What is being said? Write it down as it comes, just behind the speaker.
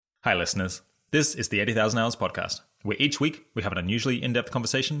Hi, listeners. This is the 80,000 Hours podcast, where each week we have an unusually in-depth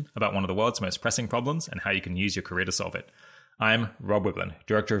conversation about one of the world's most pressing problems and how you can use your career to solve it. I'm Rob Wiblin,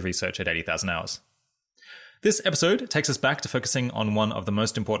 Director of Research at 80,000 Hours. This episode takes us back to focusing on one of the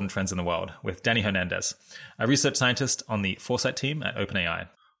most important trends in the world, with Danny Hernandez, a research scientist on the Foresight team at OpenAI,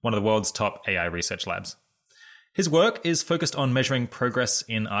 one of the world's top AI research labs. His work is focused on measuring progress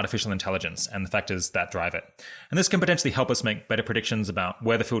in artificial intelligence and the factors that drive it. And this can potentially help us make better predictions about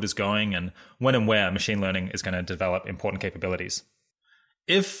where the field is going and when and where machine learning is going to develop important capabilities.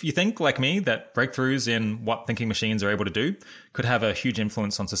 If you think, like me, that breakthroughs in what thinking machines are able to do could have a huge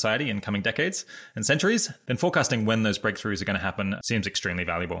influence on society in coming decades and centuries, then forecasting when those breakthroughs are going to happen seems extremely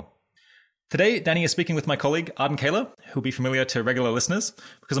valuable. Today, Danny is speaking with my colleague, Arden Kaler, who'll be familiar to regular listeners,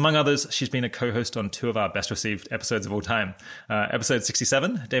 because among others, she's been a co-host on two of our best-received episodes of all time. Episode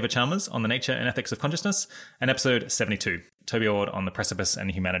 67, David Chalmers on the nature and ethics of consciousness, and episode 72, Toby Ord on the precipice and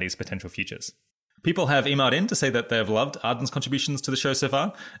humanity's potential futures. People have emailed in to say that they've loved Arden's contributions to the show so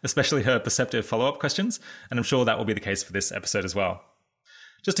far, especially her perceptive follow-up questions, and I'm sure that will be the case for this episode as well.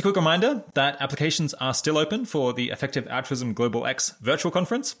 Just a quick reminder that applications are still open for the Effective Altruism Global X virtual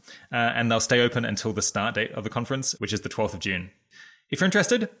conference, and they'll stay open until the start date of the conference, which is the 12th of June. If you're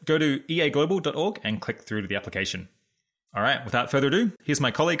interested, go to eaglobal.org and click through to the application. All right, without further ado, here's my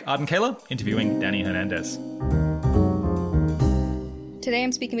colleague Arden Kaler interviewing Danny Hernandez. Today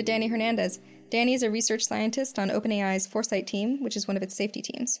I'm speaking with Danny Hernandez. Danny is a research scientist on OpenAI's Foresight team, which is one of its safety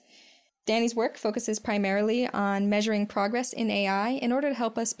teams. Danny's work focuses primarily on measuring progress in AI in order to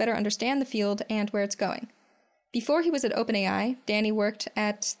help us better understand the field and where it's going. Before he was at OpenAI, Danny worked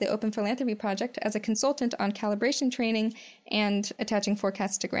at the Open Philanthropy Project as a consultant on calibration training and attaching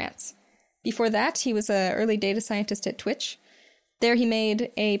forecasts to grants. Before that, he was an early data scientist at Twitch. There he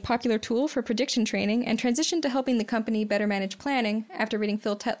made a popular tool for prediction training and transitioned to helping the company better manage planning after reading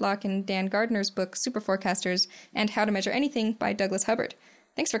Phil Tetlock and Dan Gardner's book Super Forecasters and How to Measure Anything by Douglas Hubbard.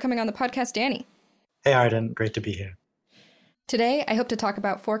 Thanks for coming on the podcast, Danny. Hey, Arden. Great to be here. Today, I hope to talk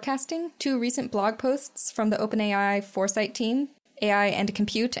about forecasting, two recent blog posts from the OpenAI Foresight team, AI and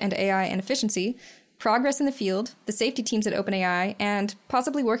Compute and AI and Efficiency, progress in the field, the safety teams at OpenAI, and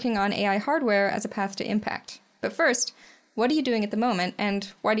possibly working on AI hardware as a path to impact. But first, what are you doing at the moment,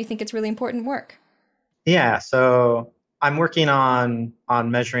 and why do you think it's really important work? Yeah, so I'm working on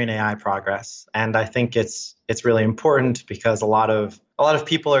measuring AI progress, and I think it's really important because a lot of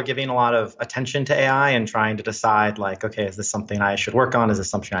people are giving a lot of attention to AI and trying to decide, like, okay, is this something I should work on? Is this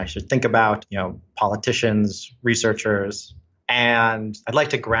something I should think about? Politicians, researchers, and I'd like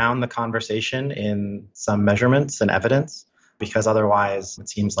to ground the conversation in some measurements and evidence, because otherwise it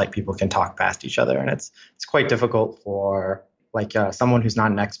seems like people can talk past each other, and it's quite difficult for someone who's not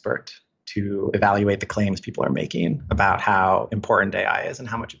an expert to evaluate the claims people are making about how important AI is and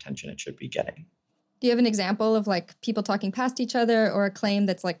how much attention it should be getting. Do you have an example of people talking past each other or a claim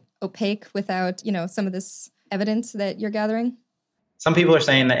that's opaque without, some of this evidence that you're gathering? Some people are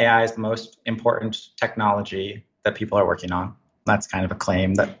saying that AI is the most important technology that people are working on. That's kind of a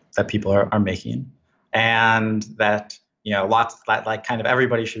claim that people are making. And that,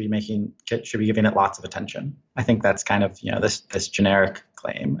 everybody should be giving it lots of attention. I think that's kind of, this generic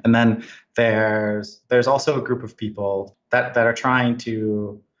claim. And then there's also a group of people that are trying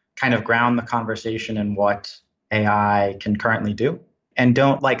to kind of ground the conversation in what AI can currently do, and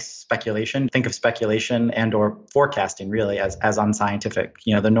don't like speculation. Think of speculation and or forecasting really as unscientific.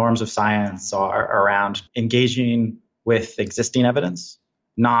 The norms of science are around engaging with existing evidence,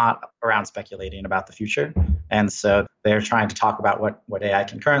 not around speculating about the future. And so they're trying to talk about what AI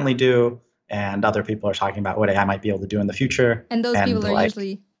can currently do, and other people are talking about what AI might be able to do in the future. And those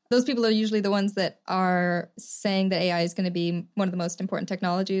people are usually the ones that are saying that AI is going to be one of the most important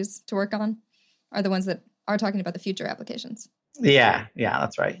technologies to work on, are the ones that are talking about the future applications. Yeah,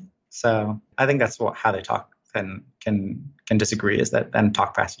 that's right. So I think that's how they talk and can disagree, is that and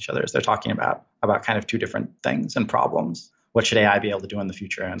talk past each other, is they're talking about kind of two different things and problems. What should AI be able to do in the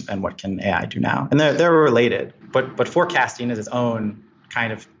future, and what can AI do now? And they're related, but forecasting is its own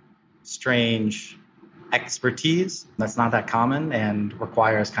kind of strange expertise that's not that common and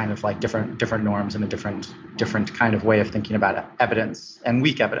requires kind of different norms and a different kind of way of thinking about evidence, and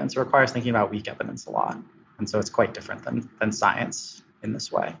weak evidence. It requires thinking about weak evidence a lot. And so it's quite different than science in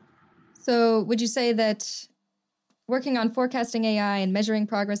this way. So would you say that working on forecasting AI and measuring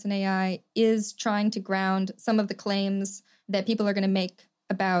progress in AI is trying to ground some of the claims that people are going to make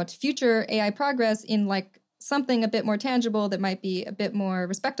about future AI progress in something a bit more tangible that might be a bit more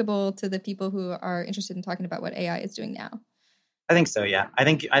respectable to the people who are interested in talking about what AI is doing now? I think so, yeah. I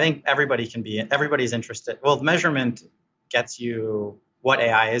think everybody's interested. Well, the measurement gets you what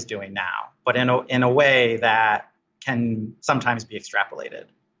AI is doing now, but in a way that can sometimes be extrapolated,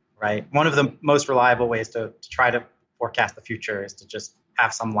 right? One of the most reliable ways to try to forecast the future is to just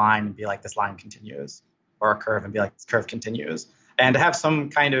have some line and be like, this line continues, or a curve and be like, this curve continues. And to have some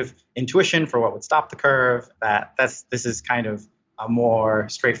kind of intuition for what would stop the curve, this is kind of a more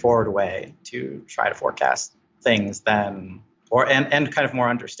straightforward way to try to forecast things than, and kind of more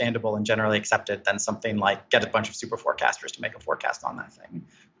understandable and generally accepted than something like get a bunch of super forecasters to make a forecast on that thing.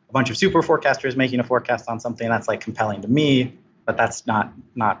 A bunch of super forecasters making a forecast on something that's like compelling to me, but that's not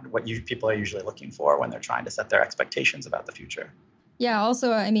what people are usually looking for when they're trying to set their expectations about the future. Yeah,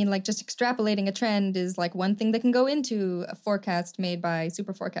 also, I mean, like just extrapolating a trend is like one thing that can go into a forecast made by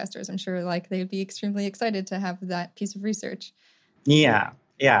super forecasters. I'm sure like they'd be extremely excited to have that piece of research. Yeah.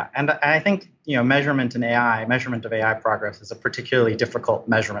 And I think, measurement of AI progress is a particularly difficult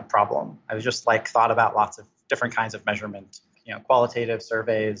measurement problem. I was just like thought about lots of different kinds of measurement, qualitative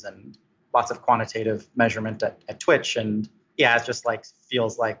surveys and lots of quantitative measurement at Twitch. And yeah, it just like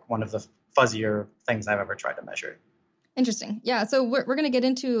feels like one of the fuzzier things I've ever tried to measure. Interesting. Yeah, so we're going to get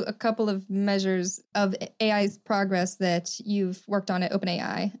into a couple of measures of AI's progress that you've worked on at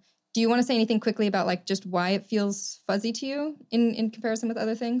OpenAI. Do you want to say anything quickly about like just why it feels fuzzy to you in comparison with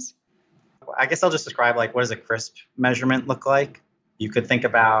other things? I guess I'll just describe like what does a crisp measurement look like? You could think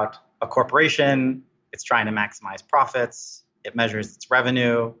about a corporation, it's trying to maximize profits, it measures its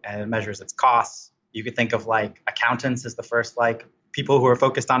revenue and it measures its costs. You could think of like accountants as the first like people who are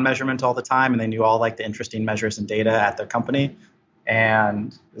focused on measurement all the time and they knew all like the interesting measures and data at their company.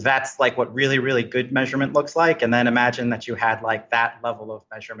 And that's like what really, really good measurement looks like. And then imagine that you had like that level of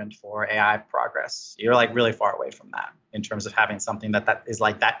measurement for AI progress. You're like really far away from that in terms of having something that is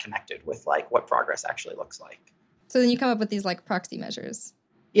like that connected with like what progress actually looks like. So then you come up with these like proxy measures.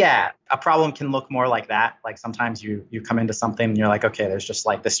 Yeah, a problem can look more like that. Like sometimes you come into something and you're like, okay, there's just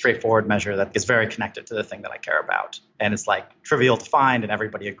like this straightforward measure that is very connected to the thing that I care about. And it's like trivial to find and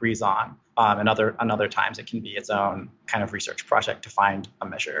everybody agrees on. And other times it can be its own kind of research project to find a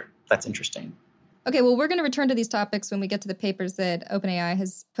measure that's interesting. Okay, well, we're going to return to these topics when we get to the papers that OpenAI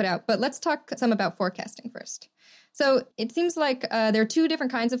has put out. But let's talk some about forecasting first. So it seems like there are two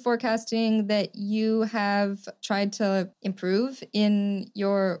different kinds of forecasting that you have tried to improve in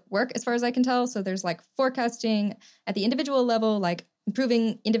your work, as far as I can tell. So there's like forecasting at the individual level, like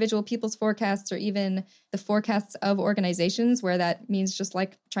improving individual people's forecasts or even the forecasts of organizations, where that means just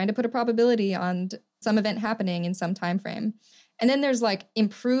like trying to put a probability on some event happening in some time frame. And then there's like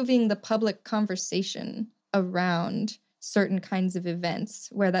improving the public conversation around certain kinds of events,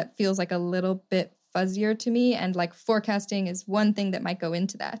 where that feels like a little bit fuzzier to me. And like forecasting is one thing that might go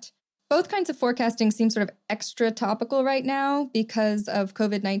into that. Both kinds of forecasting seem sort of extra topical right now because of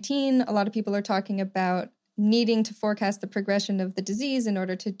COVID-19. A lot of people are talking about needing to forecast the progression of the disease in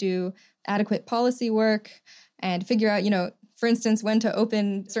order to do adequate policy work and figure out, for instance, when to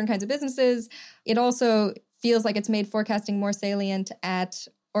open certain kinds of businesses. It also feels like it's made forecasting more salient at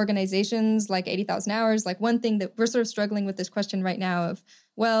organizations like 80,000 Hours. Like one thing that we're sort of struggling with this question right now of,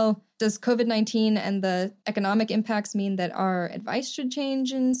 well, does COVID-19 and the economic impacts mean that our advice should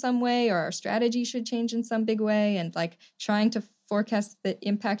change in some way or our strategy should change in some big way? And like trying to forecast the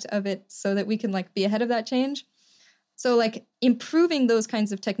impact of it so that we can like be ahead of that change. So like improving those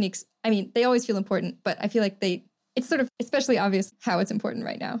kinds of techniques, I mean, they always feel important, but I feel like it's sort of especially obvious how it's important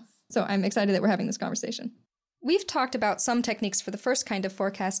right now. So I'm excited that we're having this conversation. We've talked about some techniques for the first kind of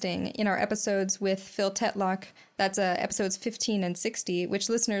forecasting in our episodes with Phil Tetlock. That's episodes 15 and 60, which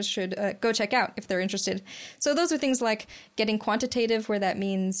listeners should go check out if they're interested. So those are things like getting quantitative, where that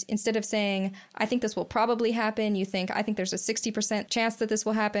means instead of saying, I think this will probably happen, you think, I think there's a 60% chance that this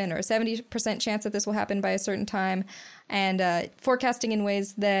will happen or a 70% chance that this will happen by a certain time. And forecasting in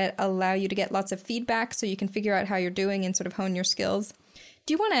ways that allow you to get lots of feedback so you can figure out how you're doing and sort of hone your skills.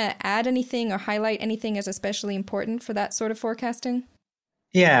 Do you want to add anything or highlight anything as especially important for that sort of forecasting?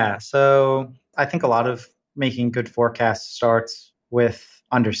 Yeah, so I think a lot of making good forecasts starts with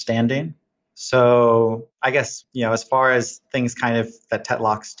understanding. So I guess, as far as things kind of that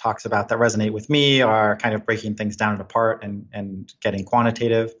Tetlock talks about that resonate with me are kind of breaking things down apart and getting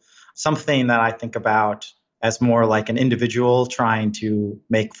quantitative. Something that I think about as more like an individual trying to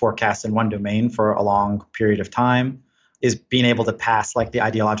make forecasts in one domain for a long period of time is being able to pass like the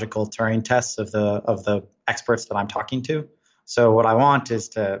ideological Turing tests of the experts that I'm talking to. So what I want is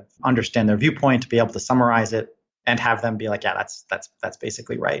to understand their viewpoint, to be able to summarize it, and have them be like, yeah, that's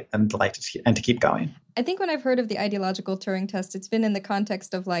basically right, and to keep going. I think when I've heard of the ideological Turing test, it's been in the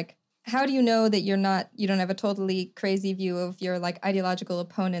context of like how do you know that you don't have a totally crazy view of your like ideological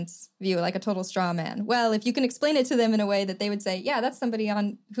opponent's view, like a total straw man? Well, if you can explain it to them in a way that they would say, yeah, that's somebody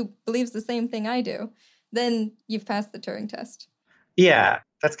who believes the same thing I do, then you've passed the Turing test. Yeah,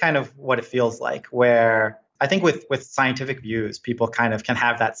 that's kind of what it feels like, where I think with scientific views, people kind of can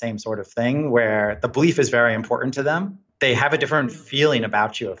have that same sort of thing where the belief is very important to them. They have a different feeling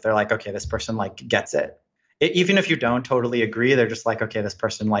about you if they're like, okay, this person like gets it. Even if you don't totally agree, they're just like, okay, this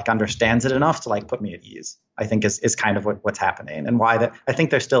person like understands it enough to like put me at ease, I think is kind of what's happening, and why that I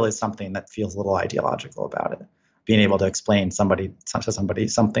think there still is something that feels a little ideological about it, being able to explain to somebody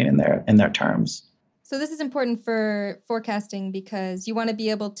something in their terms. So this is important for forecasting because you want to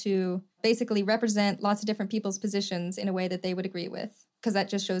be able to basically represent lots of different people's positions in a way that they would agree with, because that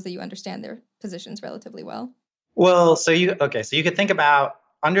just shows that you understand their positions relatively well. Well, so you could think about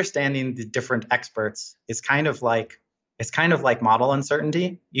understanding the different experts is kind of like model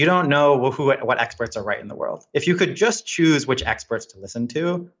uncertainty. You don't know what experts are right in the world. If you could just choose which experts to listen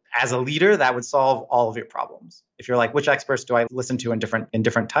to as a leader, that would solve all of your problems. If you're like, which experts do I listen to in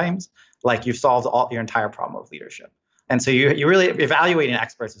different times? Like you've solved your entire problem of leadership. And so you really evaluating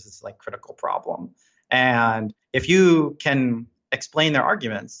experts is this like critical problem. And if you can explain their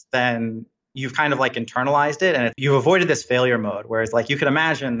arguments, then you've kind of like internalized it and you've avoided this failure mode. Whereas like you could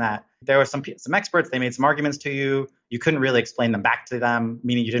imagine that there were some experts, they made some arguments to you. You couldn't really explain them back to them,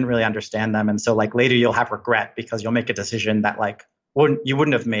 meaning you didn't really understand them. And so like later you'll have regret because you'll make a decision that like you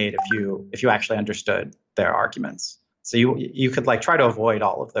wouldn't have made if you actually understood their arguments. So you could like try to avoid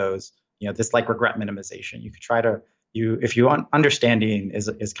all of those, this like regret minimization. You could try to, understanding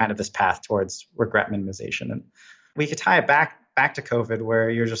is kind of this path towards regret minimization. And we could tie it back to COVID, where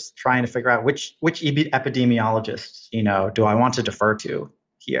you're just trying to figure out which epidemiologists, do I want to defer to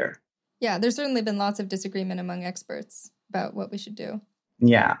here? Yeah, there's certainly been lots of disagreement among experts about what we should do.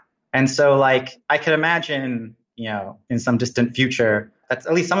 Yeah. And so like I could imagine, in some distant future, that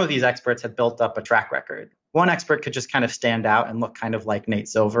at least some of these experts had built up a track record. One expert could just kind of stand out and look kind of like Nate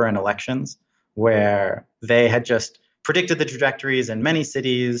Silver in elections, where they had just predicted the trajectories in many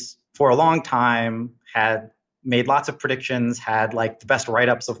cities for a long time, had made lots of predictions, had like the best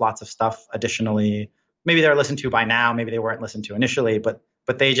write-ups of lots of stuff additionally. Maybe they're listened to by now, maybe they weren't listened to initially, but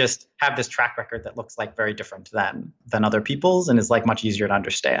they just have this track record that looks like very different than other people's and is like much easier to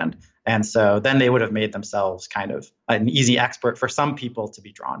understand. And so then they would have made themselves kind of an easy expert for some people to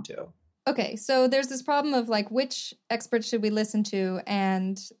be drawn to. Okay, so there's this problem of like, which experts should we listen to?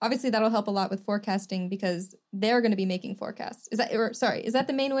 And obviously that'll help a lot with forecasting because they're going to be making forecasts. Is that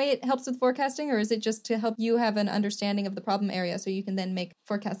the main way it helps with forecasting, or is it just to help you have an understanding of the problem area so you can then make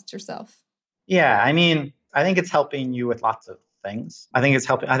forecasts yourself? Yeah, I mean, I think it's helping you with lots of things. I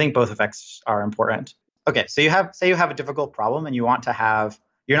think both effects are important. Okay, so you have a difficult problem and you want to have,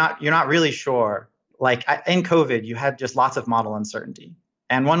 you're not really sure. Like in COVID, you had just lots of model uncertainty.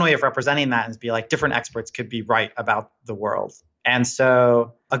 And one way of representing that is be like different experts could be right about the world. And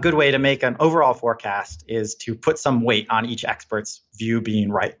so a good way to make an overall forecast is to put some weight on each expert's view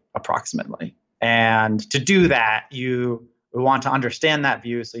being right approximately. And to do that, you want to understand that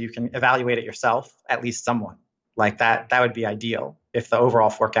view so you can evaluate it yourself, at least somewhat. Like that would be ideal if the overall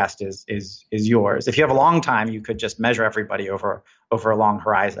forecast is yours. If you have a long time, you could just measure everybody over a long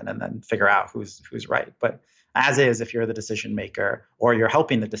horizon and then figure out who's right. But as is, if you're the decision maker or you're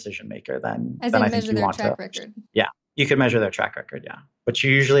helping the decision maker, then I think you want to. Record. Yeah, you can measure their track record. Yeah, but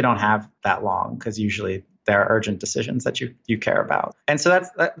you usually don't have that long because usually there are urgent decisions that you care about. And so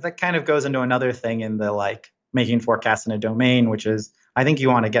that kind of goes into another thing in the like making forecasts in a domain, which is I think you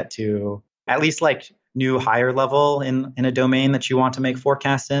want to get to at least like new higher level in a domain that you want to make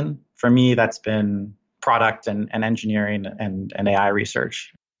forecasts in. For me, that's been product and engineering and AI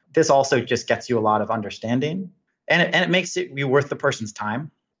research. This also just gets you a lot of understanding and it makes it be worth the person's time.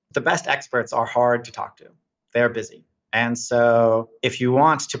 The best experts are hard to talk to. They're busy. And so if you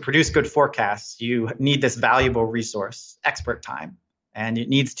want to produce good forecasts, you need this valuable resource, expert time, and it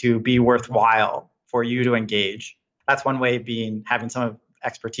needs to be worthwhile for you to engage. That's one way having some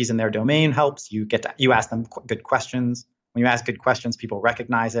expertise in their domain helps. You ask them good questions. When you ask good questions, people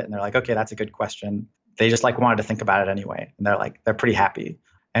recognize it and they're like, okay, that's a good question. They just like wanted to think about it anyway. And they're pretty happy.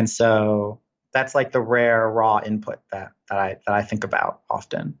 And so that's like the rare raw input that I think about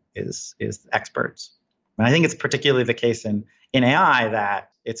often is experts. And I think it's particularly the case in AI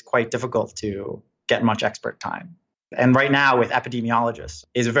that it's quite difficult to get much expert time. And right now with epidemiologists,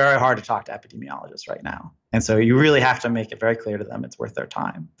 it's very hard to talk to epidemiologists right now. And so you really have to make it very clear to them it's worth their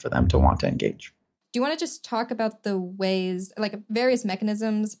time for them to want to engage. Do you want to just talk about the ways, like various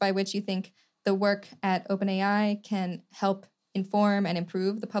mechanisms by which you think the work at OpenAI can help inform and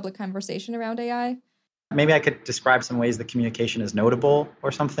improve the public conversation around AI? Maybe I could describe some ways the communication is notable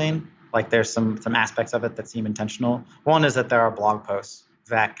or something. Like there's some aspects of it that seem intentional. One is that there are blog posts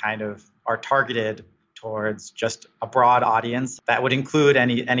that kind of are targeted towards just a broad audience that would include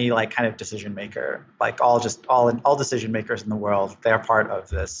any like kind of decision maker, like all decision makers in the world. They're part of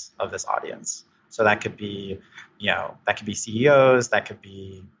this audience. So that could be, that could be CEOs, that could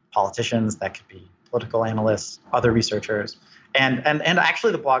be politicians, that could be political analysts, other researchers. And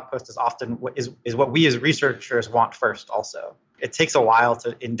actually the blog post is often what we as researchers want first also. It takes a while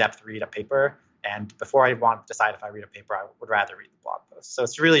to in-depth read a paper. And before I want to decide if I read a paper, I would rather read the blog post. So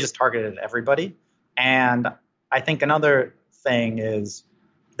it's really just targeted at everybody. And I think another thing is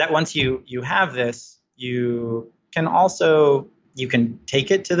that once you have this, you can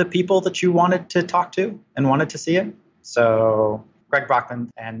take it to the people that you wanted to talk to and wanted to see it. So Greg Brockman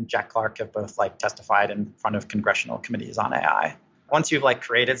and Jack Clark have both testified in front of congressional committees on AI. Once you've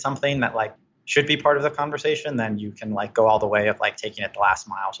created something that should be part of the conversation, then you can go all the way of taking it the last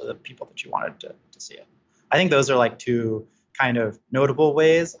mile to the people that you wanted to see it. I think those are two kind of notable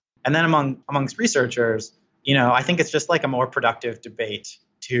ways. And then amongst researchers, I think it's just a more productive debate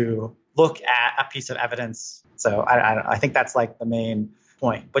to look at a piece of evidence. So I think that's the main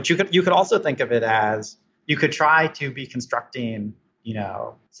point. But you could also think of it as you could try to be constructing,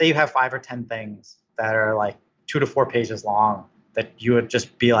 say you have 5 or 10 things that are 2 to 4 pages long that you would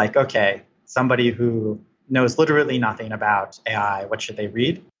just be okay, somebody who knows literally nothing about AI, what should they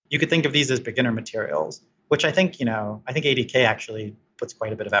read? You could think of these as beginner materials, which I think ADK actually puts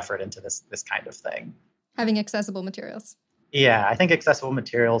quite a bit of effort into this kind of thing. Having accessible materials. Yeah, I think accessible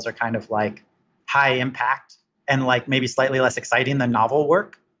materials are kind of high impact and maybe slightly less exciting than novel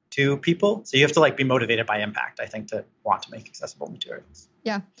work to people. So you have to be motivated by impact, I think, to want to make accessible materials.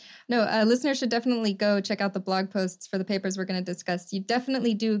 Yeah. No, listeners should definitely go check out the blog posts for the papers we're going to discuss. You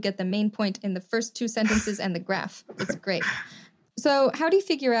definitely do get the main point in the first 2 sentences and the graph. It's great. So how do you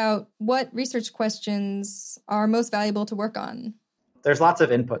figure out what research questions are most valuable to work on? There's lots of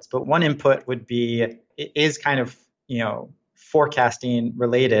inputs, but one input would be, it is kind of, forecasting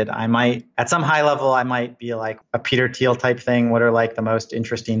related. At some high level, I might be a Peter Thiel type thing. What are the most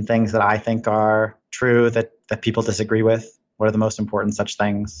interesting things that I think are true that people disagree with? What are the most important such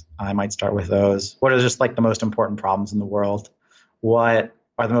things? I might start with those. What are just the most important problems in the world? What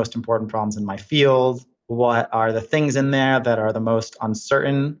are the most important problems in my field? What are the things in there that are the most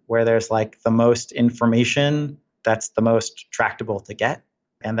uncertain, where there's the most information that's the most tractable to get?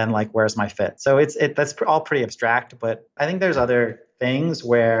 And then where's my fit? So that's all pretty abstract, but I think there's other things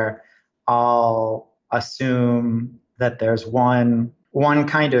where I'll assume that there's one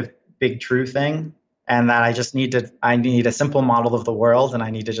kind of big true thing, and that I need a simple model of the world, and I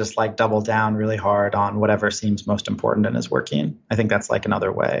need to just double down really hard on whatever seems most important and is working. I think that's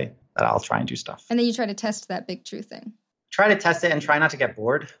another way that I'll try and do stuff. And then you try to test that big true thing. Try to test it and try not to get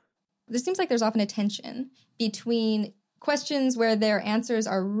bored. This seems like there's often a tension between questions where their answers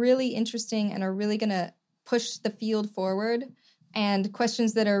are really interesting and are really going to push the field forward, and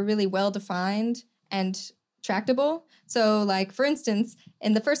questions that are really well-defined and tractable. So for instance,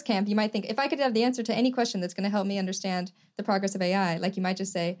 in the first camp, you might think, if I could have the answer to any question that's going to help me understand the progress of AI, you might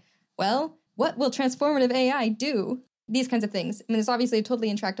just say, well, what will transformative AI do? These kinds of things. I mean, it's obviously a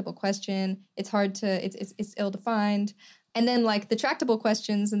totally intractable question. It's hard to, it's ill-defined. And then the tractable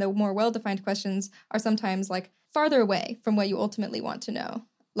questions and the more well-defined questions are sometimes farther away from what you ultimately want to know.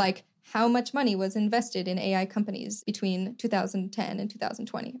 How much money was invested in AI companies between 2010 and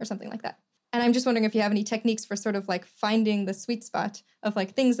 2020 or something like that. And I'm just wondering if you have any techniques for sort of finding the sweet spot of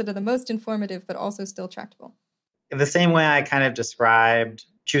things that are the most informative but also still tractable. In the same way I kind of described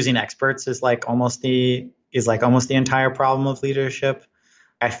choosing experts is almost the entire problem of leadership.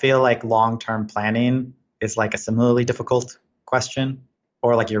 I feel long-term planning is a similarly difficult question,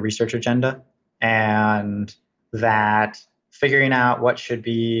 or your research agenda, and that figuring out what should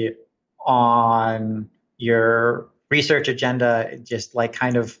be on your research agenda just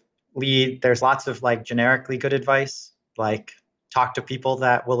kind of lead. There's lots of generically good advice, talk to people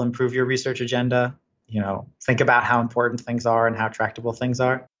that will improve your research agenda, think about how important things are and how tractable things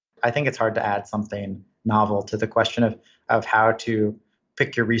are. I think it's hard to add something novel to the question of how to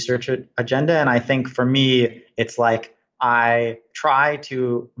pick your research agenda. And I think for me, it's I try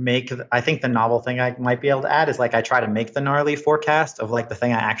to I think the novel thing I might be able to add is I try to make the gnarly forecast of the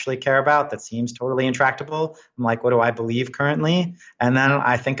thing I actually care about that seems totally intractable. I'm what do I believe currently? And then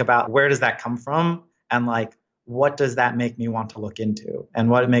I think about where does that come from? And what does that make me want to look into? And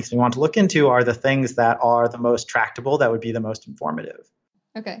what it makes me want to look into are the things that are the most tractable, that would be the most informative.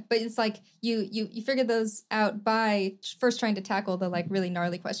 Okay, but it's like you figure those out by first trying to tackle the like really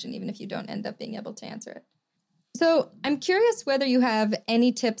gnarly question, even if you don't end up being able to answer it. So I'm curious whether you have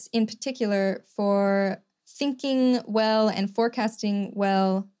any tips in particular for thinking well and forecasting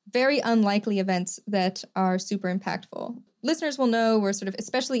well very unlikely events that are super impactful. Listeners will know we're sort of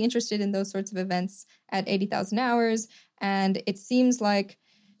especially interested in those sorts of events at 80,000 hours, and it seems like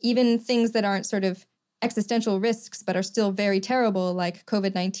even things that aren't sort of existential risks but are still very terrible, like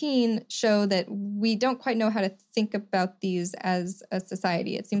COVID-19, show that we don't quite know how to think about these as a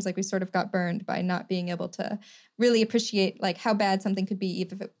society. It seems like we sort of got burned by not being able to really appreciate like how bad something could be,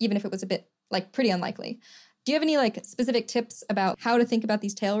 even if it was a bit like pretty unlikely. Do you have any like specific tips about how to think about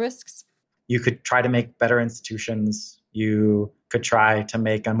these tail risks? You could try to make better institutions. You could try to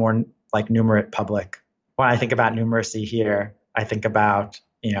make a more like numerate public. When I think about numeracy here, I think about,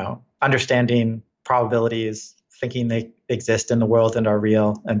 understanding probabilities, thinking they exist in the world and are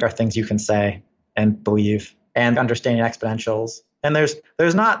real and are things you can say and believe, and understanding exponentials. And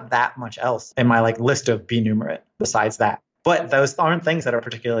there's not that much else in my like list of be numerate besides that. But those aren't things that are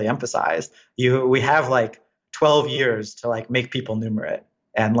particularly emphasized. We have like 12 years to like make people numerate,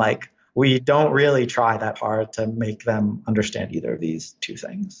 and like we don't really try that hard to make them understand either of these two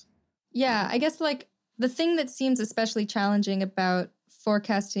things. Yeah, I guess like the thing that seems especially challenging about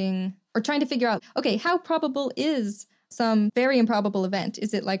forecasting or trying to figure out, okay, how probable is some very improbable event?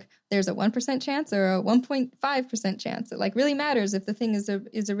 Is it like there's a 1% chance or a 1.5% chance? It like really matters if the thing is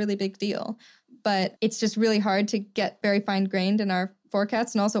a really big deal. But it's just really hard to get very fine-grained in our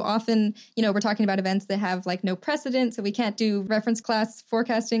forecasts. And also often, we're talking about events that have like no precedent, so we can't do reference class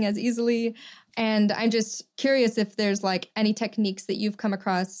forecasting as easily. And I'm just curious if there's like any techniques that you've come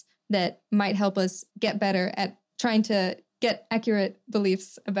across that might help us get better at trying to get accurate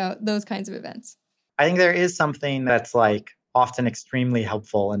beliefs about those kinds of events. I think there is something that's like often extremely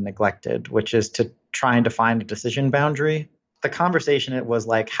helpful and neglected, which is to trying to find a decision boundary. The conversation, it was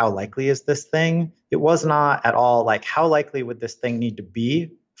like, how likely is this thing? It was not at all like, how likely would this thing need to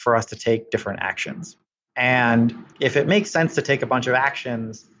be for us to take different actions? And if it makes sense to take a bunch of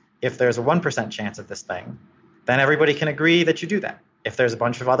actions, if there's a 1% chance of this thing, then everybody can agree that you do that. If there's a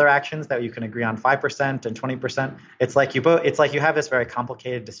bunch of other actions that you can agree on 5% and 20%, it's like you have this very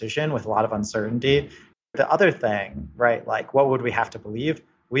complicated decision with a lot of uncertainty. The other thing, right, like what would we have to believe?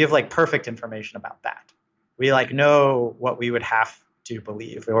 We have like perfect information about that. We like know what we would have to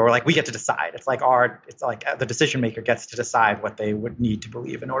believe, or like we get to decide. It's like the decision maker gets to decide what they would need to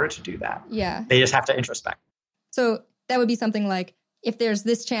believe in order to do that. Yeah. They just have to introspect. So that would be something like, if there's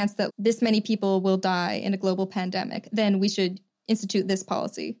this chance that this many people will die in a global pandemic, then we should institute this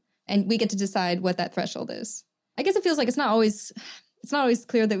policy, and we get to decide what that threshold is. I guess it feels like it's not always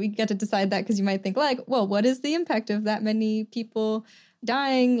clear that we get to decide that, because you might think like, well, what is the impact of that many people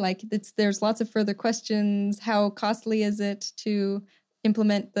dying? Like there's lots of further questions. How costly is it to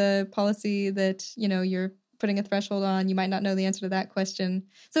implement the policy that, you're putting a threshold on? You might not know the answer to that question.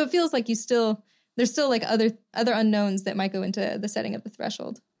 So it feels like there's still like other unknowns that might go into the setting of the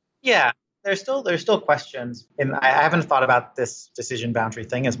threshold. Yeah. There's still questions. And I haven't thought about this decision boundary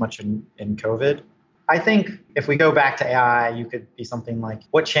thing as much in COVID. I think if we go back to AI, you could be something like,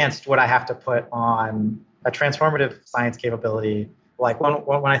 what chance would I have to put on a transformative science capability? Like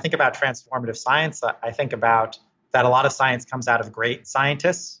when I think about transformative science, I think about that a lot of science comes out of great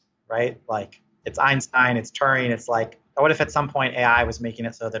scientists, right? Like it's Einstein, it's Turing. It's like, what if at some point AI was making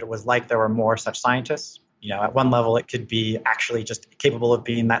it so that it was like there were more such scientists? At one level, it could be actually just capable of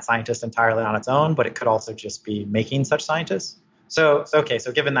being that scientist entirely on its own, but it could also just be making such scientists. So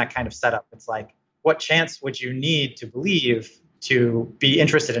given that kind of setup, it's like, what chance would you need to believe to be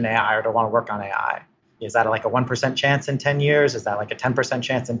interested in AI or to want to work on AI? Is that like a 1% chance in 10 years? Is that like a 10%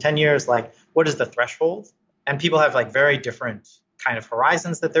 chance in 10 years? Like, what is the threshold? And people have like very different kind of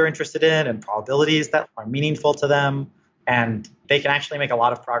horizons that they're interested in and probabilities that are meaningful to them. And they can actually make a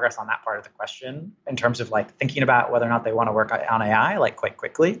lot of progress on that part of the question in terms of like thinking about whether or not they want to work on AI like quite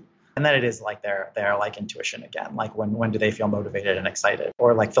quickly. And then it is like their like intuition again, like when do they feel motivated and excited,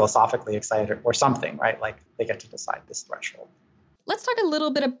 or like philosophically excited or something, right? Like they get to decide this threshold. Let's talk a little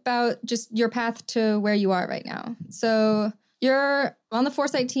bit about just your path to where you are right now. So you're on the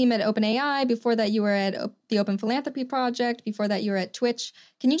Foresight team at OpenAI. Before that, you were at the Open Philanthropy Project. Before that, you were at Twitch.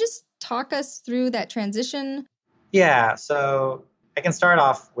 Can you just talk us through that transition? Yeah, so I can start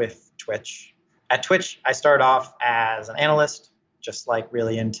off with Twitch. At Twitch, I started off as an analyst, just like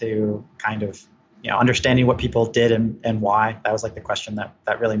really into kind of, understanding what people did and why. That was like the question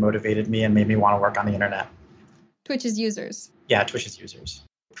that really motivated me and made me want to work on the internet. Twitch's users. Yeah, Twitch's users.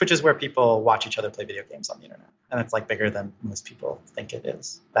 Twitch is where people watch each other play video games on the internet. And it's like bigger than most people think it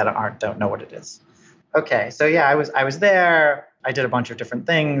is that don't know what it is. Okay, so yeah, I was there. I did a bunch of different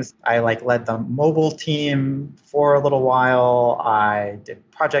things. I led the mobile team for a little while. I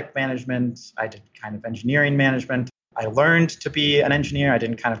did project management. I did kind of engineering management. I learned to be an engineer. I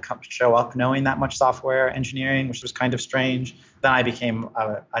didn't kind of show up knowing that much software engineering, which was kind of strange. Then I became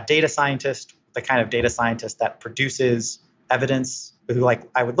a data scientist, the kind of data scientist that produces evidence. Who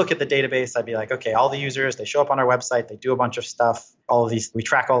I would look at the database. I'd be like, okay, all the users, they show up on our website, they do a bunch of stuff. All of these, we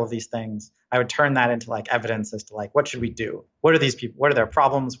track all of these things. I would turn that into evidence as to what should we do? What are these people? What are their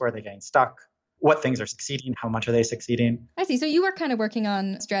problems? Where are they getting stuck? What things are succeeding? How much are they succeeding? I see. So you were kind of working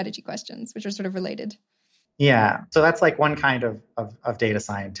on strategy questions, which are sort of related. Yeah. So that's one kind of data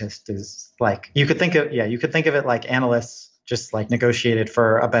scientist is you could think of it like analysts just negotiated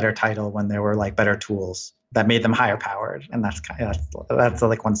for a better title when there were better tools that made them higher powered. And that's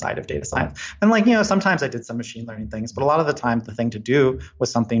one side of data science. And sometimes I did some machine learning things, but a lot of the time the thing to do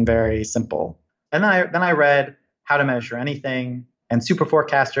was something very simple. And then I read How to Measure Anything and Super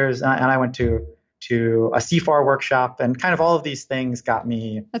Forecasters, and I went to a CFAR workshop, and kind of all of these things got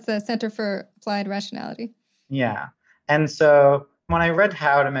me. That's the Center for Applied Rationality. Yeah. And so when I read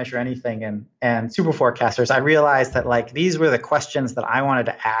How to Measure Anything and Super Forecasters, I realized that these were the questions that I wanted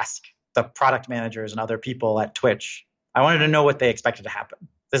to ask the product managers and other people at Twitch. I wanted to know what they expected to happen.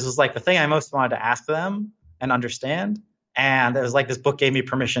 This was the thing I most wanted to ask them and understand. And it was this book gave me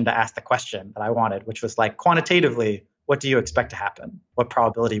permission to ask the question that I wanted, which was quantitatively, what do you expect to happen? What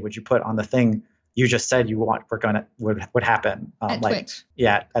probability would you put on the thing you just said you want would happen? At Twitch.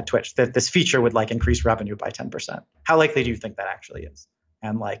 Yeah, at Twitch. That this feature would increase revenue by 10%. How likely do you think that actually is?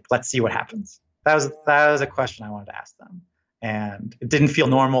 And let's see what happens. That was a question I wanted to ask them. And it didn't feel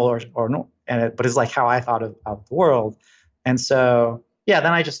normal but it's how I thought of the world. And so, yeah,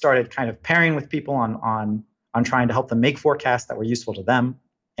 then I just started kind of pairing with people on trying to help them make forecasts that were useful to them.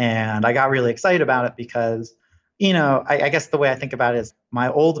 And I got really excited about it because, I guess the way I think about it is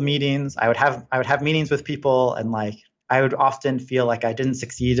my old meetings, I would have meetings with people, and I would often feel like I didn't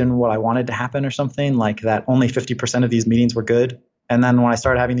succeed in what I wanted to happen or something, that only 50% of these meetings were good. And then when I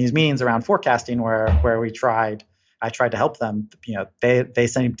started having these meetings around forecasting where I tried to help them, they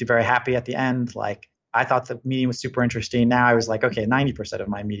seemed to be very happy at the end. I thought the meeting was super interesting. Now I was okay, 90% of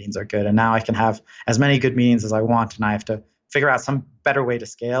my meetings are good. And now I can have as many good meetings as I want. And I have to figure out some better way to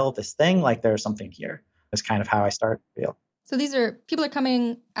scale this thing. There's something here. That's kind of how I started to feel. So people are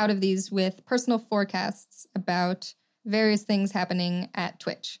coming out of these with personal forecasts about various things happening at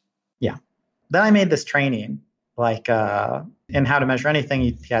Twitch. Yeah. Then I made this training, in How to Measure Anything,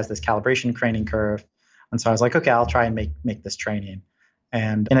 he has this calibration training curve. And so I was okay, I'll try and make this training.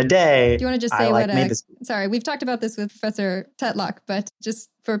 And in a day, do you want to just say sorry, we've talked about this with Professor Tetlock, but just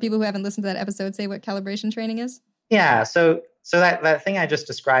for people who haven't listened to that episode, say what calibration training is? Yeah. So that thing I just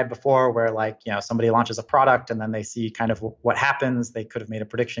described before where somebody launches a product and then they see kind of what happens, they could have made a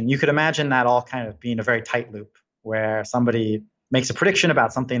prediction. You could imagine that all kind of being a very tight loop where somebody makes a prediction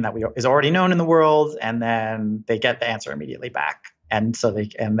about something that is already known in the world, and then they get the answer immediately back. And so they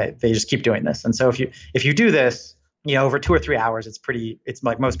just keep doing this. And so if you do this, over 2 or 3 hours, it's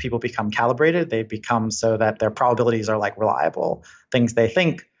most people become calibrated. They become so that their probabilities are reliable. Things they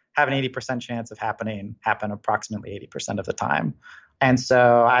think have an 80% chance of happen approximately 80% of the time. And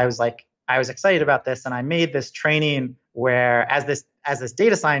so I was excited about this, and I made this training where as this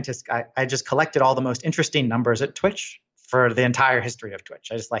data scientist, I just collected all the most interesting numbers at Twitch for the entire history of Twitch.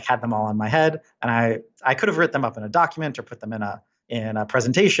 I just had them all in my head, and I could have written them up in a document or put them in a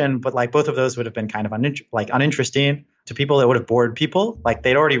presentation, but both of those would have been kind of uninteresting to people. It would have bored people.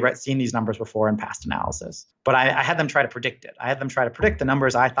 They'd already seen these numbers before in past analysis. But I had them try to predict it. I had them try to predict the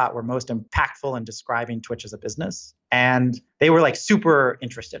numbers I thought were most impactful in describing Twitch as a business. And they were super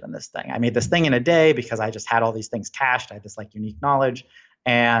interested in this thing. I made this thing in a day because I just had all these things cached. I had this unique knowledge.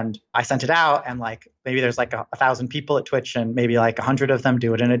 And I sent it out, and maybe there's 1,000 people at Twitch, and maybe 100 of them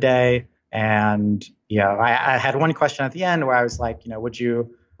do it in a day. And, I had one question at the end where I was would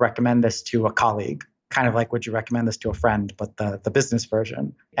you recommend this to a colleague? Kind of would you recommend this to a friend, but the business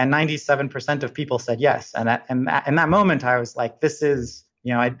version? And 97% of people said yes. And in that moment, I was this is,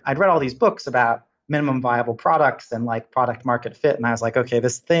 I'd read all these books about minimum viable products and product market fit. And I was okay,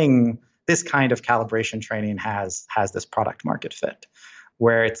 this kind of calibration training has this product market fit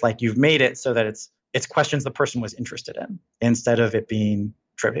where it's you've made it so that it's questions the person was interested in instead of it being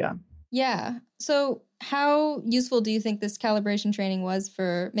trivia. Yeah. So how useful do you think this calibration training was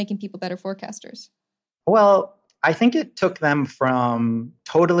for making people better forecasters? Well, I think it took them from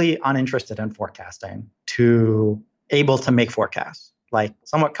totally uninterested in forecasting to able to make forecasts. like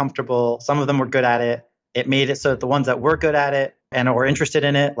somewhat comfortable. Some of them were good at it. It made it so that the ones that were good at it and were interested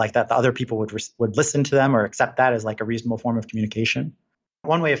in it, like that the other people would listen to them or accept that as like a reasonable form of communication.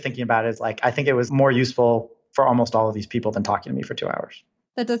 One way of thinking about it is like, I think it was more useful for almost all of these people than talking to me for 2 hours.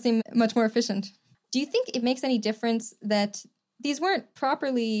 That does seem much more efficient. Do you think it makes any difference that these weren't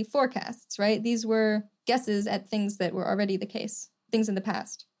properly forecasts, right? These were guesses at things that were already the case, things in the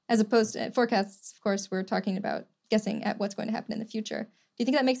past, as opposed to forecasts, of course, we're talking about guessing at what's going to happen in the future. Do you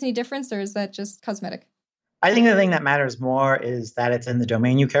think that makes any difference, or is that just cosmetic? I think the thing that matters more is that it's in the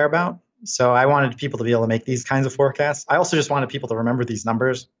domain you care about. So I wanted people to be able to make these kinds of forecasts. I also just wanted people to remember these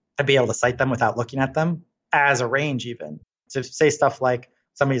numbers and be able to cite them without looking at them as a range even. To say stuff like,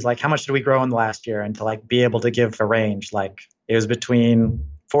 somebody's like, how much did we grow in the last year? And to like be able to give a range, like it was between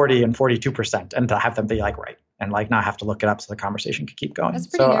 40 and 42%, and to have them be like, right, and like not have to look it up so the conversation could keep going. That's a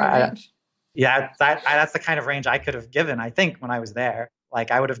pretty narrow range. Yeah, that's the kind of range I could have given, I think, when I was there. Like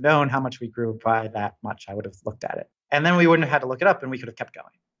I would have known how much we grew by that much. I would have looked at it. And then we wouldn't have had to look it up and we could have kept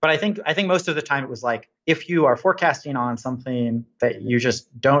going. But I think most of the time it was like, if you are forecasting on something that you just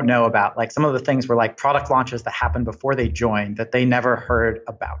don't know about, like some of the things were like product launches that happened before they joined that they never heard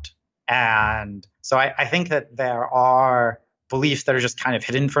about. And so I think that there are beliefs that are just kind of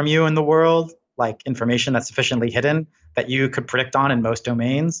hidden from you in the world, like information that's sufficiently hidden that you could predict on in most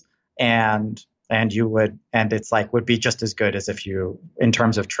domains. And it's like would be just as good as if you, in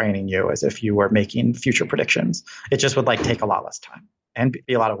terms of training you, as if you were making future predictions. It just would like take a lot less time and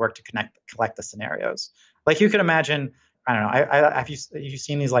be a lot of work to collect the scenarios. Like you could imagine, I don't know, have you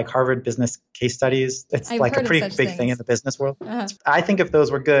seen these like Harvard business case studies? It's like a pretty big thing in the business world. Uh-huh. I think if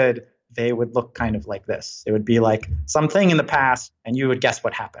those were good, they would look kind of like this. It would be like something in the past and you would guess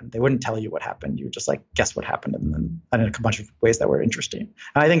what happened. They wouldn't tell you what happened. You would just like guess what happened and in a bunch of ways that were interesting.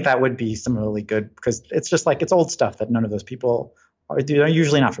 And I think that would be similarly good because it's just like it's old stuff that none of those people are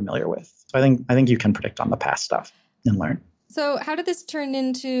usually not familiar with. So I think you can predict on the past stuff and learn. So how did this turn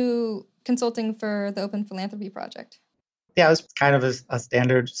into consulting for the Open Philanthropy Project? Yeah, it was kind of a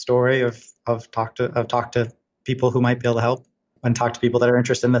standard story of talk to people who might be able to help and talk to people that are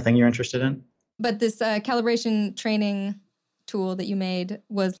interested in the thing you're interested in. But this calibration training tool that you made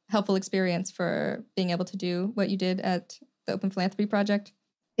was a helpful experience for being able to do what you did at the Open Philanthropy Project?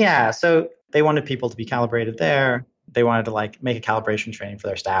 Yeah, so they wanted people to be calibrated there. They wanted to like make a calibration training for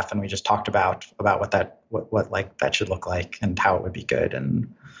their staff, and we just talked about what like that should look like and how it would be good.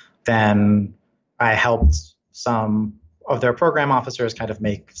 And then I helped some of their program officers kind of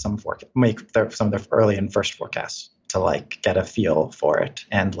make some of their early and first forecasts to like get a feel for it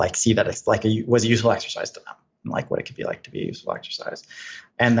and like see that it's like was a useful exercise to them and like what it could be like to be a useful exercise.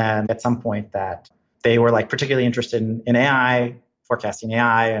 And then at some point that they were like particularly interested in AI, forecasting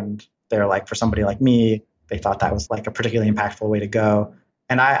AI, and they're like, for somebody like me, they thought that was like a particularly impactful way to go.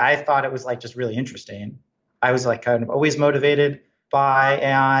 And I thought it was like just really interesting. I was like kind of always motivated by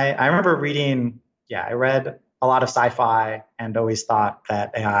AI. I remember I read a lot of sci-fi and always thought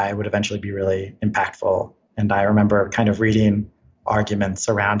that AI would eventually be really impactful. And I remember kind of reading arguments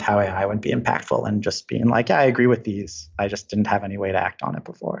around how AI would be impactful and just being like, yeah, I agree with these. I just didn't have any way to act on it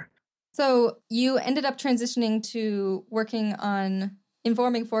before. So you ended up transitioning to working on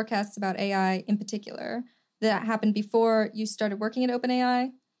informing forecasts about AI in particular. That happened before you started working at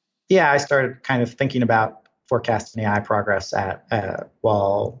OpenAI? Yeah, I started kind of thinking about forecasting AI progress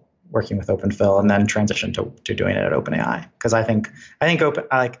while working with OpenPhil, and then transitioned to doing it at OpenAI. Because I think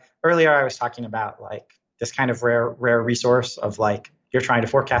earlier I was talking about like this kind of rare resource of like you're trying to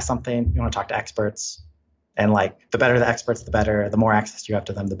forecast something, you want to talk to experts, and like the better the experts, the better. The more access you have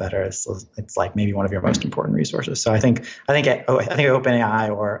to them, the better. It's like maybe one of your most important resources. So I think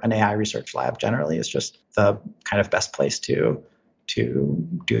OpenAI or an AI research lab generally is just the kind of best place to do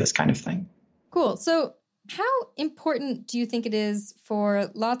this kind of thing. Cool. So how important do you think it is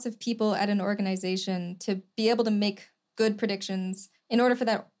for lots of people at an organization to be able to make good predictions in order for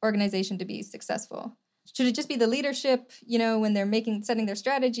that organization to be successful? Should it just be the leadership, when they're setting their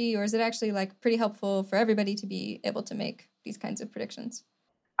strategy, or is it actually like pretty helpful for everybody to be able to make these kinds of predictions?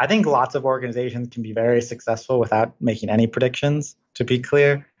 I think lots of organizations can be very successful without making any predictions, to be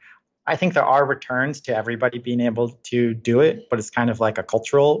clear. I think there are returns to everybody being able to do it, but it's kind of like a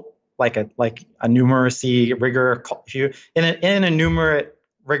cultural, like a numeracy rigor. In a numerate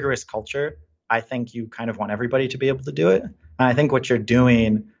rigorous culture, I think you kind of want everybody to be able to do it. And I think what you're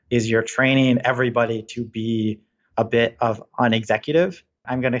doing is you're training everybody to be a bit of an executive.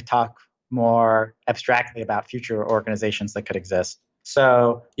 I'm going to talk more abstractly about future organizations that could exist.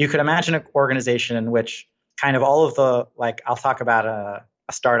 So you could imagine an organization in which kind of all of the, like, I'll talk about a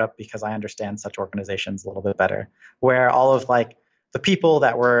startup because I understand such organizations a little bit better, where all of like the people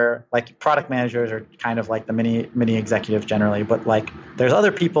that were like product managers are kind of like the mini executives generally, but like there's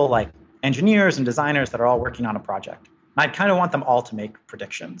other people like engineers and designers that are all working on a project. And I'd kind of want them all to make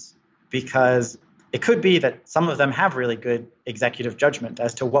predictions, because it could be that some of them have really good executive judgment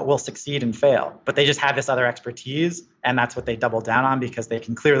as to what will succeed and fail, but they just have this other expertise, and that's what they double down on because they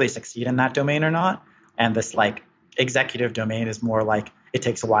can clearly succeed in that domain or not. And this like executive domain is more like it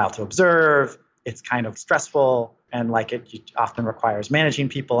takes a while to observe, it's kind of stressful, and like it often requires managing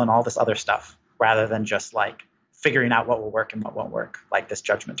people and all this other stuff rather than just like figuring out what will work and what won't work, like this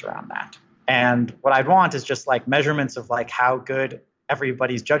judgment around that. And what I'd want is just like measurements of like how good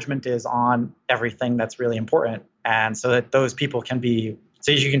everybody's judgment is on everything that's really important. And so that those people can be,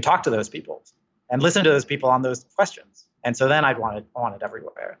 so you can talk to those people and listen to those people on those questions. And so then I'd want it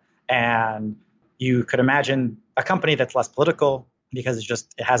everywhere. And you could imagine a company that's less political because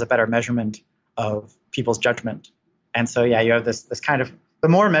it has a better measurement of people's judgment. And so, yeah, you have this kind of, the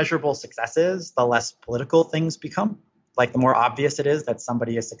more measurable success is, the less political things become. Like the more obvious it is that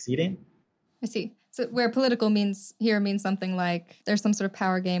somebody is succeeding. I see. So where political means something like there's some sort of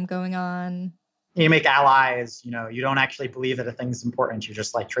power game going on. You make allies, you don't actually believe that a thing's important. You're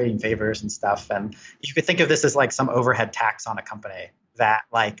just like trading favors and stuff. And you could think of this as like some overhead tax on a company that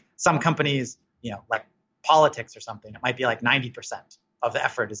like some companies, like politics or something, it might be like 90% of the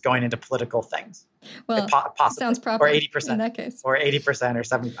effort is going into political things. Well, sounds proper. Or 80% in that case. Or 80% or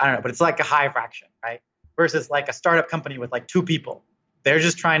 70%. I don't know, but it's like a high fraction, right? Versus like a startup company with like 2 people. They're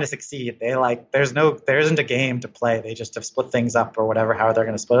just trying to succeed. They like, there isn't a game to play. They just have split things up or whatever, how they're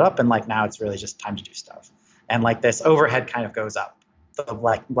going to split it up. And like now it's really just time to do stuff. And like this overhead kind of goes up. The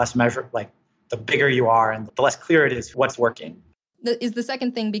like less measure, like the bigger you are and the less clear it is what's working. Is the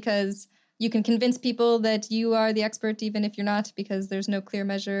second thing because you can convince people that you are the expert even if you're not, because there's no clear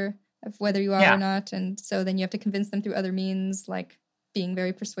measure of whether you are or not. And so then you have to convince them through other means like being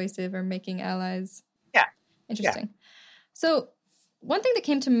very persuasive or making allies. Yeah. Interesting. Yeah. So one thing that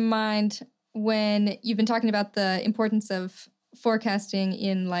came to mind when you've been talking about the importance of forecasting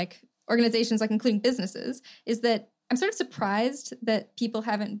in like organizations, like including businesses, is that I'm sort of surprised that people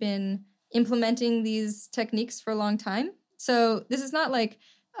haven't been implementing these techniques for a long time. So this is not like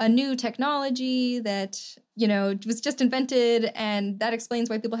a new technology that, was just invented and that explains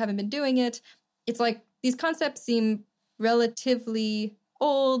why people haven't been doing it. It's like these concepts seem relatively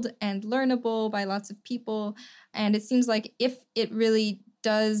old and learnable by lots of people. And it seems like if it really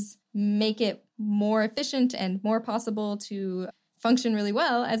does make it more efficient and more possible to function really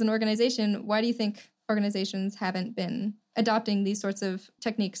well as an organization, why do you think organizations haven't been adopting these sorts of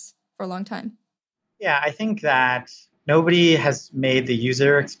techniques for a long time? Yeah, I think that nobody has made the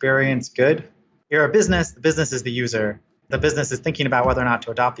user experience good. You're a business, the business is the user. The business is thinking about whether or not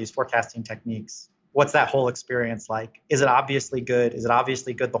to adopt these forecasting techniques. What's that whole experience like? Is it obviously good? Is it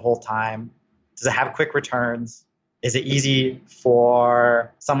obviously good the whole time? Does it have quick returns? Is it easy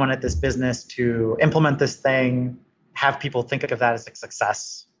for someone at this business to implement this thing, have people think of that as a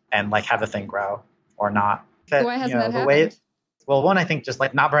success and like have the thing grow or not? So why hasn't that happened? Well, one, I think just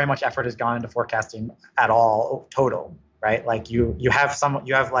like not very much effort has gone into forecasting at all, total, right? Like you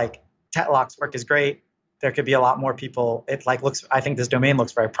have like Tetlock's work is great. There could be a lot more people. I think this domain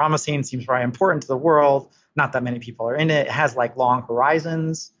looks very promising, seems very important to the world. Not that many people are in it. It has like long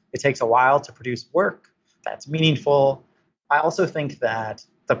horizons. It takes a while to produce work that's meaningful. I also think that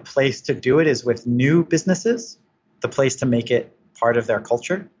the place to do it is with new businesses, the place to make it part of their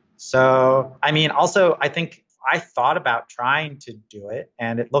culture. So, I mean, also, I think I thought about trying to do it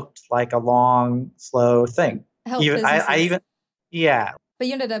and it looked like a long, slow thing. Help businesses. Yeah. But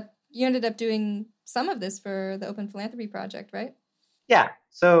you ended up doing some of this for the Open Philanthropy Project, right? Yeah.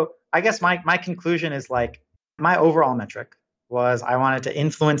 So I guess my conclusion is like my overall metric was I wanted to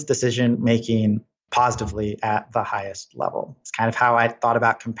influence decision making positively at the highest level. It's kind of how I thought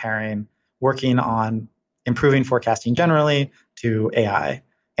about comparing working on improving forecasting generally to AI.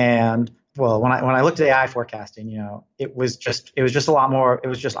 And well, when I looked at AI forecasting, it was just a lot more. It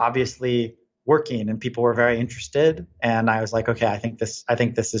was just obviously working, and people were very interested. And I was like, okay, I think this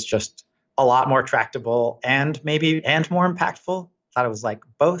is just a lot more tractable and more impactful. Thought it was like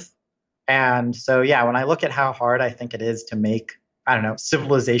both. And so, yeah, when I look at how hard I think it is to make,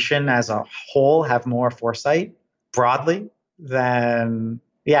 civilization as a whole have more foresight broadly, then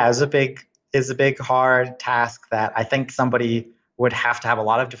yeah, is a big hard task that I think somebody would have to have a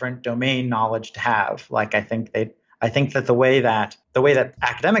lot of different domain knowledge to have. Like I think that the way that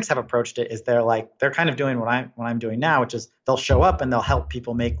academics have approached it is they're kind of doing what I'm doing now, which is they'll show up and they'll help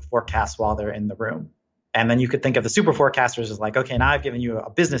people make forecasts while they're in the room. And then you could think of the super forecasters as like, okay, now I've given you a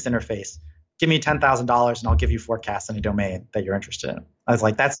business interface give me $10,000 and I'll give you forecasts in a domain that you're interested in. I was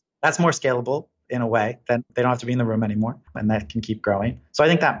like, that's more scalable in a way. Then they don't have to be in the room anymore, and that can keep growing. So I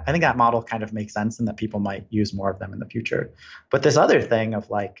think that model kind of makes sense, and that people might use more of them in the future. But this other thing of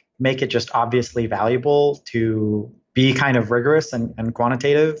like make it just obviously valuable to be kind of rigorous and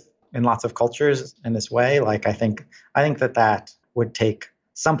quantitative in lots of cultures in this way, like I think that would take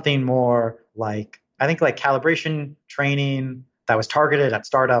something more like, I think like calibration training that was targeted at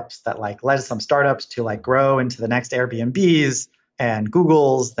startups that like led some startups to like grow into the next Airbnbs and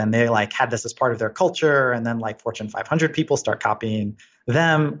Googles. Then they like had this as part of their culture, and then like Fortune 500 people start copying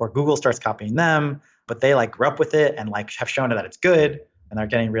them, or Google starts copying them, but they like grew up with it and like have shown that it's good and they're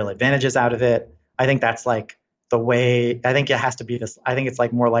getting real advantages out of it. I think that's like the way. I think it has to be this. I think it's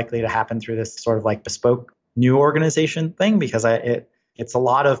like more likely to happen through this sort of like bespoke new organization thing, because it's a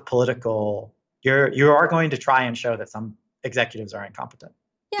lot of political. You are going to try and show that some executives are incompetent.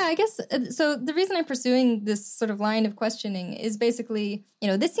 Yeah, I guess, so the reason I'm pursuing this sort of line of questioning is basically,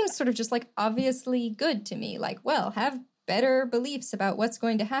 this seems sort of just like obviously good to me. Like, well, have better beliefs about what's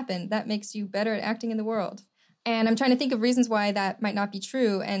going to happen. That makes you better at acting in the world. And I'm trying to think of reasons why that might not be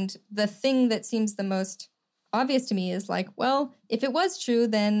true. And the thing that seems the most obvious to me is like, well, if it was true,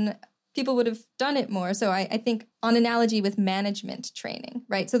 then people would have done it more. So I think on analogy with management training,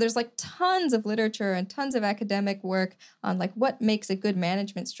 right? So there's like tons of literature and tons of academic work on like what makes a good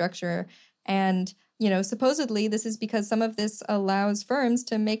management structure. And, supposedly this is because some of this allows firms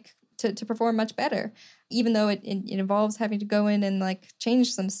to perform much better, even though it involves having to go in and like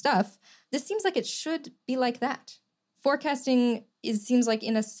change some stuff. This seems like it should be like that. Forecasting seems like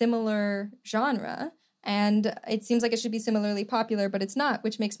in a similar genre. And it seems like it should be similarly popular, but it's not,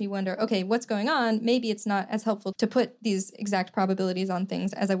 which makes me wonder, okay, what's going on? Maybe it's not as helpful to put these exact probabilities on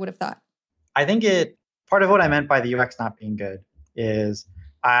things as I would have thought. I think part of what I meant by the UX not being good is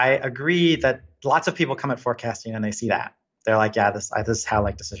I agree that lots of people come at forecasting and they see that. They're like, yeah, this is how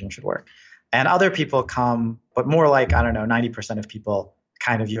like decisions should work. And other people come, but more like, I don't know, 90% of people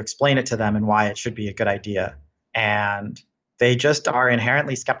kind of, you explain it to them and why it should be a good idea. And they just are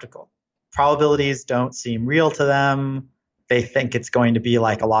inherently skeptical. Probabilities don't seem real to them. They think it's going to be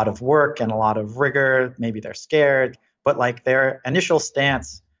like a lot of work and a lot of rigor. Maybe they're scared, but like their initial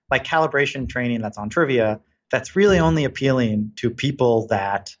stance, like calibration training that's on trivia, that's really only appealing to people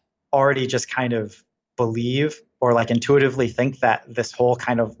that already just kind of believe or like intuitively think that this whole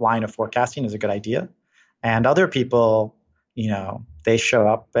kind of line of forecasting is a good idea. And other people, they show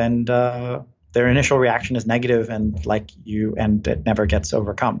up and their initial reaction is negative and it never gets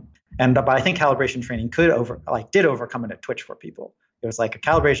overcome. But I think calibration training did overcome it at Twitch for people. It was like a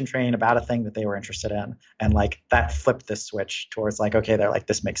calibration training about a thing that they were interested in. And like that flipped this switch towards like, okay, they're like,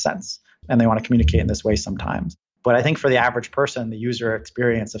 this makes sense. And they want to communicate in this way sometimes. But I think for the average person, the user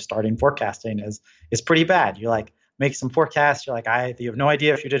experience of starting forecasting is pretty bad. You like make some forecasts. You're like, you have no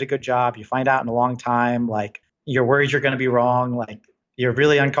idea if you did a good job. You find out in a long time, like you're worried you're going to be wrong. Like you're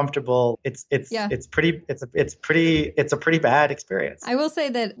really uncomfortable. It's a pretty bad experience. I will say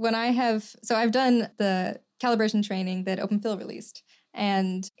that when I've done the calibration training that OpenPhil released,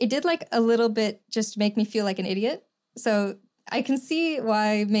 and it did like a little bit just make me feel like an idiot. So I can see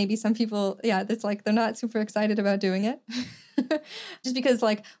why maybe some people, it's like they're not super excited about doing it. Just because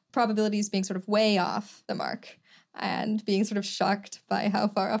like probabilities being sort of way off the mark and being sort of shocked by how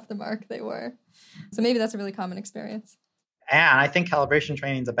far off the mark they were. So maybe that's a really common experience. And I think calibration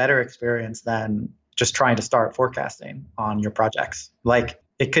training is a better experience than just trying to start forecasting on your projects. Like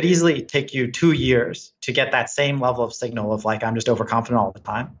it could easily take you 2 years to get that same level of signal of like, I'm just overconfident all the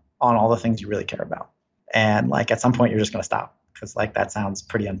time on all the things you really care about. And like at some point you're just going to stop because like that sounds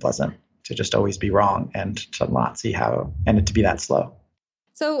pretty unpleasant to just always be wrong and to not see how, and it to be that slow.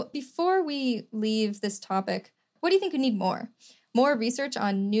 So before we leave this topic, what do you think we need more? More research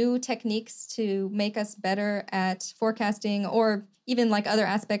on new techniques to make us better at forecasting or even like other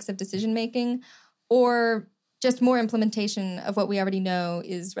aspects of decision making, or just more implementation of what we already know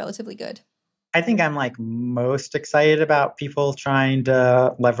is relatively good? I think I'm like most excited about people trying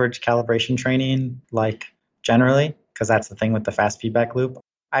to leverage calibration training like generally, because that's the thing with the fast feedback loop.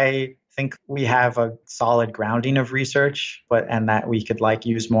 I think we have a solid grounding of research, and that we could like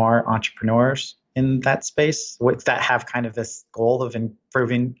use more entrepreneurs in that space that have kind of this goal of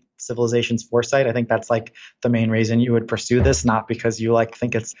improving civilization's foresight. I think that's like the main reason you would pursue this, not because you like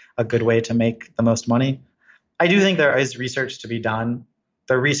think it's a good way to make the most money. I do think there is research to be done.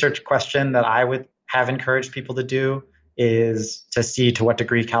 The research question that I would have encouraged people to do is to see to what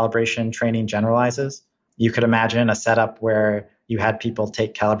degree calibration training generalizes. You could imagine a setup where you had people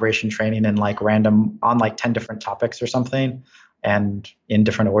take calibration training in like random on like 10 different topics or something, and in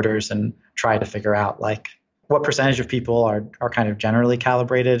different orders and try to figure out like what percentage of people are kind of generally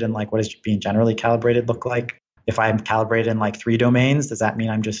calibrated and like what does being generally calibrated look like. If I'm calibrated in like 3 domains, does that mean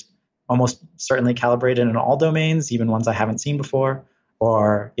I'm just almost certainly calibrated in all domains, even ones I haven't seen before?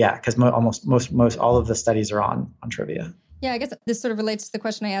 Or yeah, because most all of the studies are on trivia. Yeah, I guess this sort of relates to the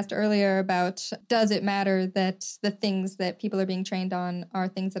question I asked earlier about does it matter that the things that people are being trained on are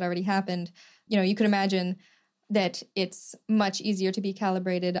things that already happened? You know, you could imagine that it's much easier to be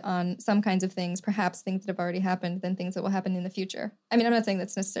calibrated on some kinds of things, perhaps things that have already happened, than things that will happen in the future. I mean, I'm not saying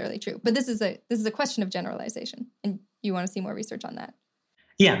that's necessarily true, but this is a question of generalization, and you want to see more research on that.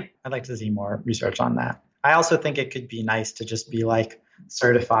 Yeah, I'd like to see more research on that. I also think it could be nice to just be like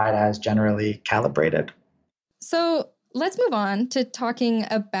certified as generally calibrated. So let's move on to talking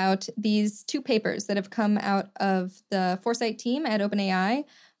about these 2 papers that have come out of the Foresight team at OpenAI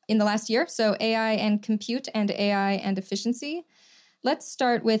in the last year. So AI and compute and AI and efficiency. Let's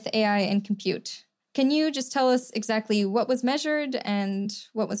start with AI and compute. Can you just tell us exactly what was measured and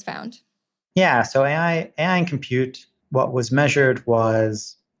what was found? Yeah, so AI and compute, what was measured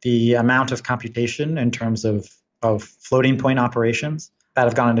was the amount of computation in terms of floating point operations that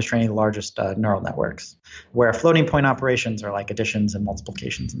have gone into training the largest neural networks, where floating point operations are like additions and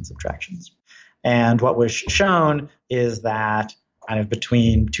multiplications and subtractions. And what was shown is that kind of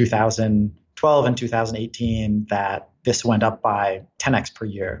between 2012 and 2018, that this went up by 10x per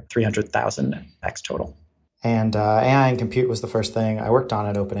year, 300,000x total. And AI and compute was the first thing I worked on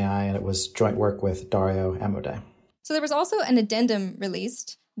at OpenAI, and it was joint work with Dario Amodei. So there was also an addendum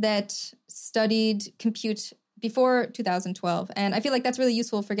released that studied compute before 2012. And I feel like that's really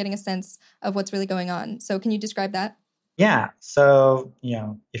useful for getting a sense of what's really going on. So can you describe that? Yeah. So,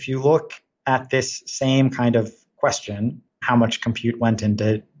 if you look at this same kind of question, how much compute went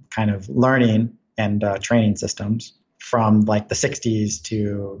into kind of learning and training systems from like the 60s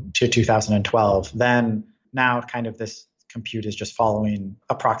to 2012, then now kind of this compute is just following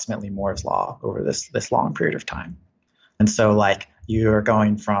approximately Moore's law over this long period of time. And so like you're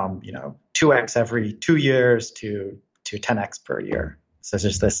going from, 2x every 2 years to 10x per year. So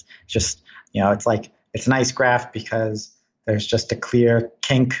it's it's a nice graph because there's just a clear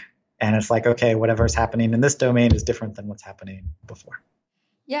kink, and it's like, okay, whatever's happening in this domain is different than what's happening before.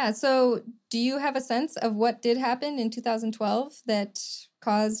 Yeah. So do you have a sense of what did happen in 2012 that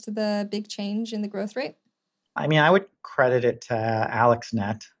caused the big change in the growth rate? I mean, I would credit it to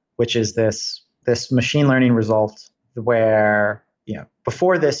AlexNet, which is this machine learning result where,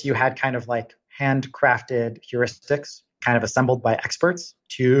 before this, you had kind of like handcrafted heuristics kind of assembled by experts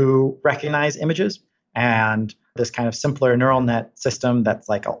to recognize images. And this kind of simpler neural net system that's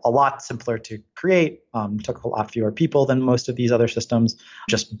like a lot simpler to create, took a lot fewer people than most of these other systems,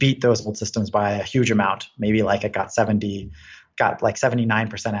 just beat those old systems by a huge amount. Maybe like it got like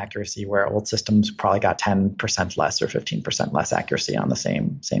 79% accuracy, where old systems probably got 10% less or 15% less accuracy on the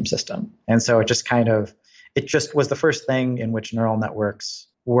same system. And so it just was the first thing in which neural networks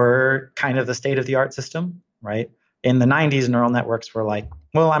were kind of the state of the art system, right? In the 90s, neural networks were like,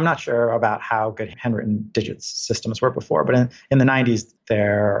 well, I'm not sure about how good handwritten digits systems were before, but in the 90s,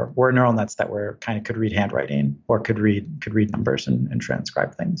 there were neural nets that were kind of could read handwriting or could read numbers and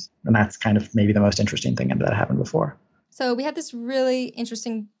transcribe things. And that's kind of maybe the most interesting thing that happened before. So we had this really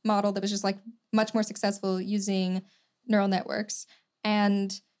interesting model that was just like much more successful using neural networks.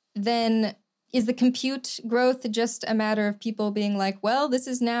 And then is the compute growth just a matter of people being like, well, this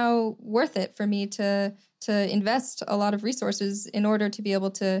is now worth it for me to invest a lot of resources in order to be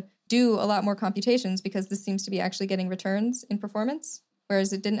able to do a lot more computations because this seems to be actually getting returns in performance,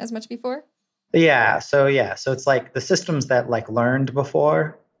 whereas it didn't as much before? Yeah. So it's like the systems that like learned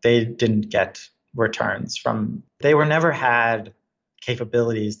before, they didn't get returns from, they were never had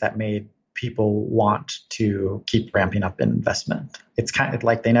capabilities that made people want to keep ramping up investment. It's kind of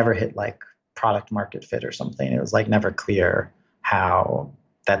like they never hit like product market fit or something. It was like never clear how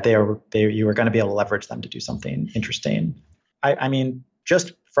that you were going to be able to leverage them to do something interesting. I mean,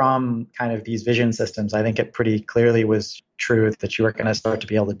 just from kind of these vision systems, I think it pretty clearly was true that you were going to start to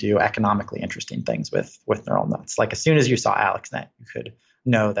be able to do economically interesting things with neural nets. Like as soon as you saw AlexNet, you could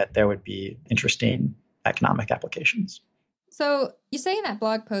know that there would be interesting economic applications. So you say in that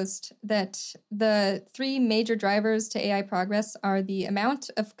blog post that the 3 major drivers to AI progress are the amount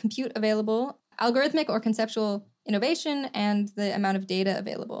of compute available, algorithmic or conceptual innovation, and the amount of data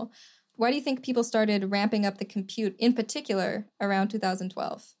available. Why do you think people started ramping up the compute in particular around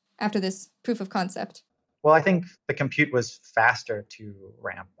 2012 after this proof of concept? Well, I think the compute was faster to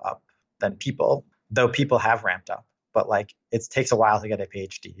ramp up than people, though people have ramped up. But like it takes a while to get a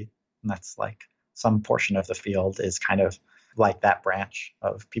PhD. And that's like some portion of the field is kind of like that branch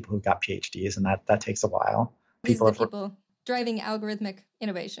of people who got PhDs, and that takes a while. These are the people driving algorithmic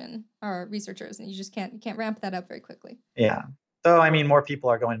innovation are researchers, and you can't ramp that up very quickly. Yeah. So, I mean, more people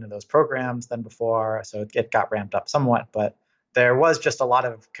are going into those programs than before, so it got ramped up somewhat, but there was just a lot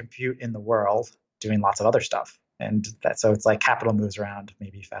of compute in the world doing lots of other stuff. And so it's like capital moves around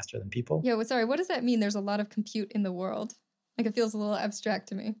maybe faster than people. Yeah, sorry, what does that mean? There's a lot of compute in the world. Like, it feels a little abstract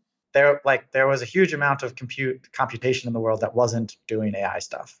to me. There was a huge amount of computation in the world that wasn't doing AI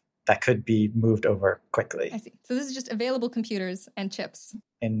stuff that could be moved over quickly. I see. So this is just available computers and chips.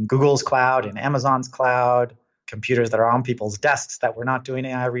 In Google's cloud, in Amazon's cloud, computers that are on people's desks that were not doing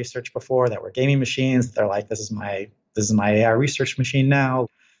AI research before, that were gaming machines. They're like, this is my AI research machine now.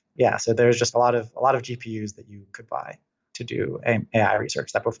 Yeah, so there's just a lot of GPUs that you could buy to do AI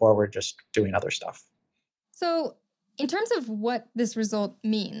research that before were just doing other stuff. So in terms of what this result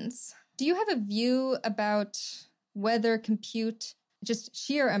means, do you have a view about whether compute, just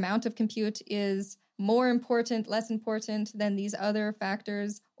sheer amount of compute, is more important, less important than these other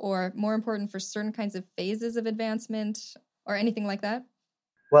factors, or more important for certain kinds of phases of advancement, or anything like that?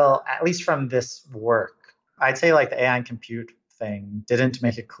 Well, at least from this work, I'd say like the AI and compute thing didn't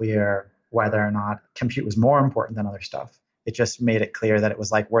make it clear whether or not compute was more important than other stuff. It just made it clear that it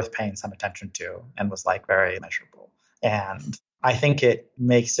was like worth paying some attention to and was like very measurable. And I think it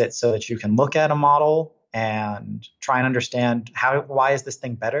makes it so that you can look at a model and try and understand why is this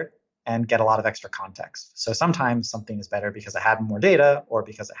thing better, and get a lot of extra context. So sometimes something is better because it had more data or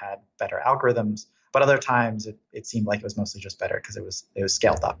because it had better algorithms, but other times it seemed like it was mostly just better because it was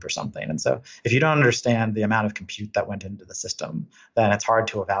scaled up or something. And so if you don't understand the amount of compute that went into the system, then it's hard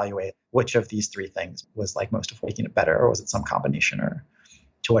to evaluate which of these three things was like most of making it better, or was it some combination, or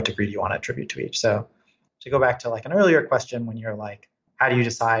to what degree do you want to attribute to each. So to go back to like an earlier question, when you're like, how do you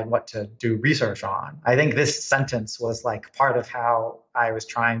decide what to do research on? I think this sentence was like part of how I was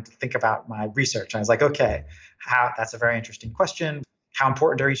trying to think about my research. I was like, okay, that's a very interesting question. How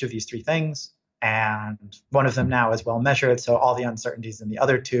important are each of these three things? And one of them now is well measured. So all the uncertainties in the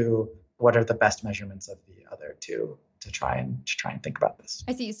other two, what are the best measurements of the other two, to try and think about this?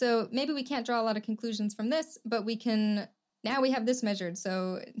 I see. So maybe we can't draw a lot of conclusions from this, but now we have this measured.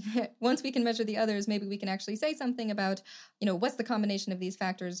 So once we can measure the others, maybe we can actually say something about, what's the combination of these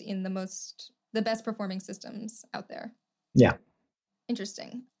factors in the best performing systems out there. Yeah.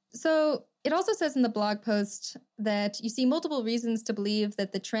 Interesting. So it also says in the blog post that you see multiple reasons to believe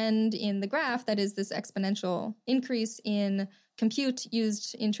that the trend in the graph, that is this exponential increase in compute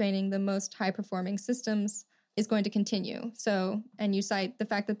used in training the most high performing systems, is going to continue. So, and you cite the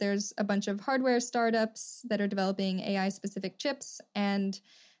fact that there's a bunch of hardware startups that are developing AI-specific chips, and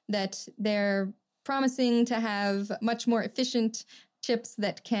that they're promising to have much more efficient chips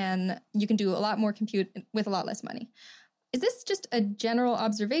that you can do a lot more compute with a lot less money. Is this just a general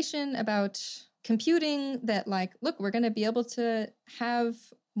observation about computing that, like, look, we're going to be able to have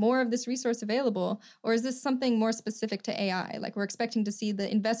more of this resource available? Or is this something more specific to AI? Like, we're expecting to see the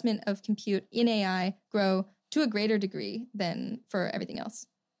investment of compute in AI grow to a greater degree than for everything else?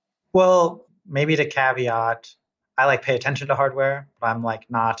 Well, maybe to caveat, I pay attention to hardware, but I'm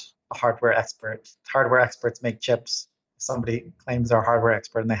not a hardware expert. Hardware experts make chips. If somebody claims they're a hardware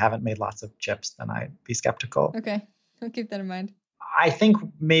expert and they haven't made lots of chips, then I'd be skeptical. Okay, I'll keep that in mind. I think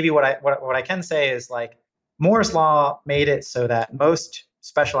maybe what I can say is Moore's law made it so that most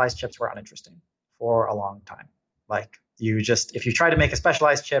specialized chips were uninteresting for a long time. If you try to make a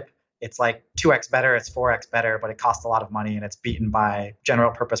specialized chip, it's 2x better, it's 4x better, but it costs a lot of money and it's beaten by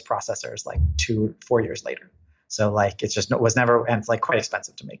general purpose processors 4 years later. So it was never, and it's quite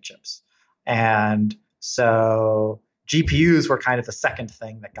expensive to make chips. And so GPUs were kind of the second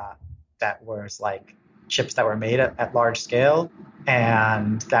thing that was chips that were made at large scale.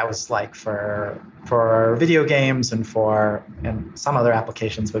 And that was for video games and some other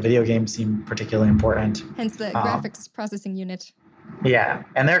applications, but video games seem particularly important. Hence the graphics processing unit. Yeah,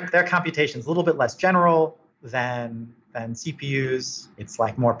 and their computation is a little bit less general than CPUs. It's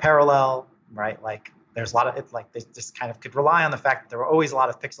more parallel, right? There's a lot of they just kind of could rely on the fact that there were always a lot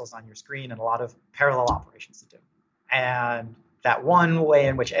of pixels on your screen and a lot of parallel operations to do. And that one way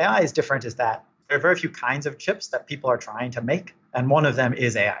in which AI is different is that there are very few kinds of chips that people are trying to make, and one of them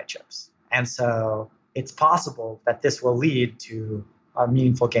is AI chips. And so it's possible that this will lead to a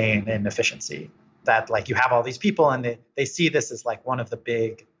meaningful gain in efficiency. That you have all these people and they see this as one of the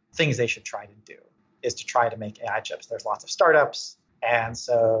big things they should try to do, is to try to make AI chips. There's lots of startups, and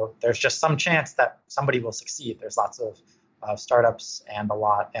so there's just some chance that somebody will succeed. There's lots of startups and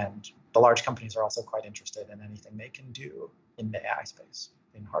the large companies are also quite interested in anything they can do in the AI space,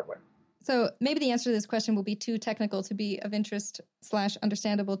 in hardware. So maybe the answer to this question will be too technical to be of interest /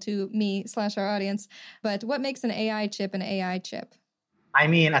 understandable to me / our audience. But what makes an AI chip an AI chip? I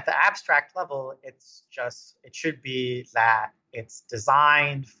mean, at the abstract level, it should be that it's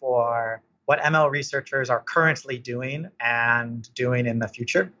designed for what ML researchers are currently doing and doing in the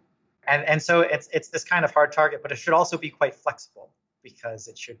future. And so it's this kind of hard target, but it should also be quite flexible because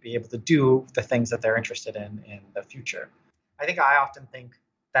it should be able to do the things that they're interested in the future. I often think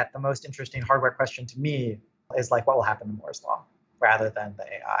that the most interesting hardware question to me is like what will happen to Moore's law rather than the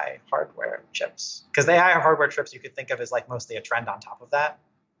AI hardware chips. Because the AI hardware chips you could think of as like mostly a trend on top of that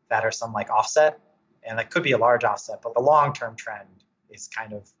are some like offset. And that could be a large offset, but the long-term trend is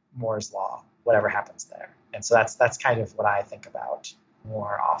kind of Moore's law, whatever happens there. And so that's kind of what I think about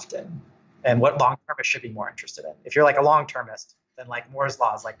more often and what long-termists should be more interested in. If you're like a long-termist, then like Moore's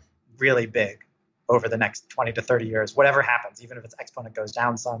law is like really big over the next 20 to 30 years, whatever happens, even if its exponent goes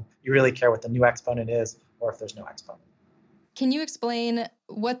down some, you really care what the new exponent is or if there's no exponent. Can you explain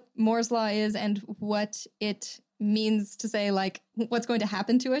what Moore's law is and what it means to say, like, what's going to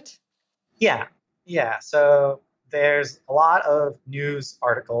happen to it? Yeah. So there's a lot of news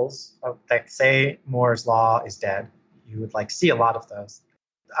articles that say Moore's law is dead. You would like see a lot of those.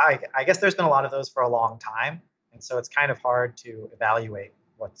 I guess there's been a lot of those for a long time. And so it's kind of hard to evaluate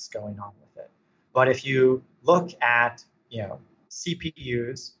what's going on with it. But if you look at,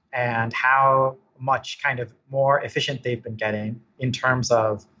 CPUs and how much kind of more efficient they've been getting in terms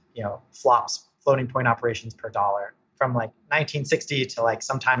of, flops, floating point operations per dollar, from like 1960 to like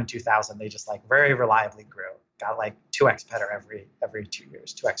sometime in 2000, they just like very reliably grew, got like 2x better every 2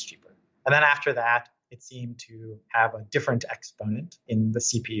 years, 2x cheaper. And then after that, it seemed to have a different exponent in the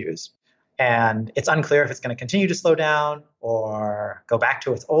CPUs. And it's unclear if it's going to continue to slow down or go back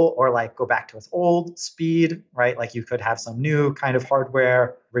to its old speed, right? Like you could have some new kind of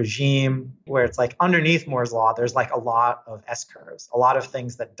hardware regime where it's like underneath Moore's law, there's like a lot of S curves, a lot of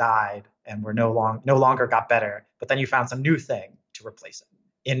things that died and were no longer got better, but then you found some new thing to replace it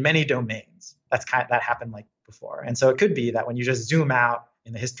in many domains. That happened like before. And so it could be that when you just zoom out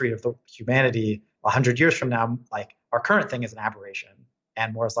in the history of humanity 100 years from now, like our current thing is an aberration.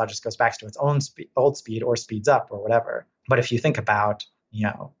 And Moore's law just goes back to its own old speed or speeds up or whatever. But if you think about,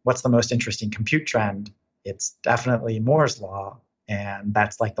 what's the most interesting compute trend, it's definitely Moore's law. And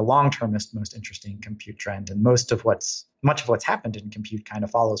that's like the long-termist most interesting compute trend. And much of what's happened in compute kind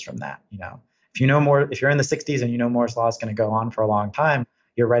of follows from that. If you're in the 60s and you know Moore's law is going to go on for a long time,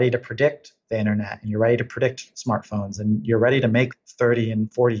 you're ready to predict the internet and you're ready to predict smartphones and you're ready to make 30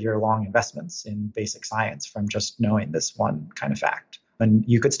 and 40-year long investments in basic science from just knowing this one kind of fact. And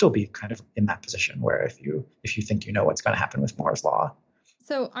you could still be kind of in that position where if you think you know what's going to happen with Moore's law.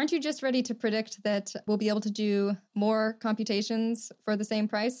 So aren't you just ready to predict that we'll be able to do more computations for the same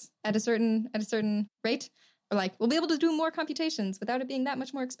price at a certain rate? Or like we'll be able to do more computations without it being that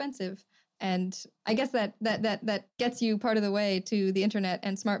much more expensive. And I guess that gets you part of the way to the internet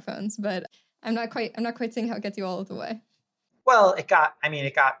and smartphones, but I'm not quite seeing how it gets you all of the way. Well, it got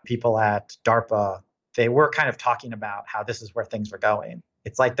people at DARPA. They were kind of talking about how this is where things were going.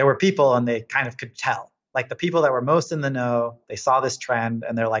 It's like there were people and they kind of could tell. Like the people that were most in the know, they saw this trend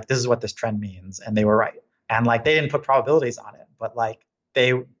and they're like, this is what this trend means. And they were right. And like they didn't put probabilities on it, but like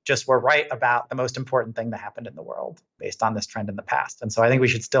they just were right about the most important thing that happened in the world based on this trend in the past. And so I think we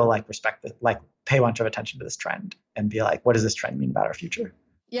should still like respect it, like pay a bunch of attention to this trend and be like, what does this trend mean about our future?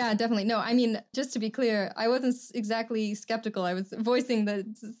 Yeah, definitely. No, I mean, just to be clear, I wasn't exactly skeptical. I was voicing the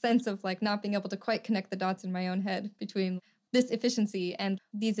sense of like not being able to quite connect the dots in my own head between this efficiency and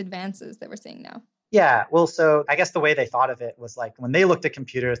these advances that we're seeing now. Yeah, well, so I guess the way they thought of it was like when they looked at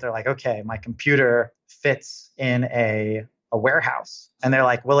computers, they're like, okay, my computer fits in a warehouse. And they're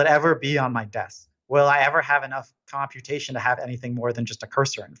like, will it ever be on my desk? Will I ever have enough computation to have anything more than just a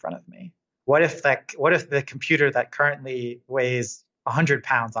cursor in front of me? What if the computer that currently weighs 100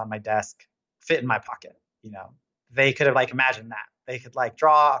 pounds on my desk fit in my pocket? They could have like imagined that. They could like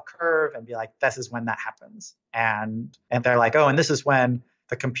draw a curve and be like, this is when that happens. And they're like, oh, and this is when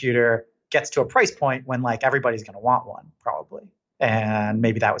the computer gets to a price point when like everybody's going to want one, probably. And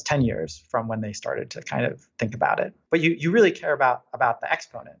maybe that was 10 years from when they started to kind of think about it. But you really care about the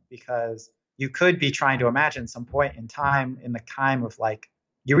exponent because you could be trying to imagine some point in time in the time of like,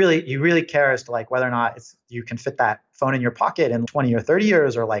 you really care as to like whether or not you can fit that phone in your pocket in 20 or 30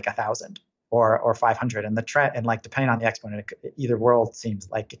 years or like 1,000 or 500. And the trend, and like depending on the exponent, either world seems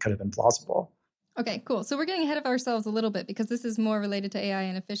like it could have been plausible. Okay, cool. So we're getting ahead of ourselves a little bit because this is more related to AI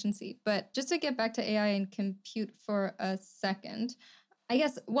and efficiency. But just to get back to AI and compute for a second, I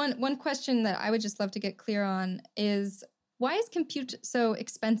guess one question that I would just love to get clear on is Why is compute so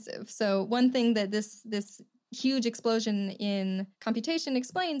expensive? So one thing that this huge explosion in computation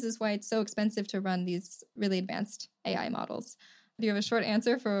explains is why it's so expensive to run these really advanced AI models. Do you have a short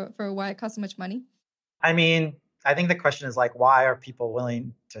answer for why it costs so much money? I mean, I think the question is like, why are people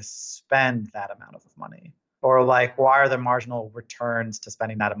willing to spend that amount of money? Or like, why are the marginal returns to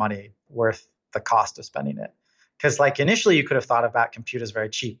spending that money worth the cost of spending it? Because like initially you could have thought about compute as very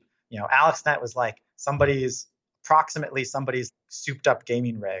cheap. AlexNet was like approximately somebody's souped up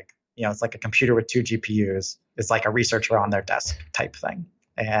gaming rig. It's like a computer with 2 GPUs. It's like a researcher on their desk type thing.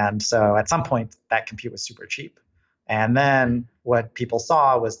 And so at some point that compute was super cheap. And then what people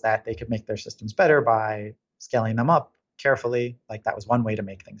saw was that they could make their systems better by scaling them up carefully. Like that was one way to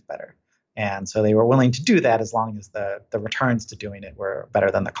make things better. And so they were willing to do that as long as the returns to doing it were better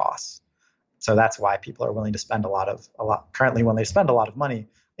than the costs. So that's why people are willing to spend currently when they spend a lot of money.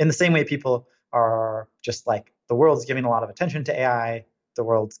 In the same way people are just like the world's giving a lot of attention to AI, the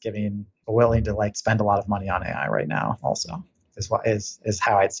world's willing to like spend a lot of money on AI right now also is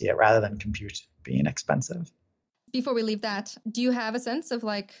how I'd see it, rather than compute being expensive. Before we leave that, do you have a sense of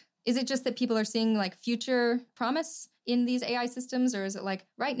like, is it just that people are seeing like future promise in these AI systems? Or is it like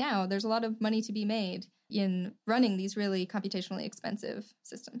right now there's a lot of money to be made in running these really computationally expensive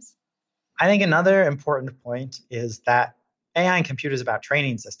systems? I think another important point is that AI and compute is about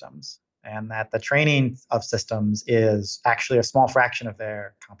training systems, and that the training of systems is actually a small fraction of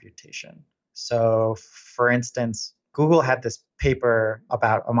their computation. So for instance, Google had this paper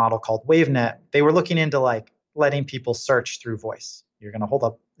about a model called WaveNet. They were looking into like letting people search through voice. You're going to hold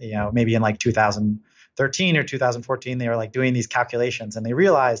up, maybe in like 2013 or 2014, they were like doing these calculations, and they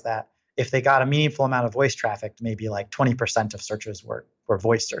realized that if they got a meaningful amount of voice traffic, maybe like 20% of searches were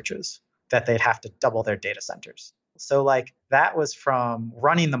voice searches, that they'd have to double their data centers. So like that was from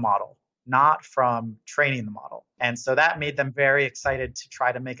running the model, not from training the model. And so that made them very excited to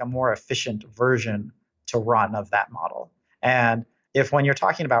try to make a more efficient version to run of that model. And if when you're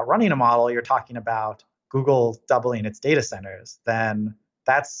talking about running a model, you're talking about Google doubling its data centers, then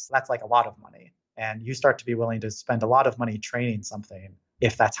that's like a lot of money. And you start to be willing to spend a lot of money training something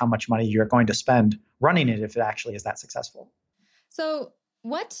if that's how much money you're going to spend running it, if it actually is that successful. So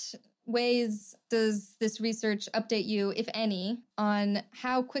what ways does this research update you, if any, on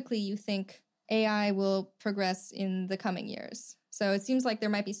how quickly you think AI will progress in the coming years? So it seems like there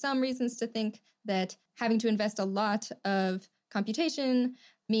might be some reasons to think that having to invest a lot of computation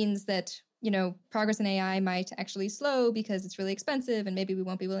means that, progress in AI might actually slow because it's really expensive and maybe we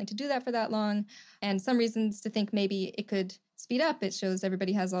won't be willing to do that for that long. And some reasons to think maybe it could speed up. It shows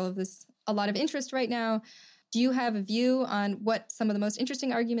everybody has a lot of interest right now. Do you have a view on what some of the most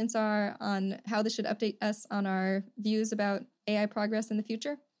interesting arguments are on how this should update us on our views about AI progress in the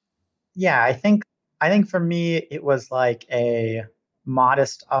future? Yeah, I think for me, it was like a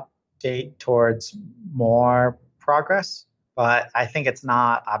modest update towards more progress, but I think it's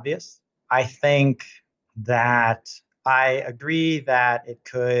not obvious. I think that I agree that it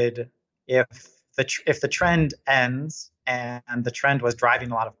could, if the trend ends and the trend was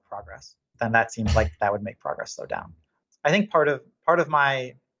driving a lot of progress, then that seems like that would make progress slow down. I think part of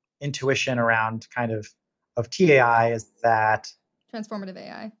my intuition around kind of TAI is that transformative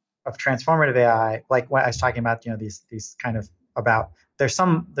AI, like what I was talking about, these kind of about there's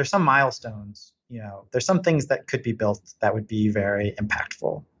some milestones, there's some things that could be built that would be very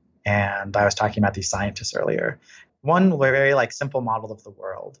impactful. And I was talking about these scientists earlier. One very like simple model of the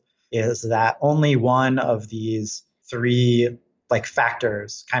world is that only one of these three like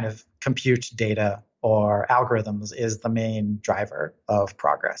factors, kind of compute data or algorithms, is the main driver of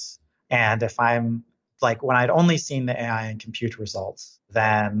progress. And if I'm like, when I'd only seen the AI and compute results,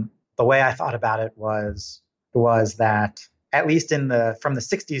 then the way I thought about it was that at least from the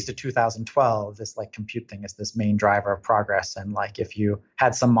 60s to 2012, this like compute thing is this main driver of progress. And like if you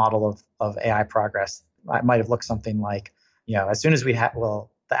had some model of AI progress, it might have looked something like, as soon as we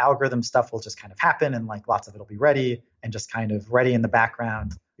the algorithm stuff will just kind of happen and like lots of it'll be ready and just kind of ready in the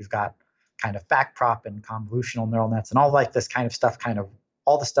background. You've got kind of backprop and convolutional neural nets and all like this kind of stuff, kind of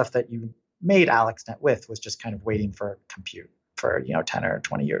all the stuff that you made AlexNet with was just kind of waiting for compute for 10 or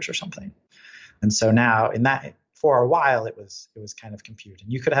 20 years or something. And so now in that, for a while it was kind of compute.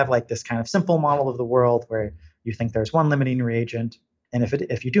 And you could have like this kind of simple model of the world where you think there's one limiting reagent, and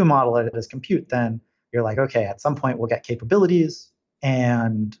if you do model it as compute, then you're like, okay, at some point we'll get capabilities,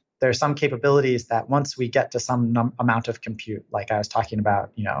 and there's some capabilities that once we get to some amount of compute, like I was talking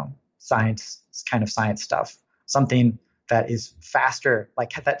about, science stuff, something that is faster,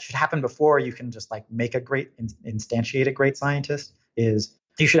 like that should happen before you can just like make instantiate a great scientist, is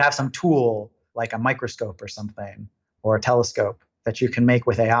you should have some tool like a microscope or something or a telescope that you can make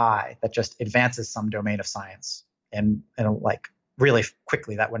with AI that just advances some domain of science and like really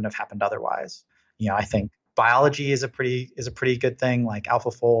quickly that wouldn't have happened otherwise. I think biology is a pretty good thing. Like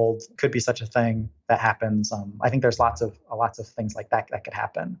AlphaFold could be such a thing that happens. I think there's lots of things like that could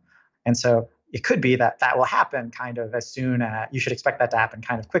happen, and so it could be that will happen kind of as soon as you should expect that to happen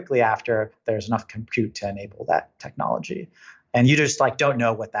kind of quickly after there's enough compute to enable that technology. And you just like don't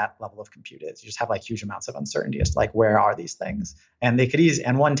know what that level of compute is. You just have like huge amounts of uncertainty as to like where are these things, and they could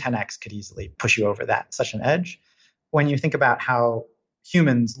and 110x could easily push you over such an edge. When you think about how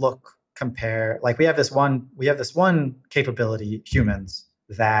humans look compare, like we have this one capability, humans,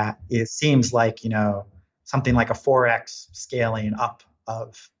 that it seems like something like a 4x scaling up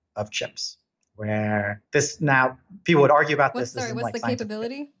of chips, where this now people would argue about this. What's like the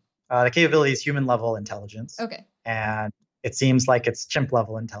capability? The capability is human level intelligence. Okay. And it seems like it's chimp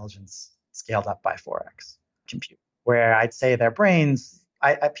level intelligence scaled up by 4x compute, where I'd say their brains,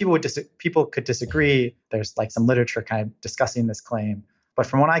 people could disagree. There's like some literature kind of discussing this claim, but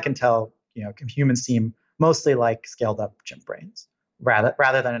from what I can tell, humans seem mostly like scaled up chimp brains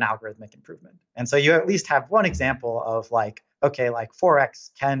rather than an algorithmic improvement. And so you at least have one example of like, okay, like 4x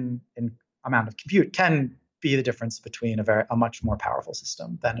in amount of compute can be the difference between a much more powerful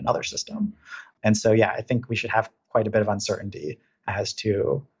system than another system. And so, yeah, I think we should have quite a bit of uncertainty as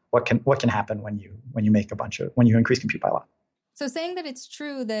to what can happen when you increase compute by a lot. So saying that it's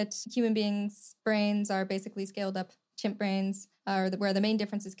true that human beings' brains are basically scaled up chimp brains, where the main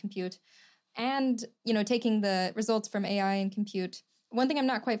difference is compute, and taking the results from AI and compute, one thing I'm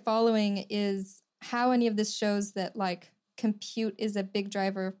not quite following is how any of this shows that like compute is a big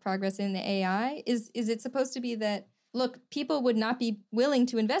driver of progress in the AI. Is it supposed to be that, look, people would not be willing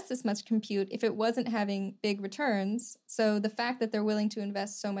to invest this much compute if it wasn't having big returns? So the fact that they're willing to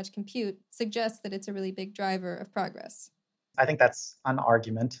invest so much compute suggests that it's a really big driver of progress. I think that's an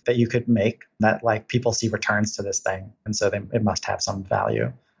argument that you could make, that like people see returns to this thing, and so it must have some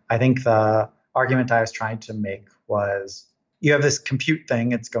value. I think the argument I was trying to make was you have this compute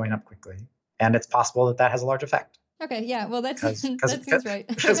thing, it's going up quickly, and it's possible that has a large effect. Okay, yeah, well that seems right.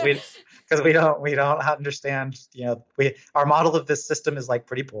 Because we don't understand, our model of this system is like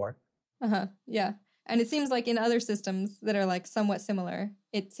pretty poor. Yeah. And it seems like in other systems that are like somewhat similar,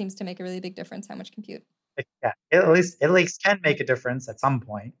 it seems to make a really big difference how much compute. Yeah, at least can make a difference at some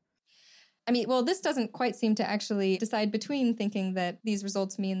point. I mean, well, this doesn't quite seem to actually decide between thinking that these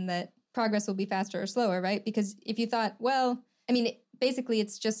results mean that progress will be faster or slower, right? Because if you thought, well, I mean, basically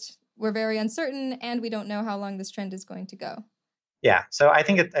it's just we're very uncertain and we don't know how long this trend is going to go. Yeah, so I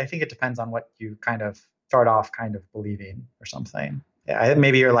think it depends on what you kind of start off kind of believing or something. Yeah,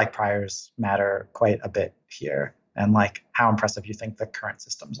 maybe your like priors matter quite a bit here, and like how impressive you think the current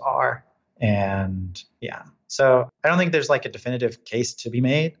systems are. And yeah, so I don't think there's like a definitive case to be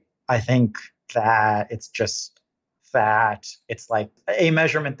made. I think that it's just that it's like a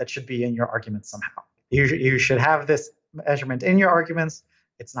measurement that should be in your arguments somehow. You should have this measurement in your arguments.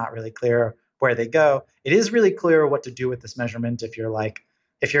 It's not really clear where they go. It is really clear what to do with this measurement if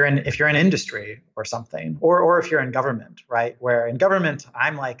you're in industry or something, or if you're in government, right? Where in government,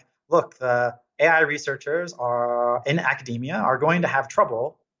 I'm like, look, the AI researchers in academia are going to have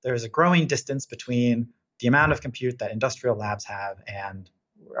trouble. There's a growing distance between the amount of compute that industrial labs have and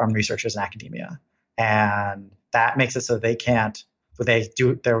researchers in academia. And that makes it so they can't, when they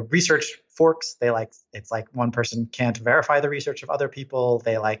do their research forks, it's like one person can't verify the research of other people.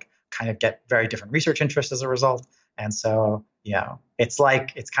 They like kind of get very different research interests as a result. And so,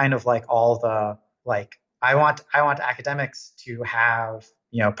 it's kind of like all the, like, I want academics to have,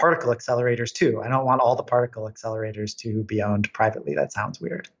 particle accelerators too. I don't want all the particle accelerators to be owned privately. That sounds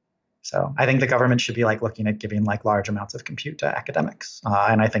weird. So I think the government should be like looking at giving like large amounts of compute to academics.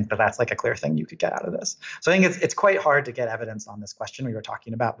 And I think that's like a clear thing you could get out of this. So I think it's quite hard to get evidence on this question we were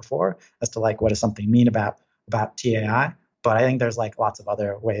talking about before as to like, what does something mean about TAI? But I think there's like lots of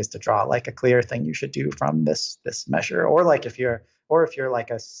other ways to draw like a clear thing you should do from this measure. Or like if you're like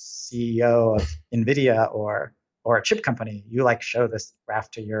a CEO of NVIDIA or a chip company, you like show this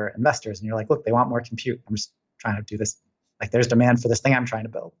graph to your investors and you're like, look, they want more compute. I'm just trying to do this. Like there's demand for this thing I'm trying to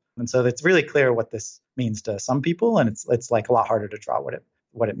build. And so it's really clear what this means to some people, and it's like a lot harder to draw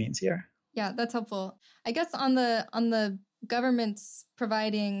what it means here. Yeah, that's helpful. I guess on the government's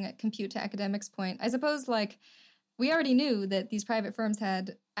providing compute to academics point, I suppose like we already knew that these private firms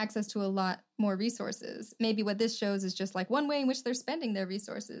had access to a lot more resources. Maybe what this shows is just like one way in which they're spending their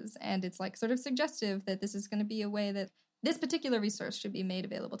resources. And it's like sort of suggestive that this is going to be a way that this particular resource should be made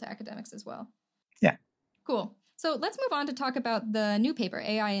available to academics as well. Yeah. Cool. So let's move on to talk about the new paper,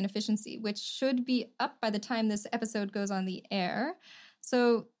 AI and Efficiency, which should be up by the time this episode goes on the air.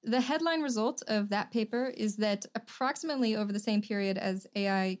 So the headline result of that paper is that approximately over the same period as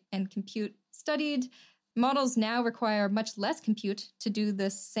AI and compute studied, models now require much less compute to do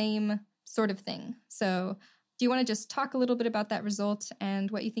the same sort of thing. So do you want to just talk a little bit about that result and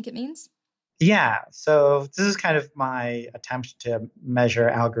what you think it means? Yeah, so this is kind of my attempt to measure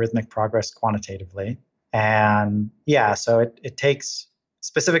algorithmic progress quantitatively. And yeah, so it takes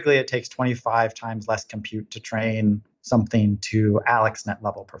 25 times less compute to train something to AlexNet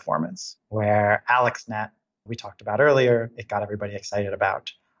level performance, where AlexNet, we talked about earlier, it got everybody excited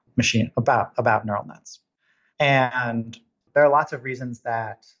about neural nets. And there are lots of reasons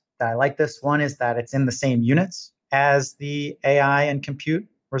that I like this. One is that it's in the same units as the AI and compute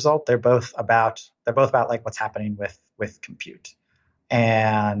result. They're both about like what's happening with compute.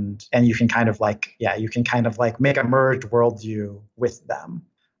 And you can kind of like make a merged worldview with them.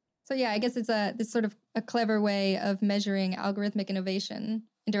 So yeah, I guess it's this sort of a clever way of measuring algorithmic innovation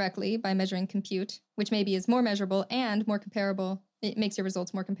indirectly by measuring compute, which maybe is more measurable and more comparable. It makes your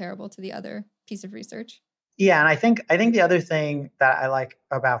results more comparable to the other piece of research. Yeah, and I think the other thing that I like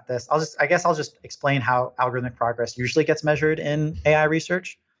about this, I'll just explain how algorithmic progress usually gets measured in AI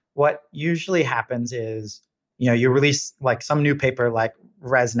research. What usually happens is, you release like some new paper, like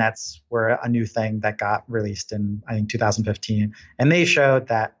ResNets were a new thing that got released in, I think, 2015. And they showed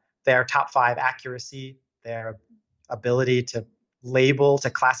that their top 5 accuracy, their ability to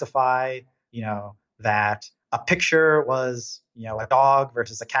classify, that a picture was, a dog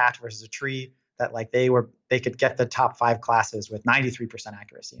versus a cat versus a tree, that like they could get the top 5 classes with 93%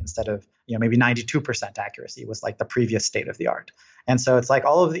 accuracy instead of, maybe 92% accuracy was like the previous state of the art. And so it's like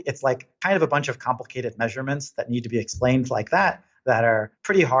it's like kind of a bunch of complicated measurements that need to be explained like that are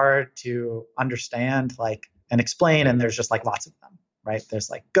pretty hard to understand, and explain. And there's just like lots of them, right? There's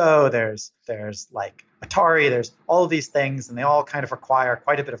like Go, there's like Atari, there's all of these things, and they all kind of require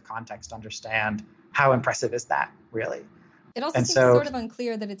quite a bit of context to understand how impressive is that really. It also seems sort of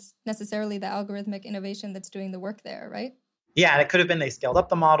unclear that it's necessarily the algorithmic innovation that's doing the work there, right? Yeah, and it could have been they scaled up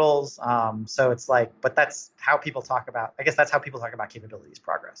the models. So it's like, but that's how people talk about, I guess that's how people talk about capabilities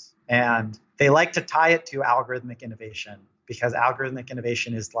progress. And they like to tie it to algorithmic innovation because algorithmic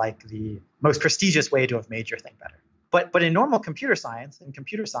innovation is like the most prestigious way to have made your thing better. But in normal computer science,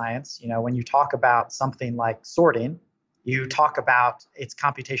 when you talk about something like sorting, you talk about its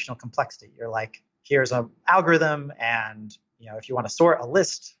computational complexity. You're like, here's an algorithm, and if you want to sort a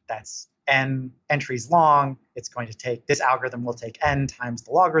list that's n entries long, it's going to take, this algorithm will take n times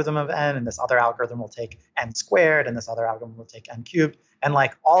the logarithm of n, and this other algorithm will take n squared, and this other algorithm will take n cubed. And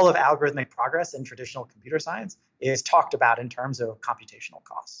like all of algorithmic progress in traditional computer science is talked about in terms of computational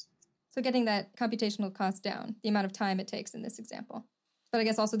costs. So getting that computational cost down, the amount of time it takes in this example, but I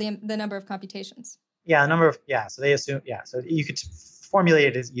guess also the number of computations. Yeah, so they assume, so you could formulate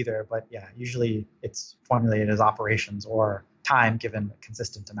it as either, but yeah, usually it's formulated as operations or time given a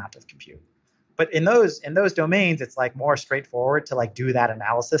consistent amount of compute. But in those domains, it's like more straightforward to like do that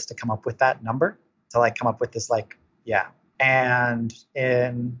analysis to come up with that number, to like come up with this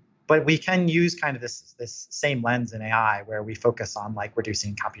but we can use kind of this same lens in AI where we focus on like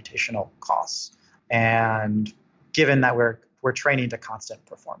reducing computational costs, and given that we're training to constant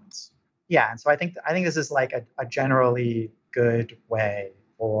performance. Yeah, and so I think this is like a generally good way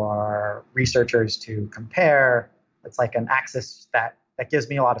for researchers to compare. It's like an axis that gives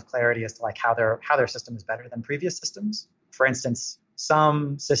me a lot of clarity as to like how their system is better than previous systems. For instance,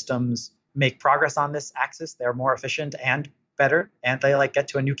 some systems make progress on this axis. They're more efficient and better, and they like get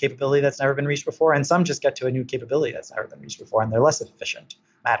to a new capability that's never been reached before. And some just get to a new capability that's never been reached before, and they're less efficient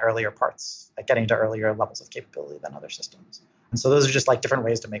at earlier parts, at getting to earlier levels of capability than other systems. And so those are just like different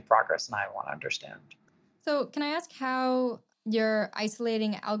ways to make progress, and I want to understand. So can I ask how you're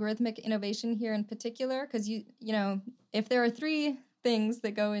isolating algorithmic innovation here in particular? Because if there are 3 things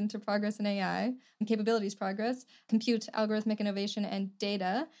that go into progress in AI and capabilities progress, compute, algorithmic innovation, and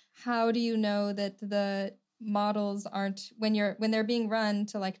data, how do you know that the models aren't, when they're being run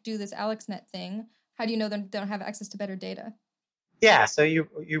to like do this AlexNet thing, how do you know they don't have access to better data? Yeah, so you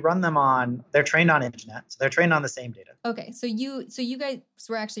run them on, they're trained on ImageNet, so they're trained on the same data. Okay, so you guys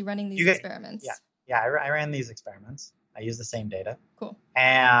were actually running these experiments. Yeah, I ran these experiments. I used the same data. Cool.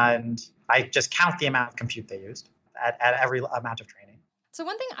 And I just count the amount of compute they used at every amount of training. So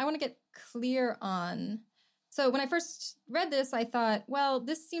one thing I want to get clear on, so when I first read this, I thought, well,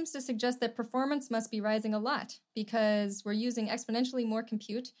 this seems to suggest that performance must be rising a lot because we're using exponentially more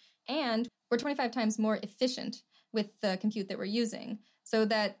compute and we're 25 times more efficient with the compute that we're using. So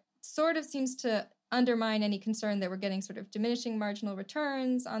that sort of seems to undermine any concern that we're getting sort of diminishing marginal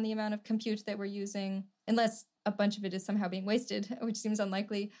returns on the amount of compute that we're using, unless a bunch of it is somehow being wasted, which seems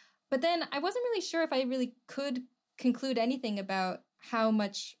unlikely. But then I wasn't really sure if I really could conclude anything about how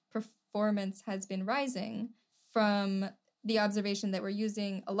much performance has been rising from the observation that we're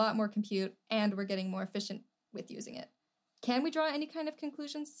using a lot more compute and we're getting more efficient with using it. Can we draw any kind of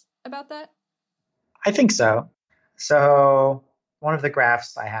conclusions about that? I think so. So one of the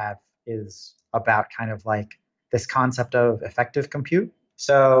graphs I have is about kind of like this concept of effective compute.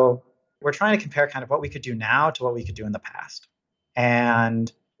 So we're trying to compare kind of what we could do now to what we could do in the past.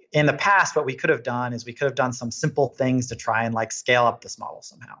 And in the past, what we could have done is we could have done some simple things to try and like scale up this model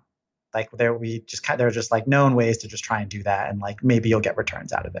somehow. Like there are just like known ways to just try and do that, and like maybe you'll get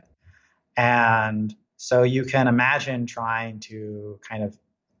returns out of it. And so you can imagine trying to kind of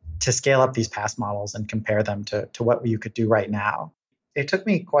to scale up these past models and compare them to what you could do right now. It took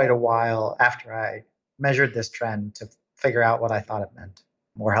me quite a while after I measured this trend to figure out what I thought it meant,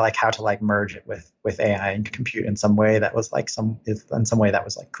 or how to like merge it with AI and compute in some way that was like in some way that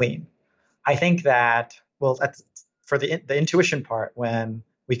was like clean. I think that for the intuition part, when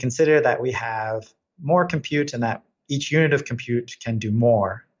we consider that we have more compute and that each unit of compute can do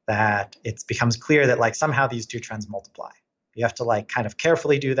more, that it becomes clear that like somehow these two trends multiply. You have to like kind of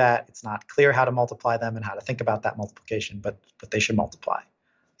carefully do that. It's not clear how to multiply them and how to think about that multiplication, but they should multiply.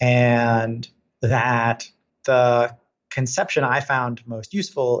 And that the conception I found most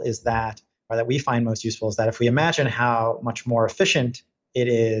useful is that, or that we find most useful, is that if we imagine how much more efficient it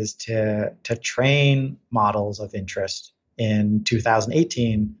is to train models of interest in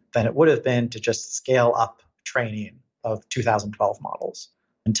 2018 than it would have been to just scale up training of 2012 models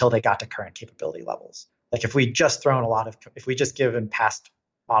until they got to current capability levels. Like if we just given past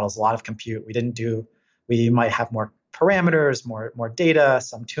models a lot of compute, we might have more parameters, more data,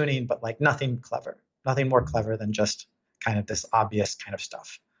 some tuning, but like nothing more clever than just kind of this obvious kind of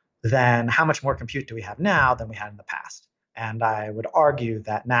stuff. Then how much more compute do we have now than we had in the past? And I would argue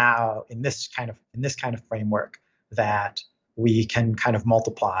that now in this kind of framework, that we can kind of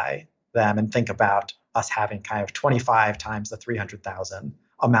multiply them and think about us having kind of 25 times the 300,000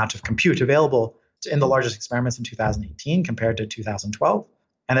 amount of compute available in the largest experiments in 2018 compared to 2012.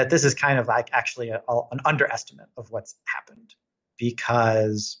 And that this is kind of like actually an underestimate of what's happened,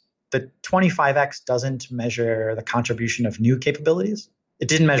 because the 25x doesn't measure the contribution of new capabilities. It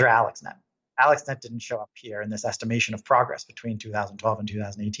didn't measure AlexNet. AlexNet didn't show up here in this estimation of progress between 2012 and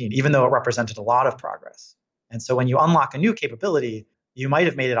 2018, even though it represented a lot of progress. And so when you unlock a new capability, you might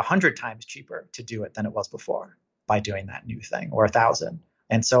have made it 100 times cheaper to do it than it was before by doing that new thing, or 1,000.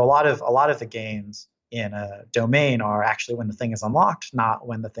 And so a lot of the gains in a domain are actually when the thing is unlocked, not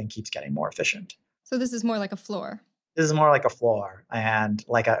when the thing keeps getting more efficient. So this is more like a floor. This is more like a floor, and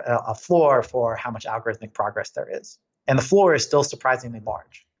like a floor for how much algorithmic progress there is. And the floor is still surprisingly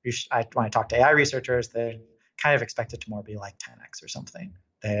large. When I talk to AI researchers, they kind of expect it to more be like 10x or something.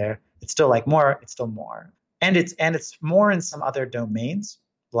 It's still more. And it's more in some other domains,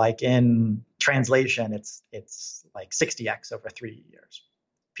 like in translation, it's like 60x over 3 years.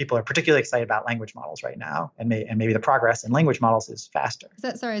 People are particularly excited about language models right now, and maybe the progress in language models is faster.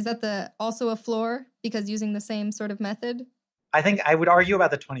 Is that also a floor because using the same sort of method? I think I would argue about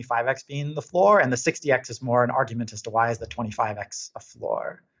the 25x being the floor, and the 60x is more an argument as to why is the 25x a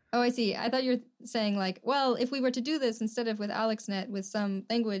floor. Oh, I see. I thought you were saying like, well, if we were to do this instead of with AlexNet with some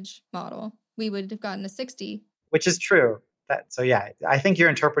language model, we would have gotten a 60. Which is true. I think you're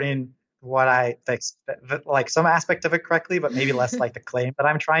interpreting what I think, like some aspect of it correctly, but maybe less like the claim that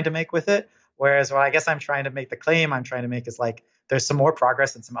I'm trying to make with it. Whereas what I guess I'm trying to make is like there's some more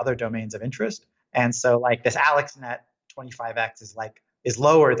progress in some other domains of interest. And so like this AlexNet 25x is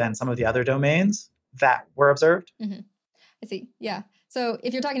lower than some of the other domains that were observed. Mm-hmm. I see. Yeah. So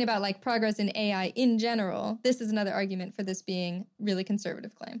if you're talking about like progress in AI in general, this is another argument for this being really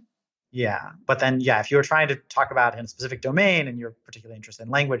conservative claim. Yeah. But then, if you were trying to talk about in a specific domain and you're particularly interested in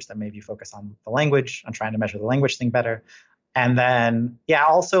language, then maybe you focus on the language, on trying to measure the language thing better. And then,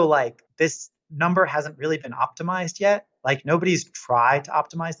 also like this number hasn't really been optimized yet. Like nobody's tried to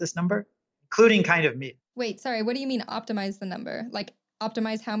optimize this number, including kind of me. Wait, sorry. What do you mean optimize the number? Like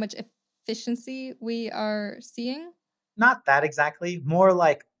optimize how much efficiency we are seeing? Not that exactly. More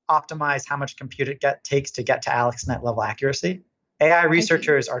like optimize how much compute it takes to get to AlexNet level accuracy. AI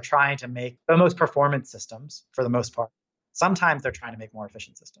researchers are trying to make the most performant systems for the most part. Sometimes they're trying to make more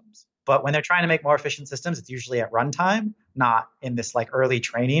efficient systems. But when they're trying to make more efficient systems, it's usually at runtime, not in this like early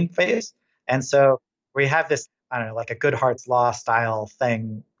training phase. And so we have this, I don't know, like a Goodhart's law style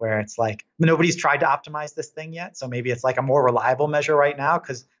thing where it's like nobody's tried to optimize this thing yet. So maybe it's like a more reliable measure right now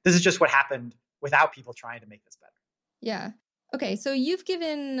because this is just what happened without people trying to make this better. Yeah. Okay, so you've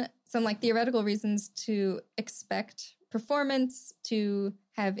given some like theoretical reasons to expect performance to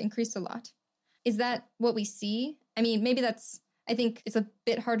have increased a lot. Is that what we see? I mean, maybe I think it's a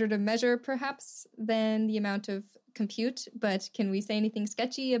bit harder to measure perhaps than the amount of compute, but can we say anything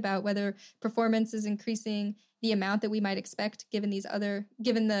sketchy about whether performance is increasing the amount that we might expect given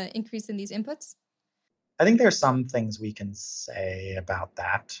the increase in these inputs? I think there's some things we can say about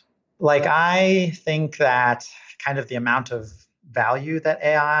that. Like, I think that kind of the amount of value that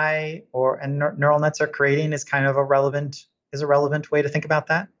AI and neural nets are creating is kind of a relevant way to think about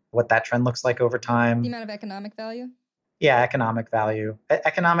that, what that trend looks like over time. The amount of economic value? Yeah, economic value.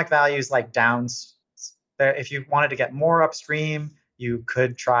 Economic value is like downs. If you wanted to get more upstream, you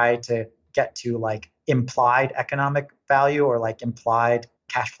could try to get to like implied economic value or like implied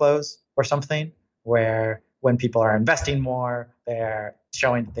cash flows or something, where when people are investing more, they're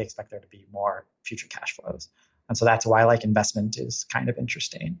showing that they expect there to be more future cash flows. And so that's why like investment is kind of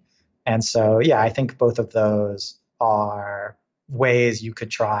interesting. And so, yeah, I think both of those are ways you could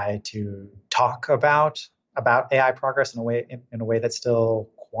try to talk about AI progress in a way that's still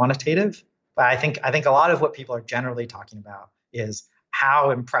quantitative. But I think a lot of what people are generally talking about is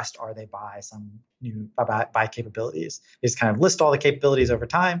how impressed are they by by capabilities. They just kind of list all the capabilities over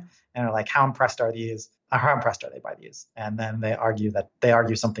time and are like, how impressed are they by these? And then they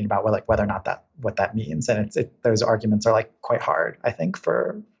argue something about whether or not what that means. And those arguments are like quite hard, I think,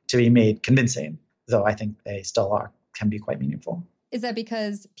 to be made convincing, though I think they still can be quite meaningful. Is that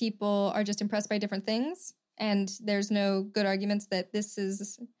because people are just impressed by different things and there's no good arguments that this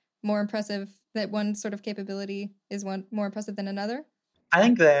is more impressive, that one sort of capability is more impressive than another? I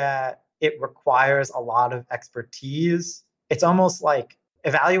think that it requires a lot of expertise. It's almost like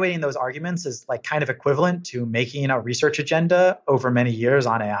evaluating those arguments is like kind of equivalent to making a research agenda over many years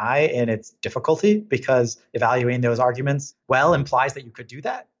on AI and its difficulty, because evaluating those arguments well implies that you could do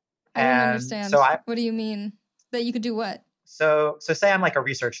that. I don't understand. What do you mean? That you could do what? So say I'm like a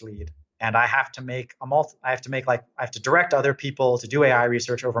research lead and I have to direct other people to do AI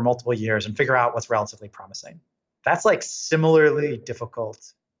research over multiple years and figure out what's relatively promising. That's like similarly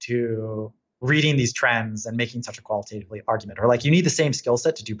difficult to reading these trends and making such a qualitatively argument, or like you need the same skill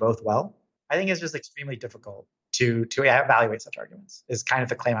set to do both well. I think it's just extremely difficult to evaluate such arguments is kind of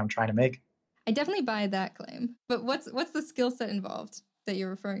the claim I'm trying to make. I definitely buy that claim, but what's the skill set involved that you're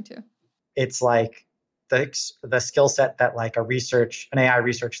referring to? It's like the skill set that like an AI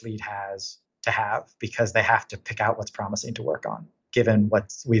research lead has to have, because they have to pick out what's promising to work on, given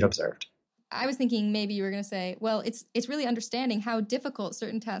what we've observed. I was thinking maybe you were going to say, well, it's really understanding how difficult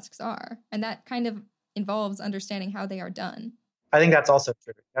certain tasks are. And that kind of involves understanding how they are done. I think that's also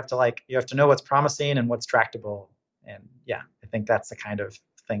true. You have to know what's promising and what's tractable. And yeah, I think that's the kind of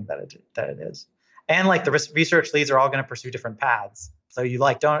thing that it is. And like the research leads are all going to pursue different paths. So you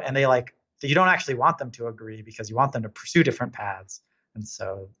don't actually want them to agree because you want them to pursue different paths. And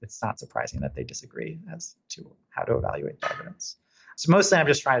so it's not surprising that they disagree as to how to evaluate the evidence. So mostly I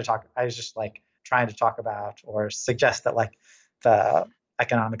was just trying to talk about or suggest that like the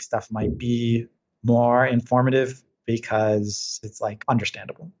economic stuff might be more informative because it's like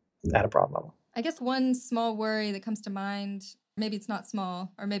understandable at a broad level. I guess one small worry that comes to mind, maybe it's not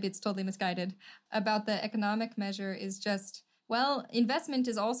small or maybe it's totally misguided, about the economic measure is just, well, investment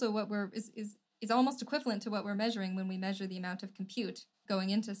is also is almost equivalent to what we're measuring when we measure the amount of compute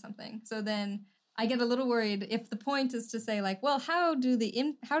going into something. So then I get a little worried if the point is to say like, well, how do the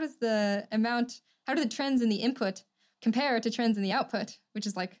trends in the input compare to trends in the output? Which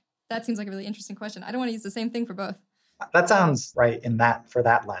is like, that seems like a really interesting question. I don't want to use the same thing for both. That sounds right for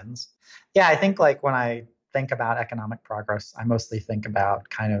that lens. Yeah, I think like when I think about economic progress, I mostly think about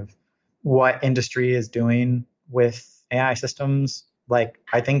kind of what industry is doing with AI systems. Like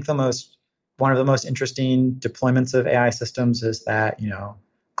I think one of the most interesting deployments of AI systems is that,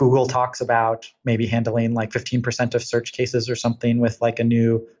 Google talks about maybe handling like 15% of search cases or something with like a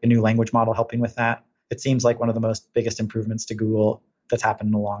new language model helping with that. It seems like one of the biggest improvements to Google that's happened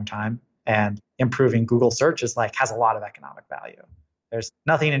in a long time. And improving Google search has a lot of economic value. There's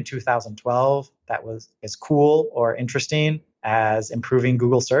nothing in 2012 that was as cool or interesting as improving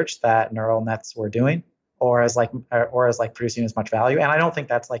Google search that neural nets were doing, or as producing as much value. And I don't think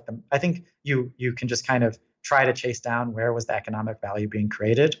that's I think you can just kind of try to chase down where was the economic value being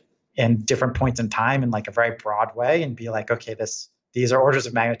created in different points in time in like a very broad way and be like, okay, these are orders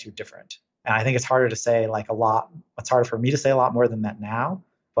of magnitude different. And I think it's harder to say like a lot. It's harder for me to say a lot more than that now.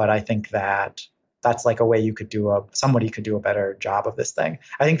 But I think that's like a way somebody could do a better job of this thing.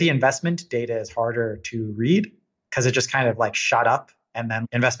 I think the investment data is harder to read because it just kind of like shot up And then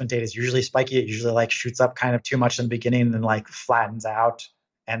investment data is usually spiky. It usually like shoots up kind of too much in the beginning and then like flattens out.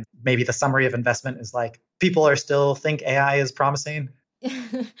 And maybe the summary of investment is like, people are still think AI is promising.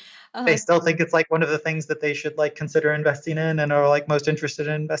 They still think it's like one of the things that they should like consider investing in and are like most interested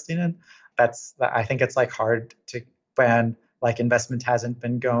in investing in. I think it's like hard to, when like investment hasn't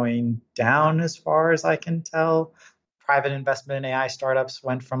been going down as far as I can tell. Private investment in AI startups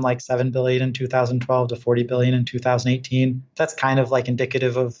went from like 7 billion in 2012 to 40 billion in 2018. That's kind of like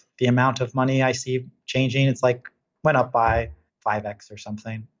indicative of the amount of money I see changing. It's like went up by 5x or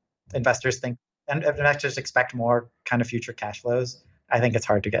something. Investors think, and investors expect more kind of future cash flows. I think it's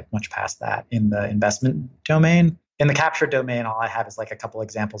hard to get much past that in the investment domain. In the capture domain, all I have is like a couple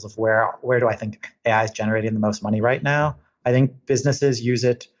examples of where do I think AI is generating the most money right now. I think businesses use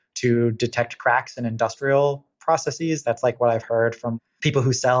it to detect cracks in industrial processes. That's like what I've heard from people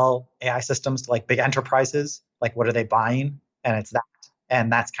who sell AI systems to like big enterprises. Like, what are they buying? And it's that.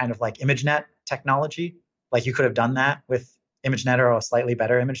 And that's kind of like ImageNet technology. Like, you could have done that with ImageNet or a slightly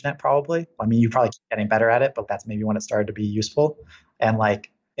better ImageNet, probably. I mean, you probably keep getting better at it, but that's maybe when it started to be useful. And like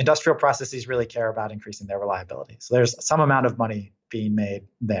industrial processes really care about increasing their reliability. So there's some amount of money being made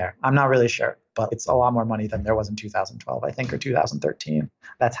there. I'm not really sure, but it's a lot more money than there was in 2012, I think, or 2013.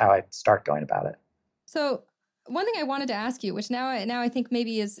 That's how I start going about it. So one thing I wanted to ask you, which now I think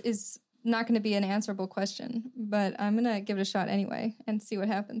maybe is not going to be an answerable question, but I'm going to give it a shot anyway and see what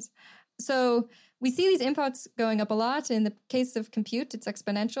happens. So we see these inputs going up a lot. In the case of compute, it's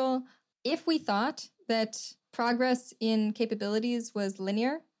exponential. If we thought that progress in capabilities was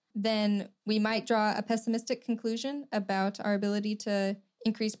linear, then we might draw a pessimistic conclusion about our ability to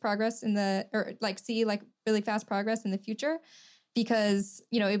increase progress see like really fast progress in the future, because,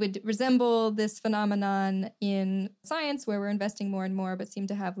 it would resemble this phenomenon in science where we're investing more and more, but seem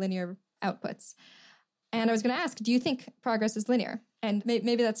to have linear outputs. And I was going to ask, do you think progress is linear? And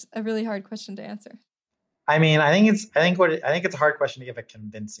maybe that's a really hard question to answer. I mean, I think it's a hard question to give a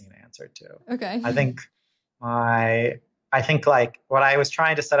convincing answer to. Okay. I think like what I was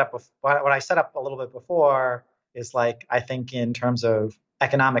trying to set up, what I set up a little bit before is like, I think in terms of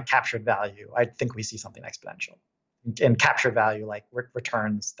economic captured value, I think we see something exponential. In captured value, like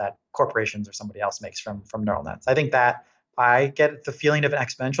returns that corporations or somebody else makes from neural nets. I think that I get the feeling of an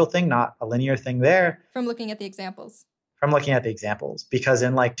exponential thing, not a linear thing there. From looking at the examples. Because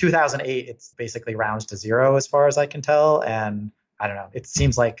in like 2008, it's basically rounds to zero as far as I can tell. And I don't know, it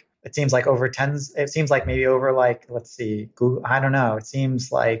seems like over tens, it seems like maybe over like, let's see, Google, I don't know. It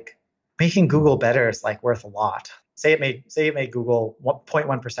seems like making Google better is like worth a lot. Say it made Google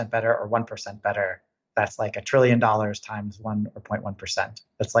 0.1% better or 1% better. That's like $1 trillion times 1 or 0.1%.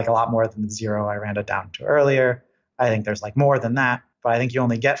 That's like a lot more than the zero I ran it down to earlier. I think there's like more than that, but I think you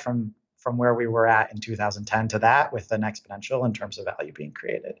only get from where we were at in 2010 to that with an exponential in terms of value being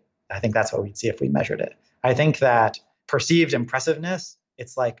created. I think that's what we'd see if we measured it. I think that perceived impressiveness,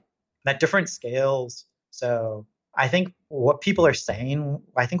 it's like at different scales. So I think what people are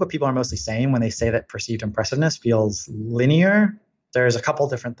mostly saying when they say that perceived impressiveness feels linear, there's a couple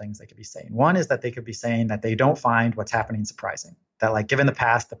different things they could be saying. One is that they could be saying that they don't find what's happening surprising. That like given the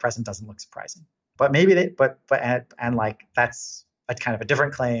past, the present doesn't look surprising. But maybe like that's a kind of a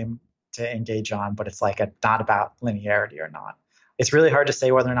different claim to engage on, but it's like not about linearity or not. It's really hard to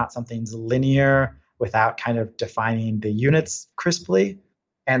say whether or not something's linear without kind of defining the units crisply.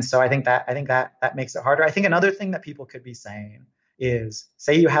 And so I think that makes it harder. I think another thing that people could be saying is,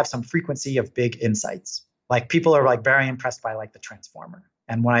 say you have some frequency of big insights. Like people are like very impressed by like the transformer.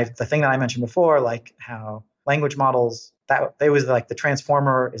 And the thing that I mentioned before, like how language models, that they was like the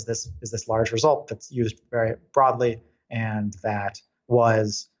transformer is this large result that's used very broadly, and that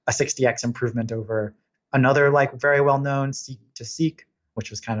was a 60x improvement over another like very well-known seek to seek, which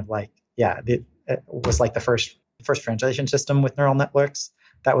was kind of like, it was like the first translation system with neural networks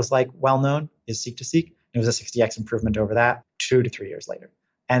that was like well-known is seek to seek. It was a 60x improvement over that 2 to 3 years later.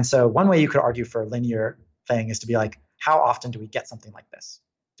 And so one way you could argue for a linear thing is to be like, how often do we get something like this?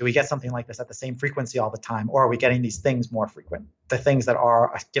 Do we get something like this at the same frequency all the time? Or are we getting these things more frequent, the things that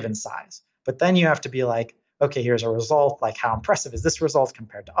are a given size? But then you have to be like, okay, here's a result. Like, how impressive is this result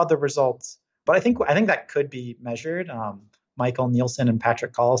compared to other results? But I think that could be measured. Michael Nielsen and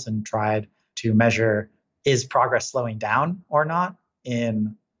Patrick Collison tried to measure, is progress slowing down or not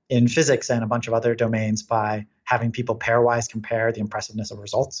in physics and a bunch of other domains by having people pairwise compare the impressiveness of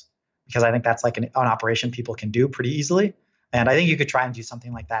results. Because I think that's like an operation people can do pretty easily. And I think you could try and do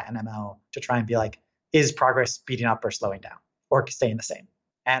something like that in ML to try and be like, is progress speeding up or slowing down or staying the same?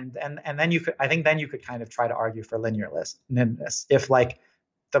 And then you could kind of try to argue for linearness. If like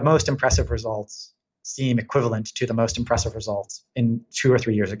the most impressive results seem equivalent to the most impressive results in 2 or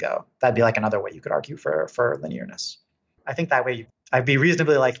 3 years ago. That'd be like another way you could argue for linearness. I think that way I'd be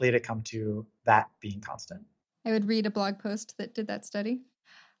reasonably likely to come to that being constant. I would read a blog post that did that study.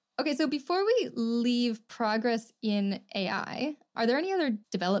 Okay, so before we leave progress in AI, are there any other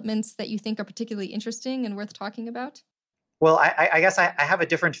developments that you think are particularly interesting and worth talking about? Well, I guess I have a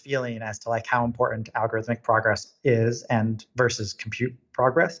different feeling as to like how important algorithmic progress is and versus compute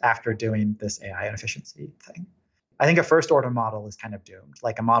progress after doing this AI inefficiency thing. I think a first order model is kind of doomed,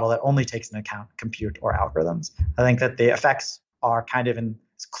 like a model that only takes into account compute or algorithms. I think that the effects are kind of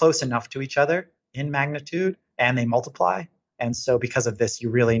close enough to each other in magnitude and they multiply. And so because of this, you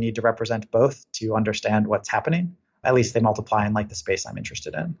really need to represent both to understand what's happening. At least they multiply in like the space I'm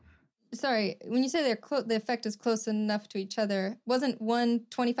interested in. Sorry, when you say the effect is close enough to each other, wasn't one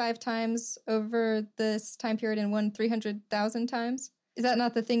 25 times over this time period and one 300,000 times? Is that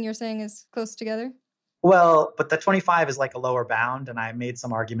not the thing you're saying is close together? Well, but the 25 is like a lower bound, and I made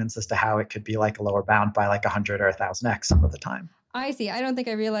some arguments as to how it could be like a lower bound by like 100 or 1,000x some of the time. I see. I don't think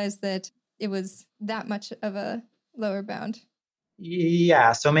I realized that it was that much of a lower bound.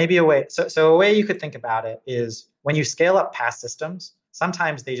 Yeah, so maybe a way you could think about it is when you scale up past systems,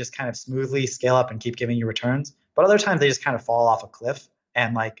 sometimes they just kind of smoothly scale up and keep giving you returns, but other times they just kind of fall off a cliff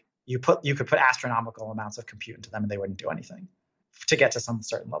and like you could put astronomical amounts of compute into them and they wouldn't do anything to get to some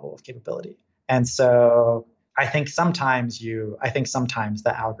certain level of capability. And so I think sometimes the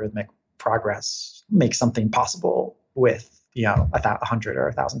algorithmic progress makes something possible with 100 or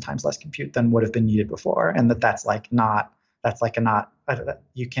 1,000 times less compute than would have been needed before, and I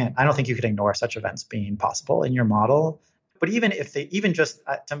don't think you could ignore such events being possible in your model. But even if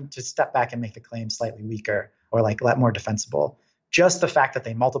to step back and make the claim slightly weaker or like more defensible, just the fact that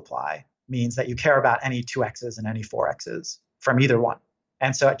they multiply means that you care about any 2x's and any 4x's from either one.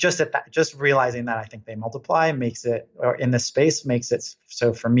 And so just realizing that I think they multiply makes it, or in this space makes it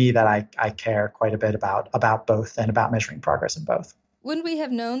so for me that I care quite a bit about both and about measuring progress in both. Wouldn't we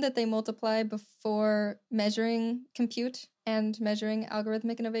have known that they multiply before measuring compute and measuring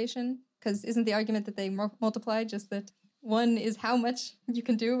algorithmic innovation? Because isn't the argument that they multiply just that one is how much you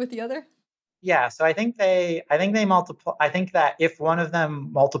can do with the other? Yeah, so I think they multiply. I think that if one of them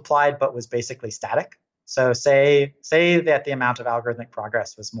multiplied but was basically static, so say that the amount of algorithmic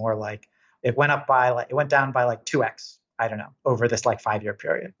progress was more like it went down by like 2x, I don't know, over this like 5-year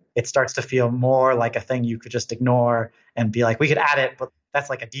period. It starts to feel more like a thing you could just ignore and be like, we could add it, but that's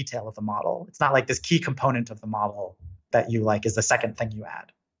like a detail of the model. It's not like this key component of the model that you like is the second thing you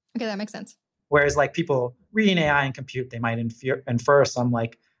add. Okay, that makes sense. Whereas like people reading AI and compute, they might infer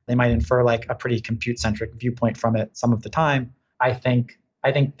like a pretty compute-centric viewpoint from it some of the time. I think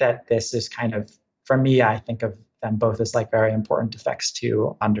that this is kind of, for me, I think of them both as like very important effects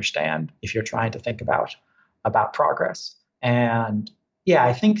to understand if you're trying to think about progress. And yeah,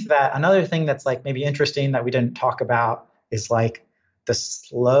 I think that another thing that's like maybe interesting that we didn't talk about is like the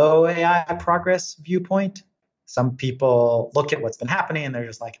slow AI progress viewpoint. Some people look at what's been happening and they're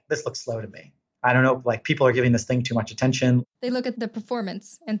just like, this looks slow to me. I don't know, like people are giving this thing too much attention. They look at the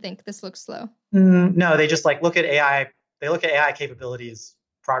performance and think this looks slow. No, they just like look at AI. They look at AI capabilities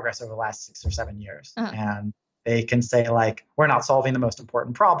progress over the last 6 or 7 years. And they can say like, we're not solving the most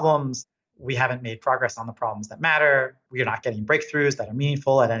important problems. We haven't made progress on the problems that matter. We are not getting breakthroughs that are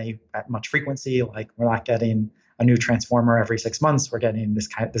meaningful at much frequency. Like we're not getting a new transformer every 6 months. We're getting this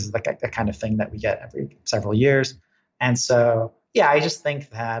is like a kind of thing that we get every several years. And so, yeah, I just think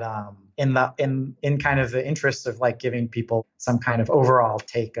that in kind of the interest of like giving people some kind of overall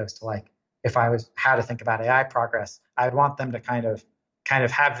take as to like, if I was how to think about AI progress, I would want them to kind of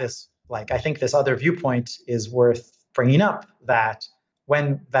have this, like, I think this other viewpoint is worth bringing up that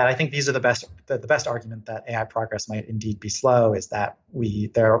I think these are the best argument that AI progress might indeed be slow is that you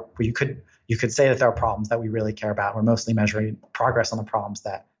could say that there are problems that we really care about. We're mostly measuring progress on the problems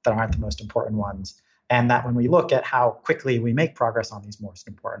that aren't the most important ones. And that when we look at how quickly we make progress on these most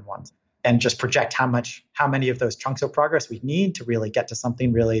important ones and just project how many of those chunks of progress we need to really get to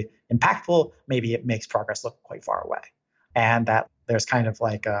something really impactful, maybe it makes progress look quite far away. And that there's kind of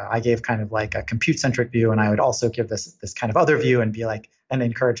like I gave kind of like a compute-centric view, and I would also give this kind of other view and be like, and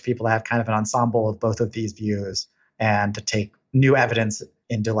encourage people to have kind of an ensemble of both of these views and to take new evidence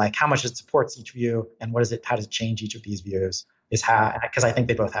into like how much it supports each view and how does it change each of these views because I think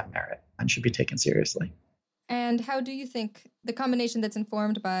they both have merit and should be taken seriously. And how do you think the combination that's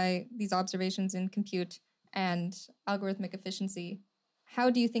informed by these observations in compute and algorithmic efficiency, how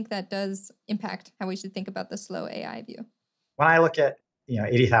do you think that does impact how we should think about the slow AI view? When I look at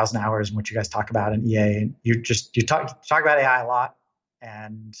 80,000 hours and what you guys talk about in EA, you talk about AI a lot,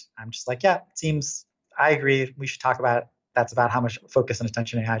 and I'm just like, yeah, it seems I agree. We should talk about that's about how much focus and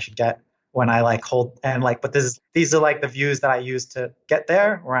attention AI should get when I like hold and like, but these are like the views that I use to get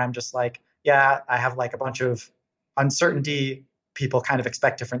there, where I'm just like, yeah, I have like a bunch of uncertainty. People kind of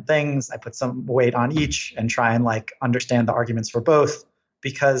expect different things. I put some weight on each and try and like understand the arguments for both.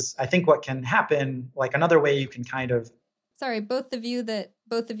 Because I think what can happen, like another way you can kind of both the view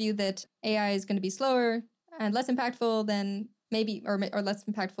that AI is going to be slower and less impactful than maybe, or less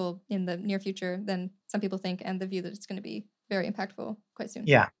impactful in the near future than some people think, and the view that it's going to be very impactful quite soon.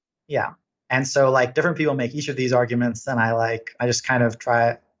 Yeah. Yeah. And so like different people make each of these arguments, and I just kind of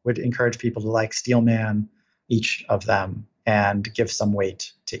would encourage people to like steelman each of them and give some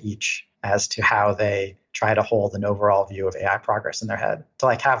weight to each as to how they try to hold an overall view of AI progress in their head, to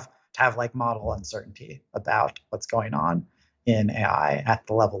like have like model uncertainty about what's going on in AI at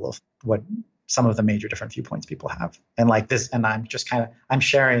the level of what some of the major different viewpoints people have. And like this, and I'm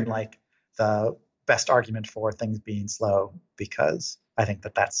sharing like the best argument for things being slow, because I think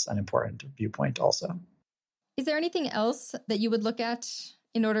that that's an important viewpoint also. Is there anything else that you would look at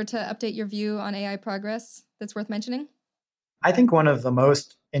in order to update your view on AI progress that's worth mentioning? I think one of the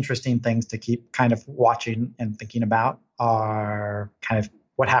most interesting things to keep kind of watching and thinking about are kind of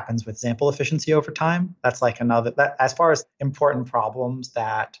what happens with sample efficiency over time. That's like that as far as important problems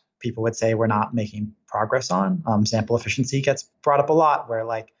that people would say we're not making progress on, sample efficiency gets brought up a lot, where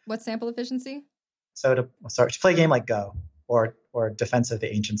like, what's sample efficiency? So to play a game like Go or Defense of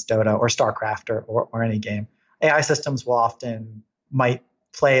the Ancients Dota or StarCraft or any game, AI systems might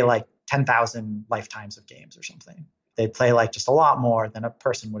play like 10,000 lifetimes of games or something. They'd play like just a lot more than a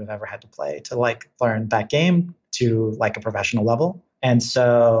person would have ever had to play to like learn that game to like a professional level. And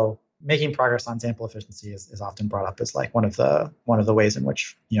so making progress on sample efficiency is often brought up as like one of the ways in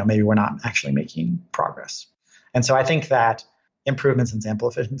which, maybe we're not actually making progress. And so I think that improvements in sample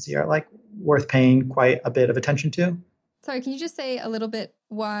efficiency are like worth paying quite a bit of attention to. Sorry, can you just say a little bit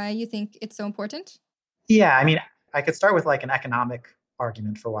why you think it's so important? Yeah, I mean, I could start with like an economic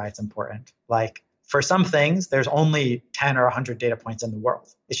argument for why it's important. Like for some things, there's only 10 or 100 data points in the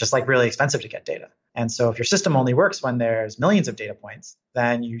world. It's just like really expensive to get data. And so if your system only works when there's millions of data points,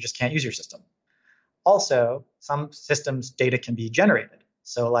 then you just can't use your system. Also, some systems data can be generated.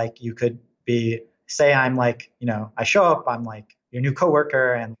 So like you could say I'm like, I show up, I'm like your new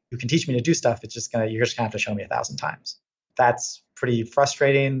coworker and you can teach me to do stuff. You're just gonna have to show me 1,000 times. That's pretty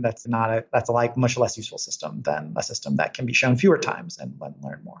frustrating. That's a like much less useful system than a system that can be shown fewer times and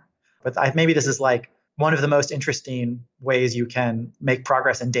learn more. But maybe this is like one of the most interesting ways you can make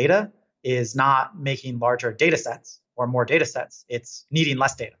progress in data is not making larger data sets or more data sets. It's needing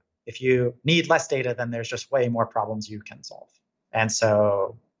less data. If you need less data, then there's just way more problems you can solve. And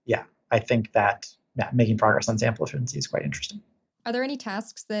so, yeah, I think that making progress on sample efficiency is quite interesting. Are there any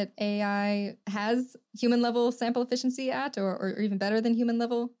tasks that AI has human level sample efficiency at, or even better than human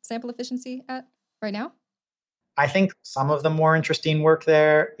level sample efficiency at right now? I think some of the more interesting work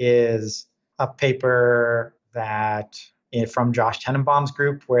there is a paper from Josh Tenenbaum's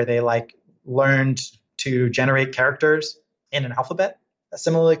group, where they like learned to generate characters in an alphabet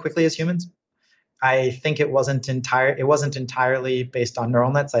similarly quickly as humans. I think it wasn't entirely based on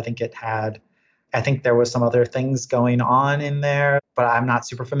neural nets. I think there was some other things going on in there, but I'm not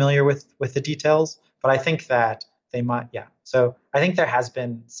super familiar with the details. But I think that they might, yeah. So I think there has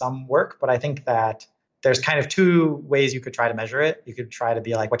been some work, but I think that there's kind of two ways you could try to measure it. You could try to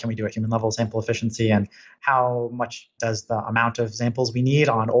be like, what can we do at human level sample efficiency, and how much does the amount of samples we need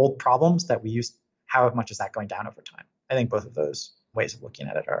on old problems that we use, how much is that going down over time? I think both of those ways of looking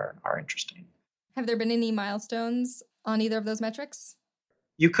at it are interesting. Have there been any milestones on either of those metrics?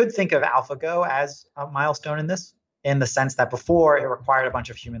 You could think of AlphaGo as a milestone in this, in the sense that before it required a bunch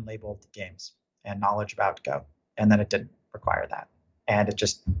of human labeled games and knowledge about Go, and then it didn't require that. And it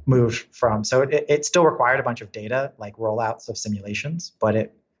just moved so it still required a bunch of data, like rollouts of simulations, but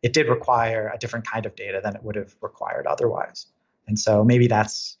it did require a different kind of data than it would have required otherwise. And so maybe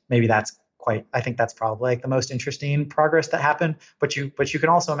that's I think that's probably like the most interesting progress that happened. But you can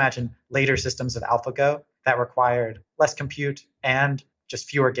also imagine later systems of AlphaGo that required less compute and just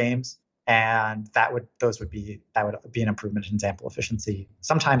fewer games, and that would be an improvement in sample efficiency.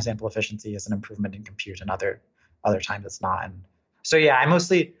 Sometimes sample efficiency is an improvement in compute, and other times it's not. And so yeah,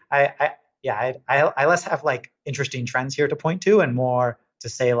 I less have like interesting trends here to point to, and more to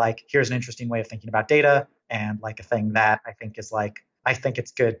say like, here's an interesting way of thinking about data, and like a thing that I think is like, I think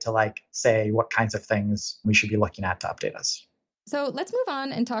it's good to like say what kinds of things we should be looking at to update us. So let's move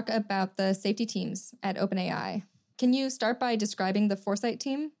on and talk about the safety teams at OpenAI. Can you start by describing the Foresight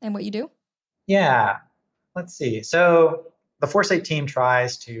team and what you do? Yeah, let's see. So the Foresight team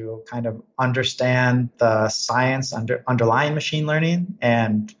tries to kind of understand the science underlying machine learning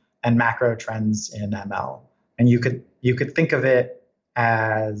and macro trends in ML. And you could think of it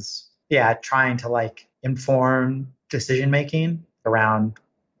as trying to like inform decision making around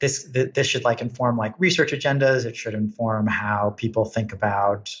this. This should like inform like research agendas. It should inform how people think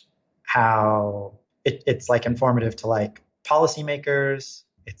about how it's like informative to like policymakers.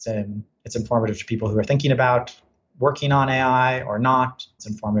 It's informative to people who are thinking about working on AI or not. It's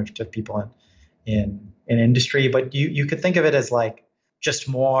informative to people in industry. But you could think of it as like just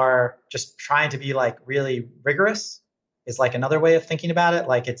trying to be like really rigorous is like another way of thinking about it.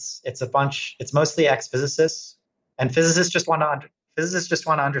 Like it's mostly ex-physicists, and physicists just want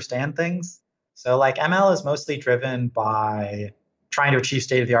to understand things. So like ML is mostly driven by trying to achieve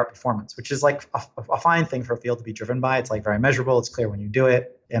state-of-the-art performance, which is like a fine thing for a field to be driven by. It's like very measurable. It's clear when you do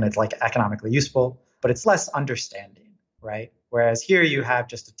it, and it's like economically useful, but it's less understanding, right? Whereas here you have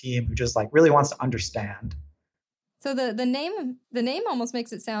just a team who just like really wants to understand. So the name almost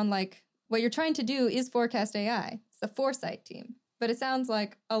makes it sound like what you're trying to do is forecast AI. It's the Foresight team. But it sounds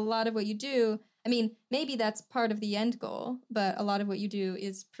like a lot of what you do, I mean, maybe that's part of the end goal, but a lot of what you do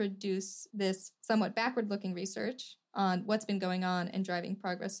is produce this somewhat backward-looking research on what's been going on and driving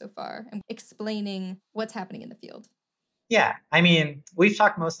progress so far and explaining what's happening in the field. Yeah, I mean, we've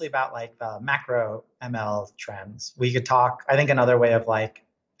talked mostly about like the macro ML trends. We could talk, I think another way of like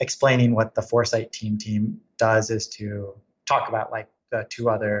explaining what the Foresight team does is to talk about like the two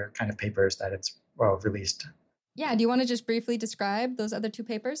other kind of papers that it's released. Yeah, do you want to just briefly describe those other two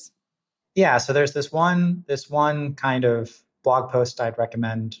papers? Yeah, so there's this one kind of blog post I'd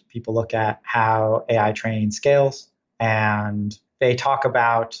recommend people look at, how AI training scales. And they talk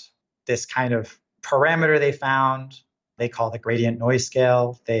about this kind of parameter they found. They call the gradient noise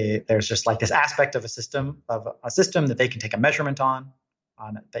scale. There's just like this aspect of a system that they can take a measurement on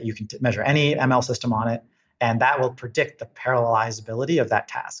that you can measure any ML system on it, and that will predict the parallelizability of that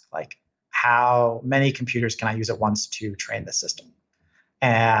task. Like how many computers can I use at once to train the system?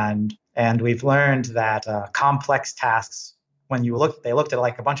 And we've learned that complex tasks, they looked at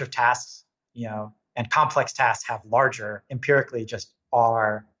like a bunch of tasks, and complex tasks have larger, empirically just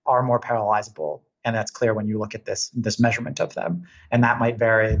are more parallelizable. And that's clear when you look at this measurement of them. And that might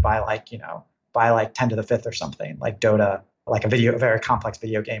vary by like 10 to the fifth or something, like Dota, like a very complex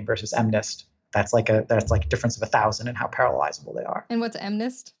video game versus MNIST. That's like a difference of 1,000 in how parallelizable they are. And what's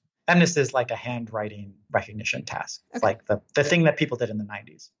MNIST? MNIST is like a handwriting recognition task. It's like the thing that people did in the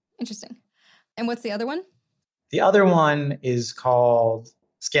 90s. Interesting. And what's the other one? The other one is called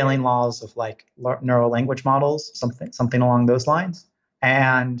Scaling Laws of like Neural Language Models, something along those lines.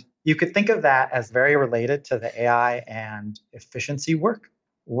 And you could think of that as very related to the AI and efficiency work,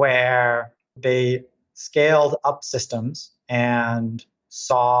 where they scaled up systems and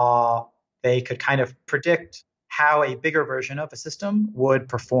saw they could kind of predict how a bigger version of a system would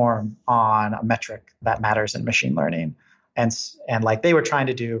perform on a metric that matters in machine learning. And like they were trying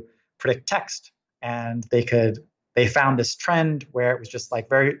to predict text, and they found this trend where it was just like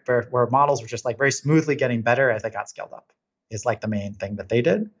where models were just like very smoothly getting better as they got scaled up, is like the main thing that they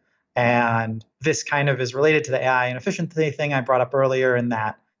did. And this kind of is related to the AI and efficiency thing I brought up earlier, in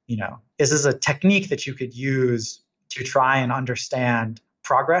that, this is a technique that you could use to try and understand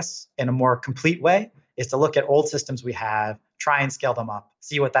progress in a more complete way, is to look at old systems we have, try and scale them up,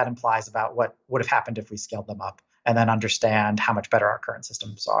 see what that implies about what would have happened if we scaled them up, and then understand how much better our current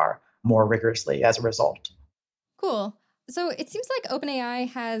systems are more rigorously as a result. Cool. So it seems like OpenAI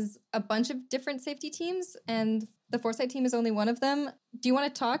has a bunch of different safety teams, and the Foresight team is only one of them. Do you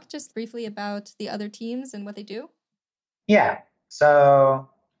want to talk just briefly about the other teams and what they do? Yeah. So,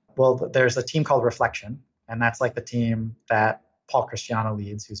 there's a team called Reflection, and that's like the team that Paul Christiano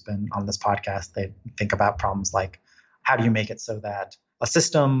leads, who's been on this podcast. They think about problems like, how do you make it so that a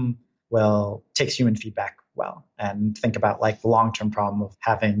system takes human feedback well, and think about like the long-term problem of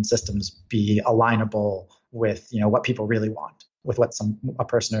having systems be alignable with, what people really want, with what a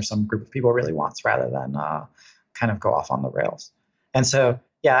person or some group of people really wants, rather than kind of go off on the rails. And so,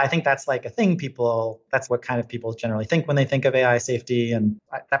 yeah, I think that's like a thing that's what kind of people generally think when they think of AI safety. And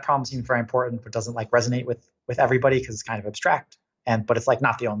that problem seems very important, but doesn't like resonate with everybody because it's kind of abstract. But it's like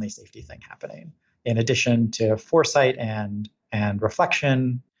not the only safety thing happening. In addition to Foresight and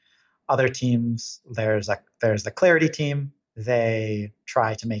Reflection, other teams, there's the Clarity team. They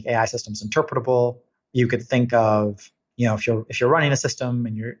try to make AI systems interpretable. You could think of, if you're running a system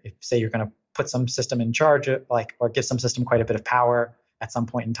and you're going to put some system in charge of, or give some system quite a bit of power at some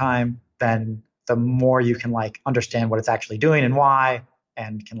point in time, then the more you can like understand what it's actually doing and why,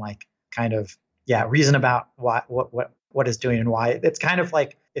 and can like kind of reason about what what it's doing and why. It's kind of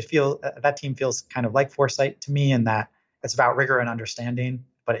like that team feels kind of like Foresight to me in that it's about rigor and understanding,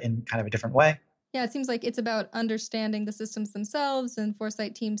 but in kind of a different way. Yeah, it seems like it's about understanding the systems themselves, and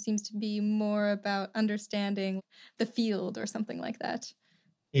Foresight team seems to be more about understanding the field or something like that.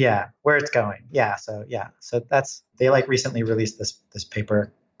 Yeah, where it's going. So they like recently released this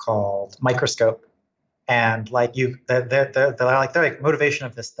paper called Microscope, and like their motivation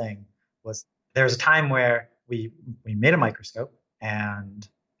of this thing was there was a time where we made a microscope and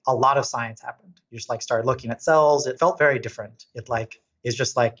a lot of science happened. You just like started looking at cells. It felt very different. It like is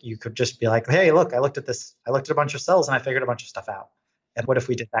just like you could just be like, hey, look, I looked at a bunch of cells and I figured a bunch of stuff out. And what if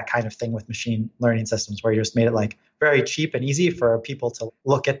we did that kind of thing with machine learning systems where you just made it like very cheap and easy for people to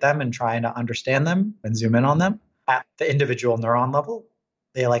look at them and try to understand them and zoom in on them at the individual neuron level?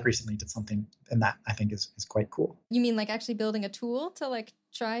 They like recently did something in that I think is quite cool. You mean like actually building a tool to like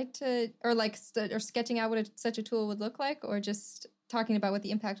try to, or like or sketching out what such a tool would look like, or just talking about what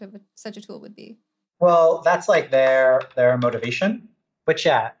the impact of such a tool would be? Well, that's like their motivation. But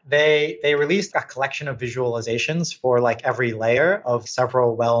yeah, they released a collection of visualizations for like every layer of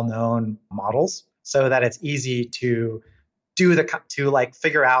several well-known models so that it's easy to like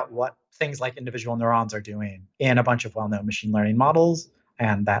figure out what things like individual neurons are doing in a bunch of well-known machine learning models.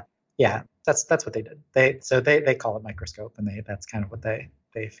 And that's what they did. They call it Microscope, and that's kind of what they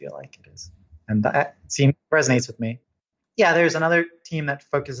feel like it is. And that resonates with me. Yeah, there's another team that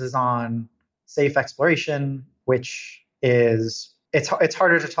focuses on safe exploration, which is it's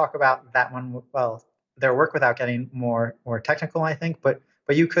harder to talk about that one. Well, their work without getting more technical, I think. But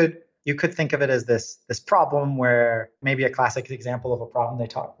you could think of it as this problem where maybe a classic example of a problem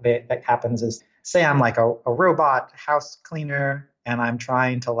that happens is, say I'm like a robot house cleaner and I'm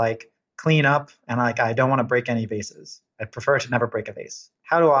trying to like clean up and like I don't want to break any vases. I prefer to never break a vase.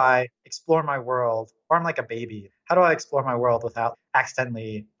 How do I explore my world? Or I'm like a baby. How do I explore my world without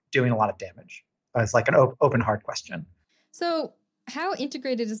accidentally doing a lot of damage? It's like an open hard question. So how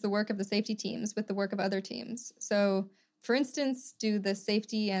integrated is the work of the safety teams with the work of other teams? So for instance, do the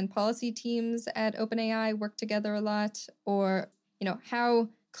safety and policy teams at OpenAI work together a lot? Or, how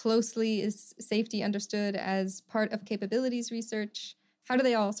closely is safety understood as part of capabilities research? How do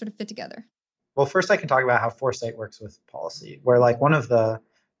they all sort of fit together? Well, first I can talk about how Foresight works with policy, where like one of the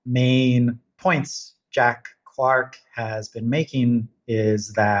main points Jack Clark has been making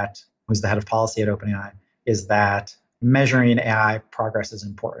is that, who's the head of policy at OpenAI, is that measuring AI progress is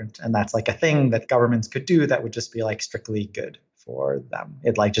important. And that's like a thing that governments could do that would just be like strictly good for them.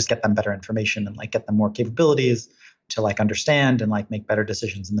 It'd like just get them better information and like get them more capabilities to like understand and like make better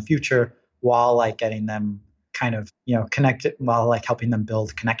decisions in the future, while like getting them kind of connected, while like helping them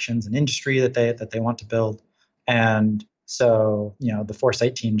build connections in industry that they want to build. And so the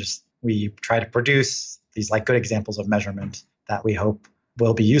Foresight team we try to produce these like good examples of measurement that we hope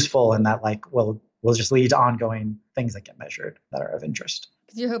will be useful and that like will just lead to ongoing things that get measured that are of interest.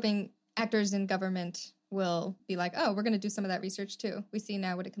 Because you're hoping actors in government will be like, oh, we're going to do some of that research too. We see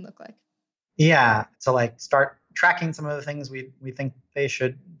now what it can look like. Yeah, to like start tracking some of the things we think they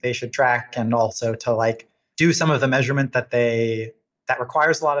should track, and also to like do some of the measurement that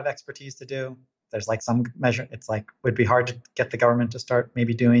requires a lot of expertise to do. There's like some measure. It's like would be hard to get the government to start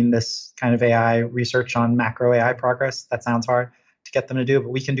maybe doing this kind of AI research on macro AI progress. That sounds hard to get them to do, but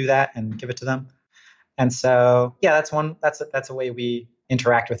we can do that and give it to them. And so that's a way we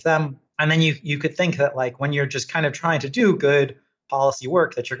interact with them. And then you could think that like when you're just kind of trying to do good policy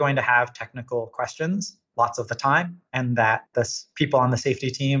work, that you're going to have technical questions lots of the time, and that the people on the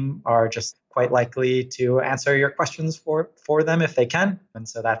safety team are just quite likely to answer your questions for them if they can. And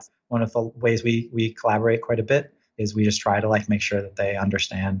so that's one of the ways we collaborate quite a bit, is we just try to like make sure that they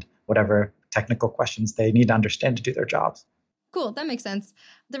understand whatever technical questions they need to understand to do their jobs. Cool, that makes sense.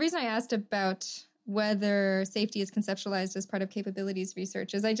 The reason I asked about whether safety is conceptualized as part of capabilities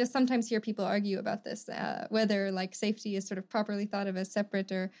research is I just sometimes hear people argue about this, whether like safety is sort of properly thought of as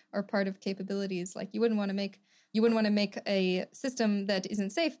separate or part of capabilities. Like you wouldn't want to make a system that isn't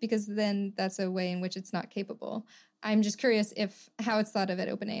safe, because then that's a way in which it's not capable. I'm just curious how it's thought of at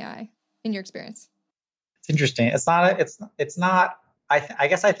OpenAI in your experience. It's interesting. It's not. I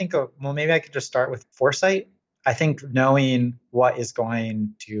guess I think well, maybe I could just start with Foresight. I think knowing what is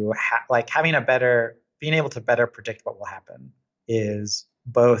going to being able to better predict what will happen is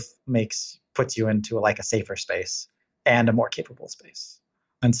puts you into like a safer space and a more capable space.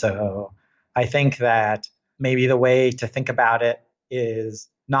 And so I think that maybe the way to think about it is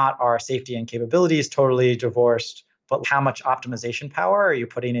not our safety and capabilities totally divorced, but how much optimization power are you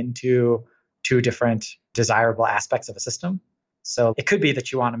putting into two different desirable aspects of a system? So it could be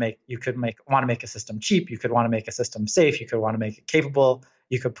that want to make a system cheap. You could want to make a system safe. You could want to make it capable.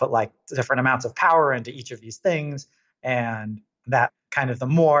 You could put like different amounts of power into each of these things. And that kind of the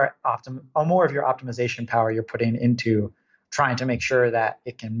more of your optimization power you're putting into trying to make sure that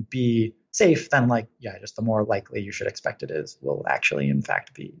it can be safe, then just the more likely you should expect it will actually in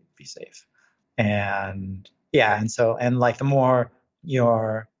fact be safe. And the more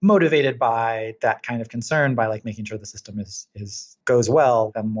you're motivated by that kind of concern, by like making sure the system goes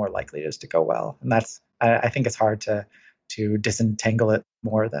well, the more likely it is to go well. And I think it's hard to disentangle it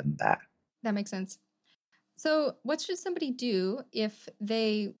more than that. That makes sense. So what should somebody do if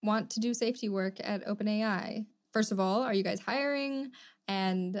they want to do safety work at OpenAI? First of all, are you guys hiring?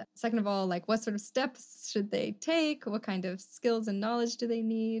 And second of all, like what sort of steps should they take? What kind of skills and knowledge do they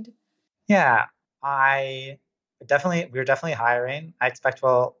need? Yeah, we're definitely hiring. I expect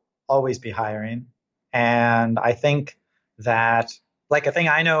we'll always be hiring. And I think that like a thing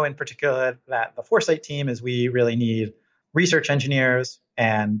I know in particular that the Foresight team is we really need research engineers,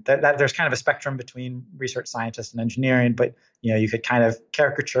 and that there's kind of a spectrum between research scientists and engineering, but you could kind of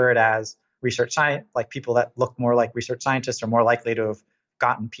caricature it as research science, like people that look more like research scientists are more likely to have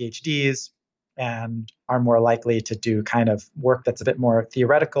gotten PhDs and are more likely to do kind of work that's a bit more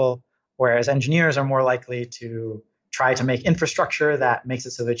theoretical, whereas engineers are more likely to try to make infrastructure that makes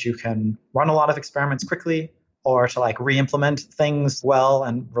it so that you can run a lot of experiments quickly, or to like re-implement things well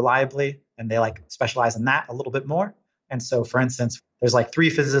and reliably, and they like specialize in that a little bit more. And so, for instance, there's like 3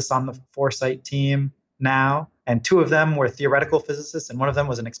 physicists on the Foresight team now, and 2 of them were theoretical physicists, and one of them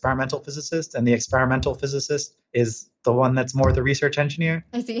was an experimental physicist, and the experimental physicist is the one that's more the research engineer.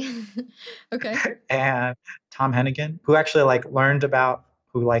 I see. Okay. And Tom Hennigan, who actually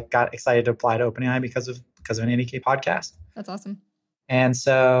got excited to apply to OpenAI because of an NEK podcast. That's awesome. And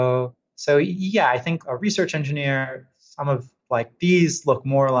so yeah, I think a research engineer, some of like these look